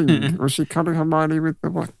her. cutting. Was she cutting Hermione with the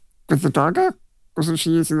what? With the dagger? Wasn't she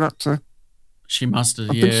using that to? She must have,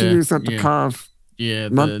 I yeah. think she used that to yeah, carve yeah,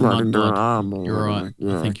 the mudblood into her mudblood. arm. Or You're whatever. right.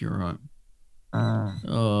 Yeah. I think you're right. Uh,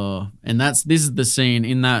 Oh, and this is the scene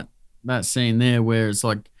in that scene there where it's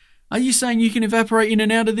like, are you saying you can evaporate in and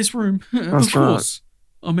out of this room? That's Of course.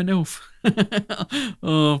 I'm an elf.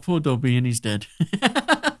 Oh, poor Dobby, and he's dead.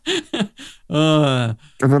 and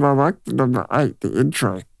then I liked the number 8, the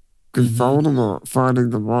intro. Because Mhm. Voldemort finding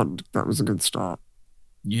the wand, that was a good start.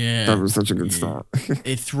 Yeah. That was such a good Yeah. start.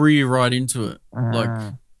 It threw you right into it.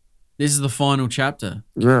 Like, this is the final chapter.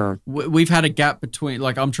 Yeah, We've had a gap between,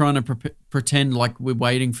 like, I'm trying to pretend like we're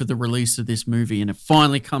waiting for the release of this movie and it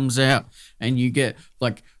finally comes out and you get,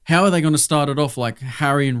 like, how are they going to start it off? Like,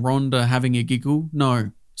 Harry and Rhonda having a giggle?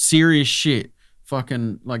 No. Serious shit.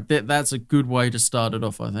 Fucking, like, that's a good way to start it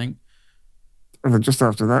off, I think. and then just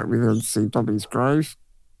after that, we then see Dobby's grave.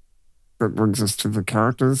 That brings us to the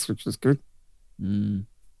characters, which is good. Mm.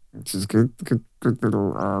 Which is good. Good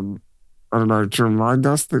little, I don't know, to remind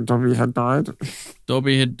us that Dobby had died.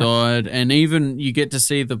 Dobby had died, and even you get to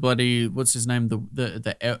see the bloody, what's his name,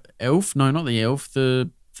 the elf? No, not the elf. The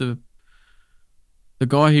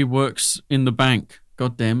guy who works in the bank.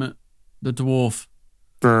 God damn it, the dwarf.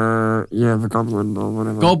 The goblin or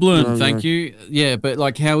whatever. Goblin, Yeah, thank yeah. you. Yeah, but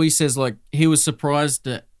like how he says, like he was surprised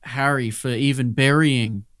at Harry for even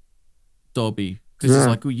burying Dobby because Yeah. it's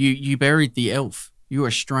like, well, you buried the elf. You're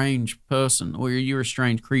a strange person, or you're a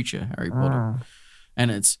strange creature, Harry Potter. Ah. And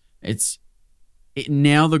it's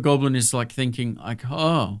now the goblin is like thinking like,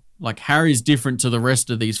 oh, like Harry's different to the rest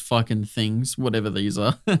of these fucking things, whatever these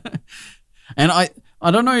are. And I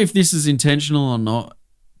don't know if this is intentional or not,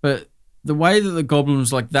 but the way that the goblin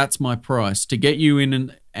was like, that's my price to get you in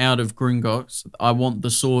and out of Gringotts. I want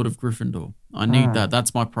the sword of Gryffindor. I need that.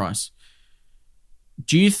 That's my price.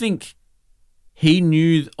 Do you think he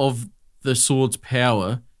knew of the sword's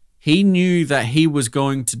power. He knew that he was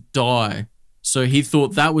going to die. So he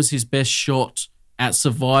thought that was his best shot at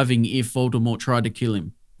surviving if Voldemort tried to kill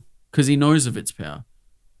him. Because he knows of its power.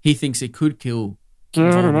 He thinks it could kill Yeah,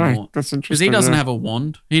 I don't know. Voldemort. That's interesting. Because he doesn't yeah. have a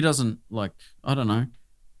wand. He doesn't, I don't know.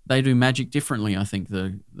 They do magic differently, I think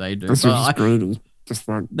they do. That's But just greedy. Just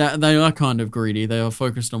like, they are kind of greedy. They are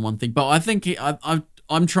focused on one thing. But I think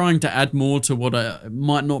I'm trying to add more to what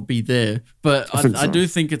might not be there. But I do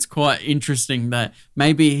think it's quite interesting that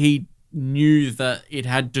maybe he knew that it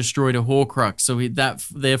had destroyed a Horcrux. So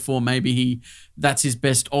therefore maybe that's his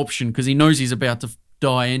best option because he knows he's about to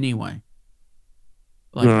die anyway.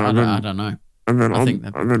 I don't know. And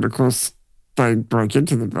then of course they break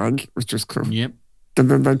into the bank, which is cool. Yep. And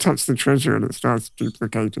then they touch the treasure and it starts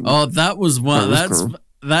duplicating. Oh, that was one. Cool.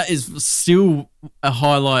 That is still a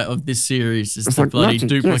highlight of this series. Is the bloody magic,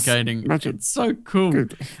 duplicating. Yes, it's so cool.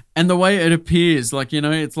 Good. And the way it appears,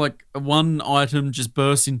 it's like one item just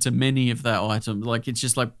bursts into many of that item. Like it's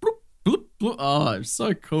just like bloop, bloop, bloop. Oh, it's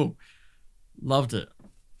so cool. Loved it.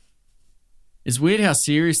 It's weird how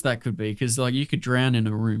serious that could be because you could drown in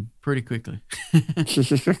a room pretty quickly.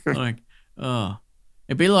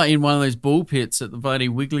 It'd be like in one of those ball pits at the bloody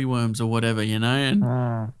Wiggly Worms or whatever,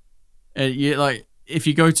 and if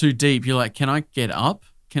you go too deep, you're like, can I get up?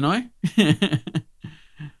 Can I?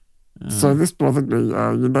 So this bothered me.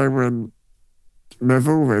 When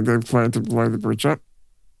Neville, when they plan to blow the bridge up,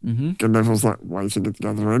 and Neville's like waiting at the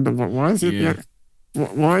other end. I'm like, why is it?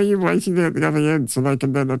 Why are you waiting there at the other end so they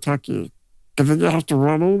can then attack you? Because then you have to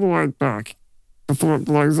run all the way back before it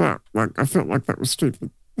blows up. I felt like that was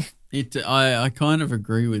stupid. I kind of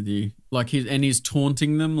agree with you. He's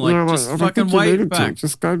taunting them. Just I fucking wait back.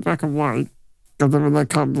 Just go back and wait. And then when they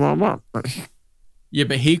can't blow them up. Yeah,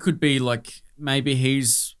 but he could be maybe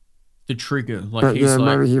he's the trigger.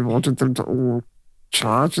 Maybe he wanted them to all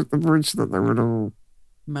charge at the bridge so that they would all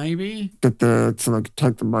maybe get there to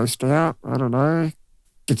take the most out. I don't know.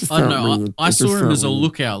 I don't know. I saw him as a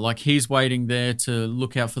lookout. He's waiting there to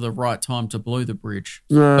look out for the right time to blow the bridge.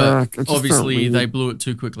 Yeah, but obviously they blew it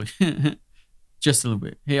too quickly. Just a little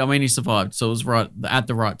bit. He survived, so it was right at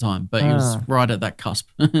the right time, but he was right at that cusp.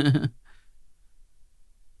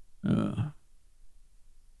 I'll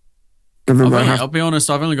be honest,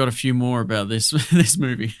 I've only got a few more about this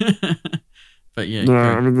movie. But yeah.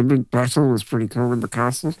 Yeah, I mean, the big battle was pretty cool in the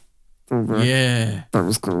castle. Yeah. That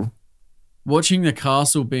was cool. Watching the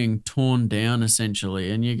castle being torn down, essentially,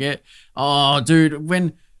 and you get,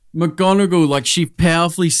 when McGonagall, she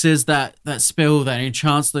powerfully says that spell that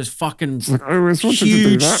enchants those fucking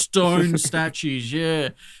huge stone statues, yeah.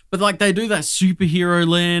 But they do that superhero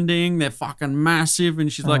landing, they're fucking massive,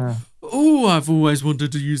 and she's like, oh, I've always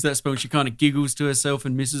wanted to use that spell. She kind of giggles to herself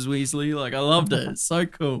and Mrs. Weasley. I loved it. It's so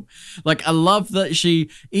cool. I love that she,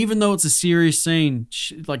 even though it's a serious scene,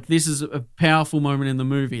 this is a powerful moment in the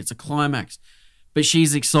movie. It's a climax. But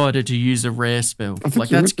she's excited to use a rare spell.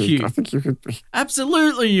 That's cute. I think you could be.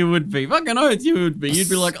 Absolutely you would be. Fucking oath you would be. You'd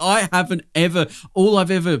be like, all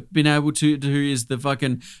I've ever been able to do is the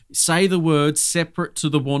fucking say the words separate to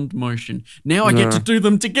the wand motion. Now I get to do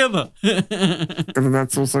them together. And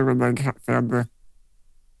that's also when they found they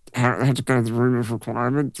had to go to the room of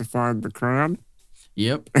requirement to find the crown.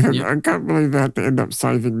 Yep. I can't believe they had to end up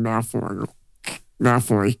saving Malfoy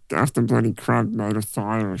after bloody Crabbe made a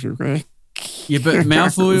fire everywhere. Yeah, but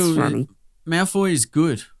Malfoy is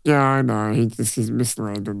good. Yeah, I know. He's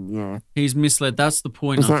misled and He's misled. That's the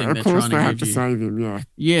point I think they're trying to give you. Of course they had to save him, yeah.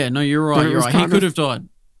 Yeah, no, you're right. He could have died.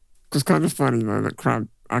 It was kind of funny, though, that Crabbe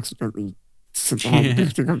accidentally set the whole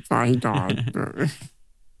building on fire. He died. But...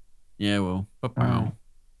 Yeah, well.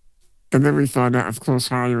 And then we find out, of course,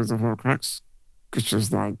 Harry was a Horcrux, which was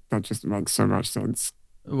that just makes so much sense.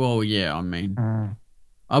 Well, yeah, I mean.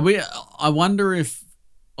 I wonder if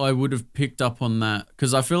I would have picked up on that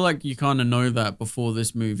because I feel like you kind of know that before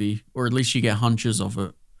this movie, or at least you get hunches of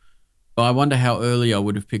it. But I wonder how early I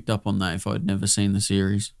would have picked up on that if I'd never seen the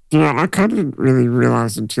series. Yeah, I kind of didn't really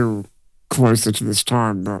realize until closer to this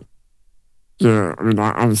time that, I mean,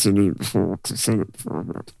 I obviously knew it before because I've seen it before,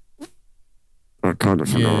 but I kind of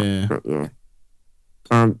forgot. Yeah. But yeah.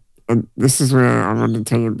 And this is where I wanted to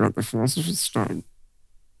tell you about the Philosopher's Stone.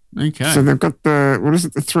 Okay. So they've got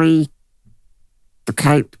the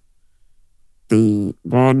cape, the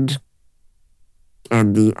wand,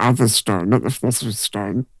 and the other stone, not the Philosopher's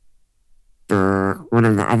Stone,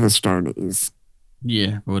 whatever the other stone is.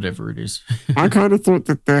 Yeah, whatever it is. I kind of thought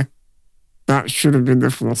that should have been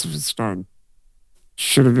the Philosopher's Stone.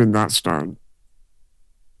 Should have been that stone.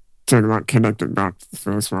 To connect it back to the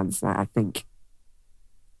first one. So I think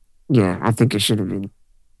it should have been.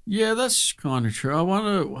 Yeah, that's kind of true. I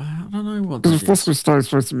don't know what Because that the is. Philosopher's Stone is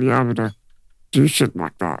supposed to be able to do shit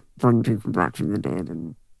like that, bring people back from the dead,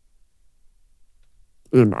 and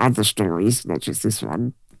in other stories, not just this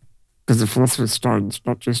one. Because the Philosopher's Stone's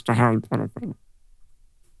not just a Harry Potter thing.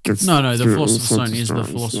 It's No, the through all Philosopher's sorts Stone of is the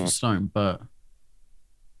stories, Philosopher's Stone, but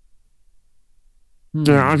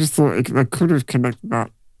Yeah, I just thought they could have connected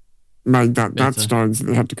that, made that better. stone, so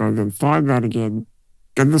they had to go then find that again,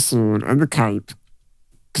 and the sword and the cape,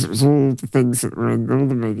 because it was all the things that were in all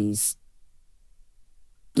the movies.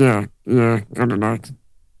 Yeah, I don't know.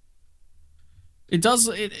 It does.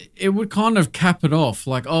 It would kind of cap it off,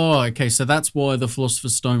 like, oh, okay, so that's why the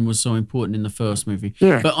Philosopher's Stone was so important in the first movie.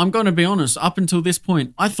 Yeah. But I'm going to be honest. Up until this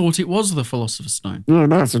point, I thought it was the Philosopher's Stone. Yeah,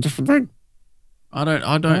 no, it's a different thing.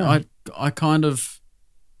 I kind of.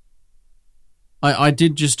 I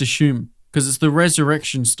did just assume because it's the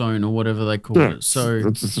Resurrection Stone or whatever they call it. So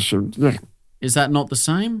it's just assumed. Yeah, is that not the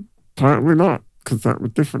same? apparently not, because that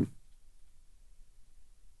was different.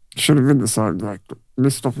 Should have been the same, like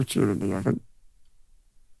missed opportunity, I think.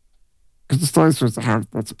 Because the stone's supposed to have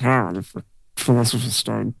lots of power, the Philosopher's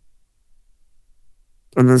Stone.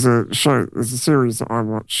 And there's a series that I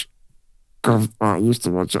watch. I used to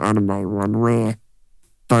watch an anime one where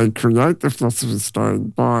they create the Philosopher's Stone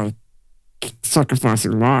by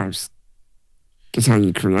sacrificing lives. That's how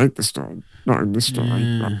you create the stone. Not in this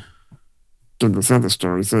story, but in this other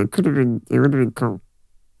story. So it would have been cool.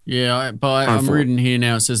 Yeah, I'm reading here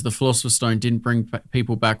now. It says the Philosopher's Stone didn't bring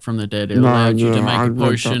people back from the dead. It allowed you to make a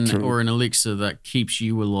potion or an elixir that keeps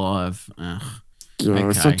you alive. Ugh. Yeah,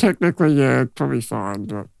 okay. So technically, yeah, probably fine,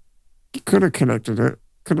 but you could have connected it.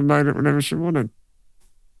 Could have made it whenever she wanted.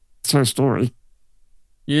 It's her story.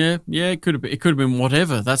 Yeah, it could have been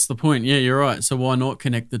whatever. That's the point. Yeah, you're right. So why not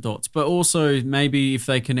connect the dots? But also, maybe if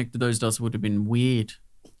they connected those dots, it would have been weird.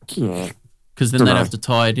 Yeah. Because then they'd have to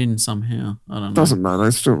tie it in somehow. I don't know. Doesn't matter.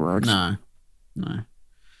 It still works. No.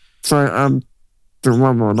 So, the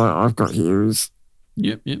one more note I've got here is...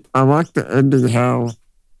 Yep. I like the ending, how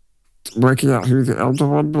working out who the Elder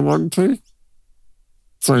One belonged to.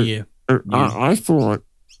 So, yeah. I thought,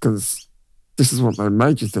 because this is what they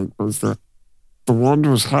made you think, was that the wand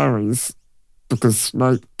was Harry's because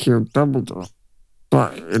Snape killed Dumbledore.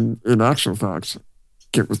 But in actual fact,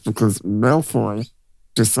 it was because Malfoy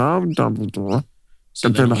disarmed Dumbledore, so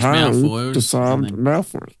and then Harry disarmed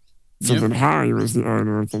Malfoy. So then Harry was the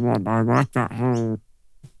owner of the wand. I like that whole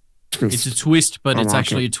twist. It's a twist, but it's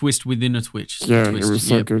actually a twist within a twist. Yeah, it was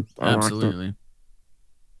so good. Absolutely.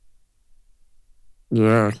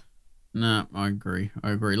 Yeah. No, I agree.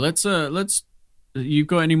 Let's you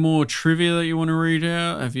got any more trivia that you want to read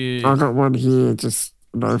out? Have you? I got one here, just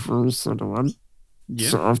an overall sort of one. Yeah.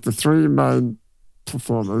 So of the three main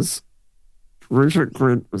performers, Rupert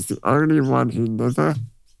Grint was the only one who never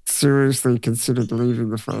seriously considered leaving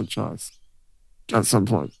the franchise at some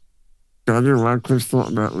point. Daniel Radcliffe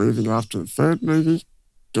thought about leaving after the third movie,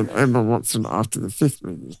 and Emma Watson after the fifth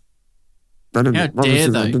movie. How dare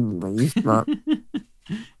they? Didn't leave, but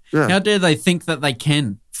yeah. How dare they think that they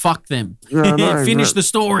can? Fuck them. Yeah, no, Finish the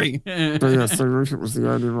story. But yeah, so Rupert was the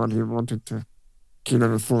only one who wanted to. He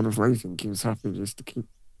never thought of leaving. He was happy just to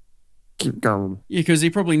keep going. Yeah, because he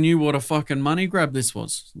probably knew what a fucking money grab this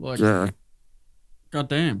was. Like, yeah.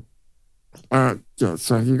 Goddamn. Yeah,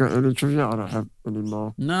 so have you got any trivia? I don't have any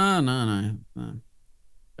more. No.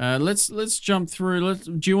 Let's jump through.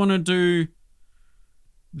 Do you want to do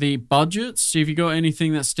the budgets? Have you got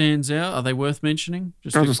anything that stands out? Are they worth mentioning?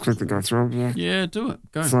 I'll just quickly go through them, yeah. Yeah, do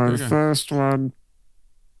it. Go. So the first one,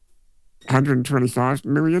 125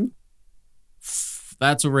 million.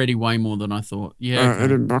 That's already way more than I thought. Yeah. And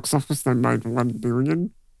in box office, they made 1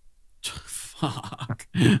 billion. Fuck.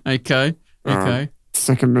 Okay.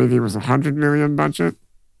 Second movie was 100 million budget.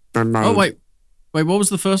 They made wait, what was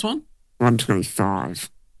the first one? 125.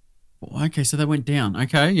 Okay, so they went down.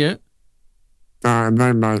 Okay, yeah. And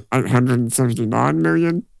they made 879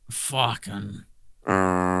 million. Fucking.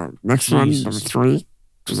 Next one, number 3, which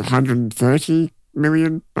was 130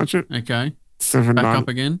 million budget. Okay. Back up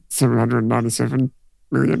again. 797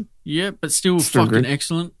 million. Yeah, but still fucking good.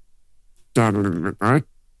 Excellent. Down a little bit though.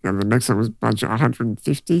 And the next one was budget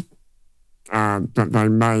 150. But they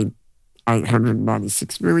made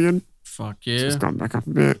 896 million. Fuck yeah. So it's gone back up a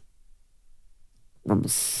bit. Number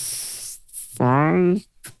 5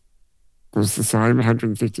 was the same,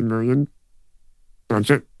 150 million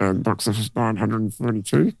budget, and box office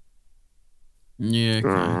 932. Yeah.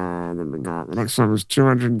 Okay. Then we got the next one was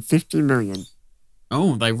 250 million.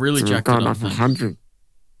 Oh, they really jacked it up. 100.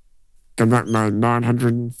 And that made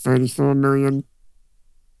 934 million.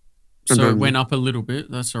 And So it then went up a little bit.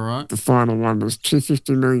 That's all right. the final one was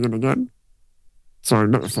 250 million again. Sorry,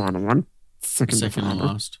 not the final one. Second to Second and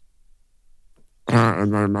final. last.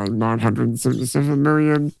 And they made 977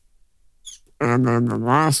 million. And then the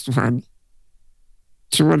last one,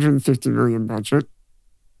 250 million budget.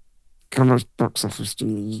 How much box office are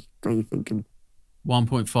you thinking?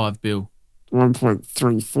 1.5 bill.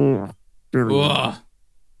 1.34 billion. Whoa.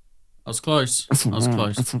 I was close. That's a I was lot.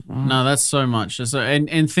 close. That's a lot. No, that's so much.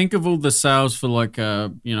 And think of all the sales for like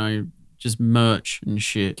just merch and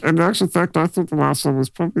shit. And in actual fact, I thought the last one was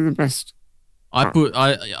probably the best. I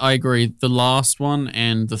agree. The last one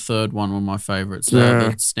and the third one were my favorites. Yeah. They're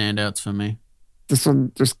the standouts for me. This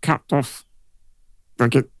one just capped off.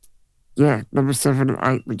 Number 7 and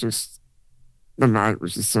 8 were just. Number 8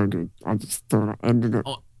 was just so good. I just thought I ended it.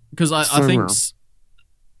 Because I so think well.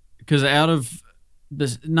 because out of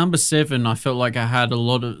the number 7, I felt like I had a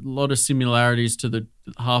lot of similarities to the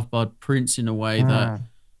Half-Blood Prince in a way that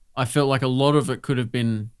I felt like a lot of it could have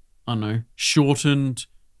been, I don't know, shortened,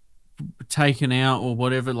 taken out or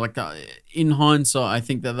whatever. Like in hindsight, I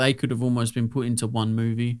think that they could have almost been put into one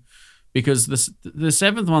movie, because the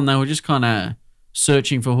 7th one, they were just kind of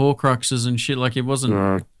searching for Horcruxes and shit. Like it wasn't.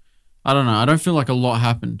 Yeah. I don't know. I don't feel like a lot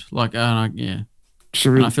happened. Like yeah.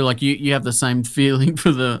 Should And we? I feel like you have the same feeling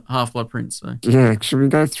for the Half-Blood Prince. So Yeah. Should we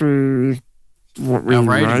go through what we Our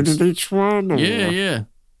ratings. rated each one? Or? yeah.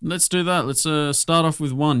 Let's do that. Let's start off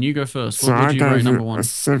with 1. You go first. So What I would you rate gave number it 1? a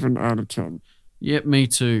 7 out of 10. Yep, me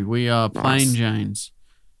too. We are plain Nice. Janes.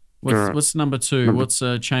 Yeah. What's number 2? Number- What's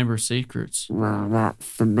Chamber of Secrets? Well, that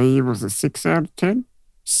for me was a 6 out of 10.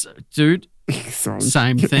 Dude, Same.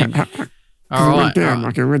 same thing. All It right. went down, all right.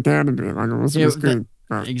 like it went down a bit, like it wasn't Yeah, as good.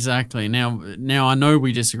 But, Exactly. Now I know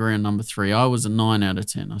we disagree on number 3. I was a 9 out of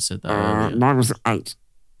 10. I said that earlier. mine was 8.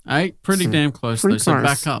 8, pretty so damn close pretty though. So close.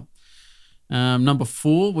 back up. Number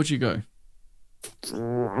 4, what'd you go?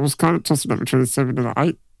 I was kind of tossing up between a 7 and an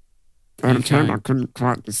 8 out of 10. Okay. I couldn't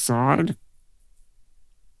quite decide.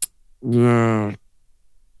 Yeah.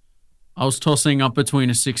 I was tossing up between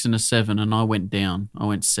a 6 and a 7, and I went down. I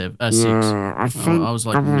went 6. Yeah. I think I was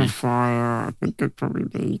like, Double meh. Fire, I think it'd probably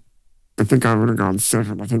be. I think I would have gone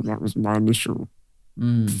 7. I think that was my initial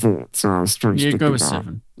thought. So I was trying to Yeah, stick go with with that.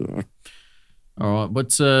 7. Yeah. All right.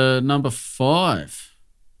 What's number 5?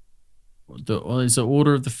 Is it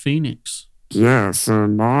Order of the Phoenix? Yeah. So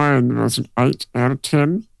mine was an 8 out of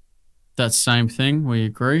 10. That same thing. We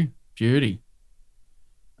agree. Beauty.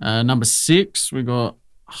 Number 6, we got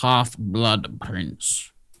Half-Blood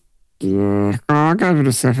Prince. Yeah. Oh, I gave it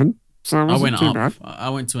a 7. So it I wasn't went too up. bad. I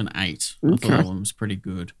went to an 8. I thought Okay. that one was pretty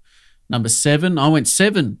good. Number 7, I went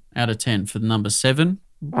 7 out of 10 for the number 7.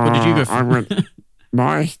 What did you go for? I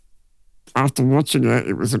went after watching it,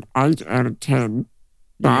 it was an 8 out of 10,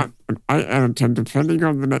 but an 8 out of 10 depending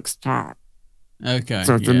on the next part. Okay.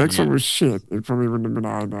 So if the yeah, next yeah. one was shit, it probably wouldn't have been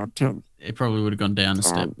 8 out of 10. It probably would have gone down a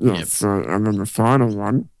step. Yeah, Yep. so, and then the final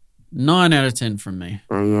one, 9 out of 10 from me.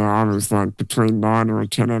 I was like between 9 or a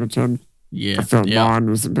 10 out of 10. Yeah. I felt yeah. 9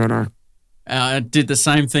 was better. I did the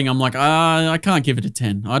same thing. I'm like, I can't give it a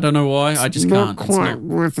 10. I don't know why. I just not can't. It's quite not-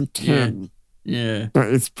 worth a 10, Yeah. but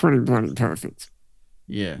it's pretty bloody perfect.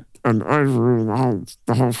 Yeah. And overall,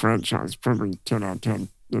 the whole franchise probably 10 out of 10,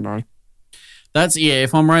 you know?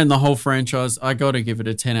 If I'm rating the whole franchise, I got to give it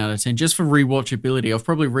a 10 out of 10 just for rewatchability. I've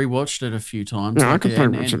probably rewatched it a few times. Yeah, I like, could play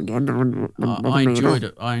and- watch it and again. It wouldn't bother I me at all. enjoyed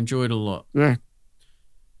it. I enjoyed it a lot. Yeah.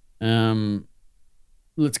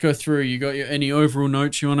 Let's go through. You got any overall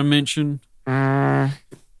notes you want to mention?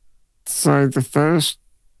 So the first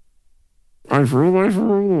overall, or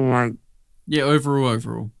like Yeah,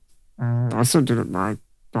 overall. I still did it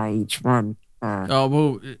by each one. Oh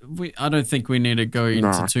well, I don't think we need to go into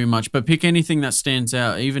No. too much, but pick anything that stands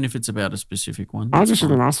out, even if it's about a specific one. I That's just did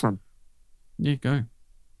the fine. last one. Yeah, go.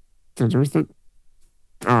 Did you think?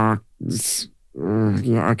 Yeah,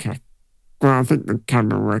 okay. Well, I think the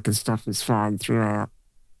camera work and stuff is fine throughout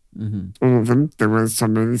all of them. There were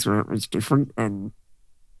some movies where it was different and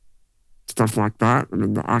stuff like that. I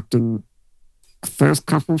mean, the acting, the first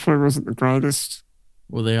couple probably wasn't the greatest.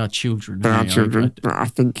 Well, they are children. They are hey, children, but I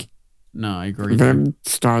think No, I agree. them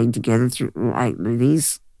staying together through all 8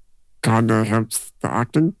 movies kind of helps the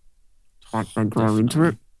acting. Like they grow into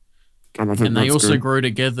it. And I think And they that's also good. grow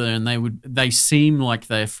together, and they seem like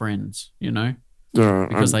they're friends, Yeah.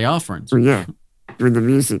 because they are friends. Well, yeah. I mean, the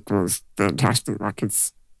music was fantastic. Like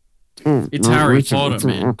it's all It's Harry written, Potter, it's all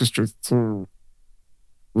man. orchestrated. It's all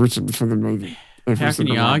written for the movie. How Every can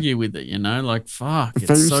single you one. argue with it? Like fuck. The It's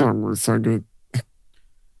theme so, song was so good.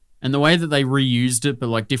 and the way that they reused it, but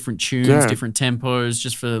like different tunes, Yeah. different tempos,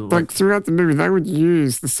 just for Like throughout the movie, they would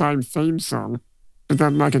use the same theme song, but they'll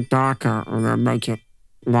make it darker or they'll make it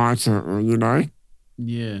lighter, or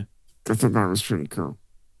Yeah. I thought that was pretty cool.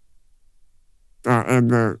 And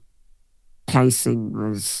the pacing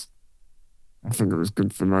was, I think it was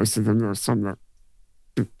good for most of them. There were some that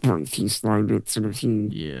probably a few slow bits and a few,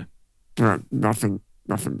 Yeah. but nothing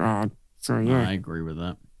bad. So yeah, I agree with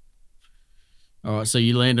that. All right, so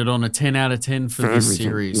you landed on a 10 out of 10 for this everything,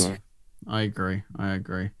 series. yeah. I agree.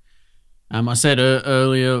 I said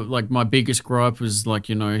earlier, like my biggest gripe was like,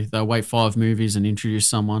 they'll wait 5 movies and introduce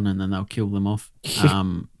someone and then they'll kill them off.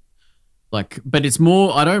 But it's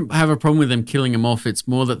more, I don't have a problem with them killing them off. It's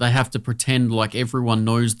more that they have to pretend like everyone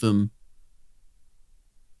knows them.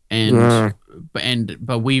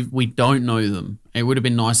 But we don't know them. It would have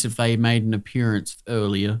been nice if they made an appearance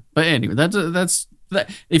earlier. But anyway, that's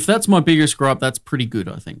if that's my biggest gripe, that's pretty good,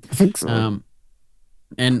 I think. I think so.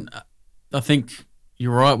 And I think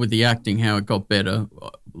you're right with the acting, how it got better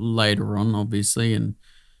later on, obviously,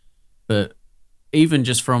 but even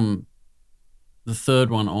just from the third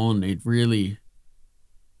one on, it really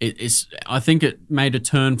it's. I think it made a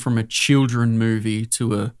turn from a children movie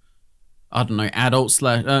to a, I don't know, adult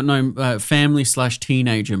family /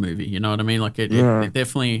 teenager movie. You know what I mean? Like it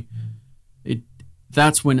definitely.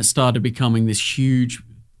 That's when it started becoming this huge,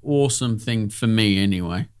 awesome thing for me.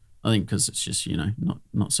 Anyway, I think because it's just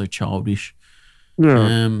not so childish.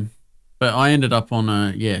 Yeah. But I ended up on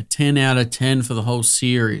a 10 out of 10 for the whole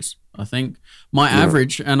series. I think my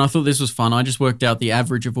average, and I thought this was fun. I just worked out the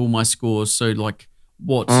average of all my scores. So like,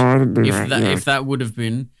 if that would have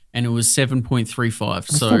been, and it was 7.35.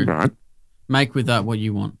 So make with that what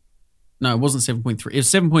you want. No, it wasn't 7.3. It was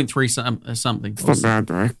 7.3 something. It's not bad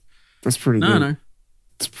though. That's pretty good. No.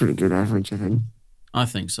 It's a pretty good average, I think. I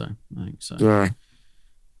think so. Yeah.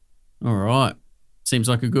 All right. Seems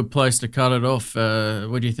like a good place to cut it off.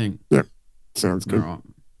 What do you think? Yep. Sounds good. All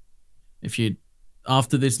right.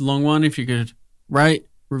 After this long one, if you could rate,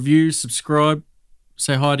 review, subscribe,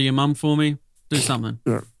 say hi to your mum for me, do something.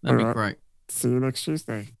 Yeah. That'd be great. See you next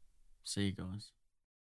Tuesday. See you guys.